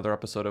listening to another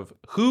episode of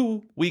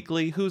Who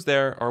Weekly. Who's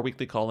There? Our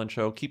weekly call-in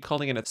show. Keep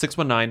calling in at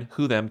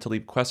 619-WHO-THEM to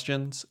leave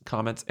questions,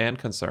 comments, and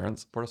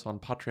concerns. Support us on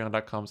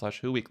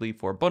patreon.com/Who Weekly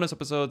for bonus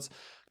episodes,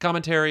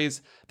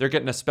 commentaries. They're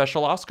getting a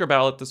special Oscar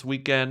ballot this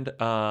weekend.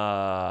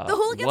 The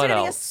Hooligans are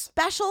getting a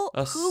special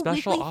Who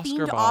Weekly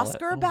themed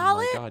Oscar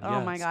ballot.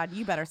 Oh my God,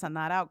 you better send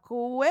that out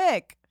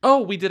quick.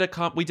 Oh, we did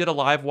a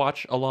live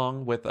watch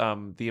along with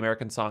the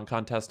American Song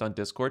Contest on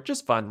Discord.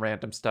 Just fun,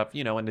 random stuff,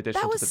 in addition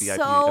That to was the VIP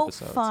so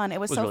episodes. fun. It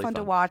was so really fun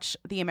to watch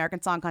the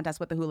American Song Contest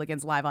with the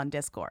Hooligans live on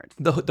Discord.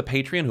 The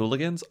Patreon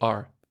Hooligans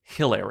are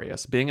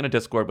hilarious. Being in a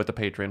Discord with the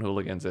Patreon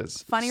Hooligans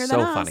is Funnier so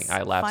than us. funny.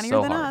 I laugh Funnier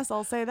so than hard. us,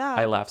 I'll say that.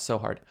 I laugh so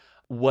hard.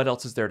 What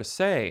else is there to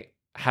say?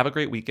 Have a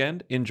great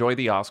weekend. Enjoy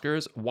the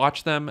Oscars.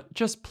 Watch them.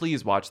 Just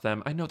please watch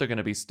them. I know they're going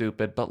to be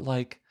stupid, but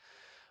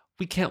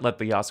we can't let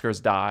the Oscars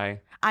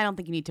die. I don't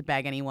think you need to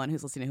beg anyone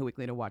who's listening to Who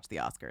Weekly to watch the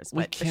Oscars.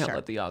 We But can't sure.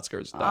 let the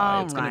Oscars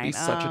die. It's going to be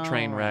All such a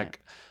train right. wreck.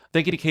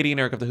 Thank you to Katie and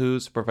Eric of The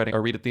Who's for providing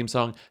our Read It theme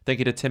song. Thank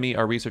you to Timmy,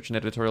 our research and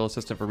editorial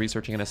assistant, for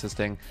researching and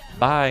assisting.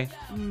 Bye.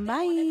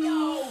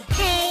 Bye.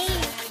 Hey.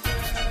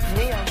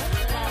 Mia.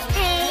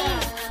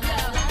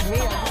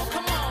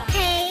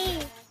 Hey.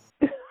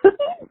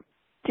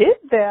 Did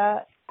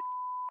that.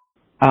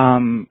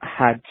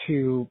 Had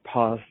to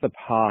pause the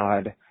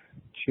pod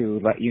to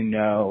let you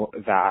know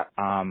that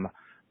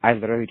I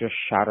literally just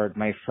shattered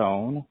my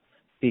phone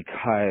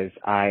because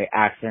I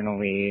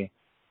accidentally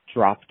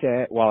dropped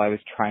it while I was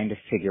trying to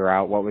figure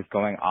out what was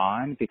going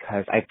on,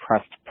 because I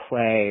pressed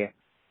play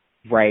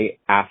right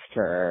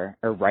after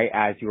or right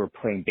as you were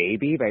playing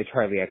Baby by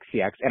Charlie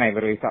XCX, and I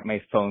literally thought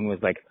my phone was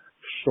like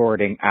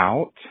shorting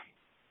out.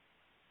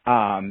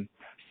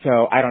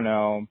 So I don't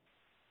know.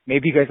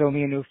 Maybe you guys owe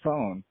me a new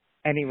phone.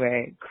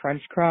 Anyway,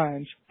 crunch,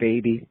 crunch,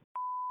 baby.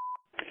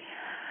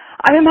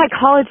 I'm in my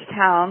college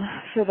town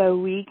for the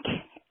week,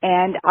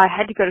 and I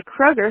had to go to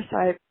Kroger, so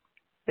I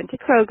went to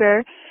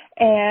Kroger.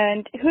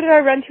 And who did I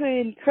run to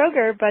in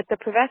Kroger but the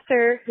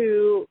professor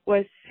who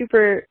was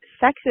super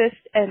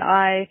sexist, and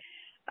I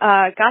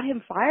got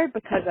him fired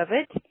because of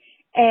it.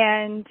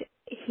 And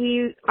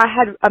I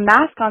had a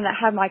mask on that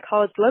had my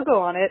college logo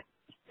on it,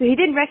 so he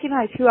didn't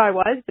recognize who I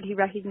was, but he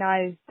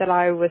recognized that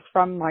I was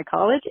from my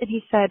college, and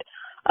he said,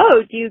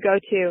 "Oh, do you go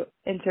to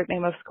insert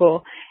name of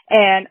school?"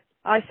 And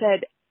I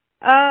said,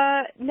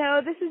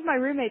 no, this is my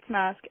roommate's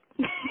mask."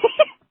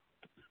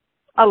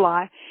 A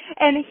lie.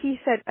 And he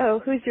said, "Oh,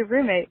 who's your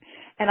roommate?"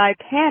 And I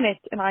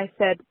panicked and I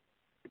said,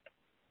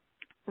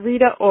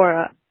 "Rita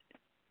Ora."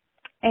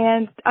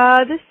 And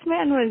this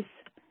man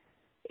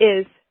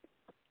is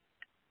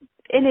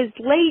in his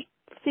late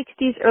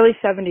 60s, early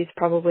 70s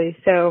probably.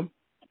 So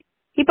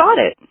he bought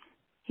it.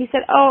 He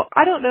said, "Oh,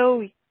 I don't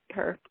know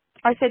her."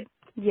 I said,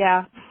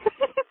 "Yeah."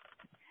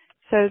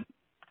 So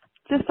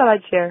just thought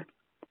I'd share.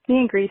 Me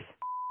and Grease.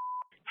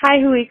 Hi,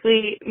 Who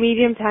Weekly,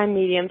 medium time.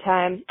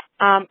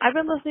 I've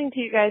been listening to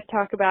you guys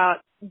talk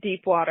about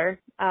Deepwater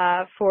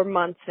for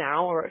months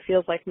now, or it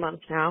feels like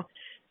months now.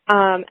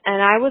 And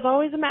I was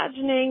always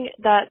imagining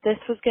that this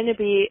was going to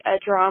be a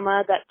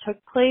drama that took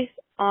place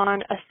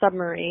on a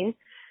submarine.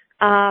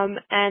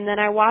 And then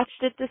I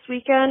watched it this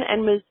weekend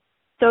and was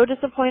so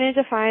disappointed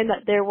to find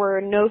that there were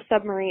no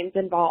submarines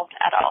involved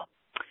at all.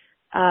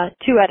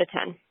 2 out of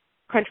 10.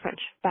 Crunch,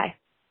 crunch. Bye.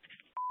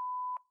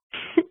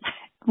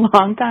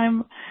 Long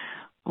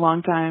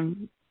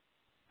time,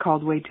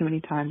 called way too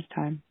many times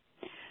time.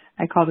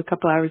 I called a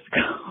couple hours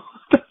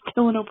ago,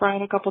 Dylan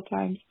O'Brien a couple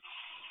times.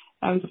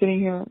 I was sitting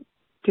here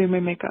doing my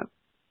makeup,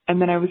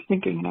 and then I was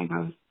thinking, and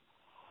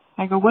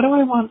I go, what do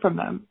I want from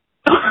them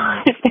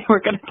if they were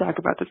going to talk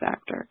about this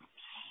actor?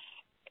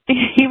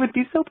 He would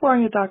be so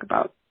boring to talk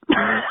about.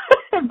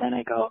 And then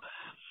I go,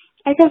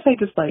 I guess I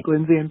just like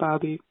Lindsay and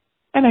Bobby,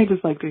 and I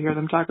just like to hear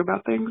them talk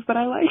about things that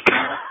I like.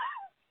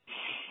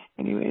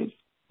 Anyways,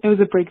 it was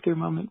a breakthrough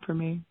moment for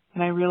me,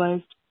 and I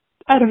realized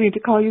I don't need to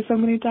call you so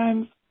many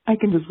times. I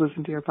can just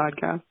listen to your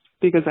podcast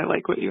because I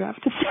like what you have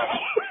to say.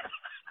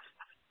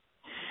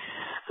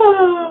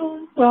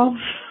 Oh, well,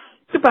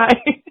 goodbye.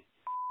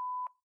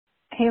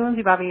 Hey,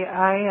 Lindsay, Bobby,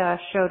 I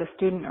showed a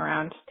student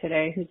around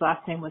today whose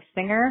last name was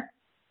Singer,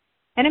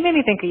 and it made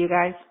me think of you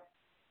guys.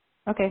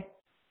 Okay.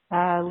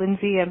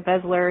 Lindsay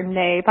Embezzler,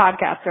 nay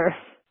podcaster.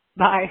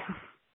 Bye.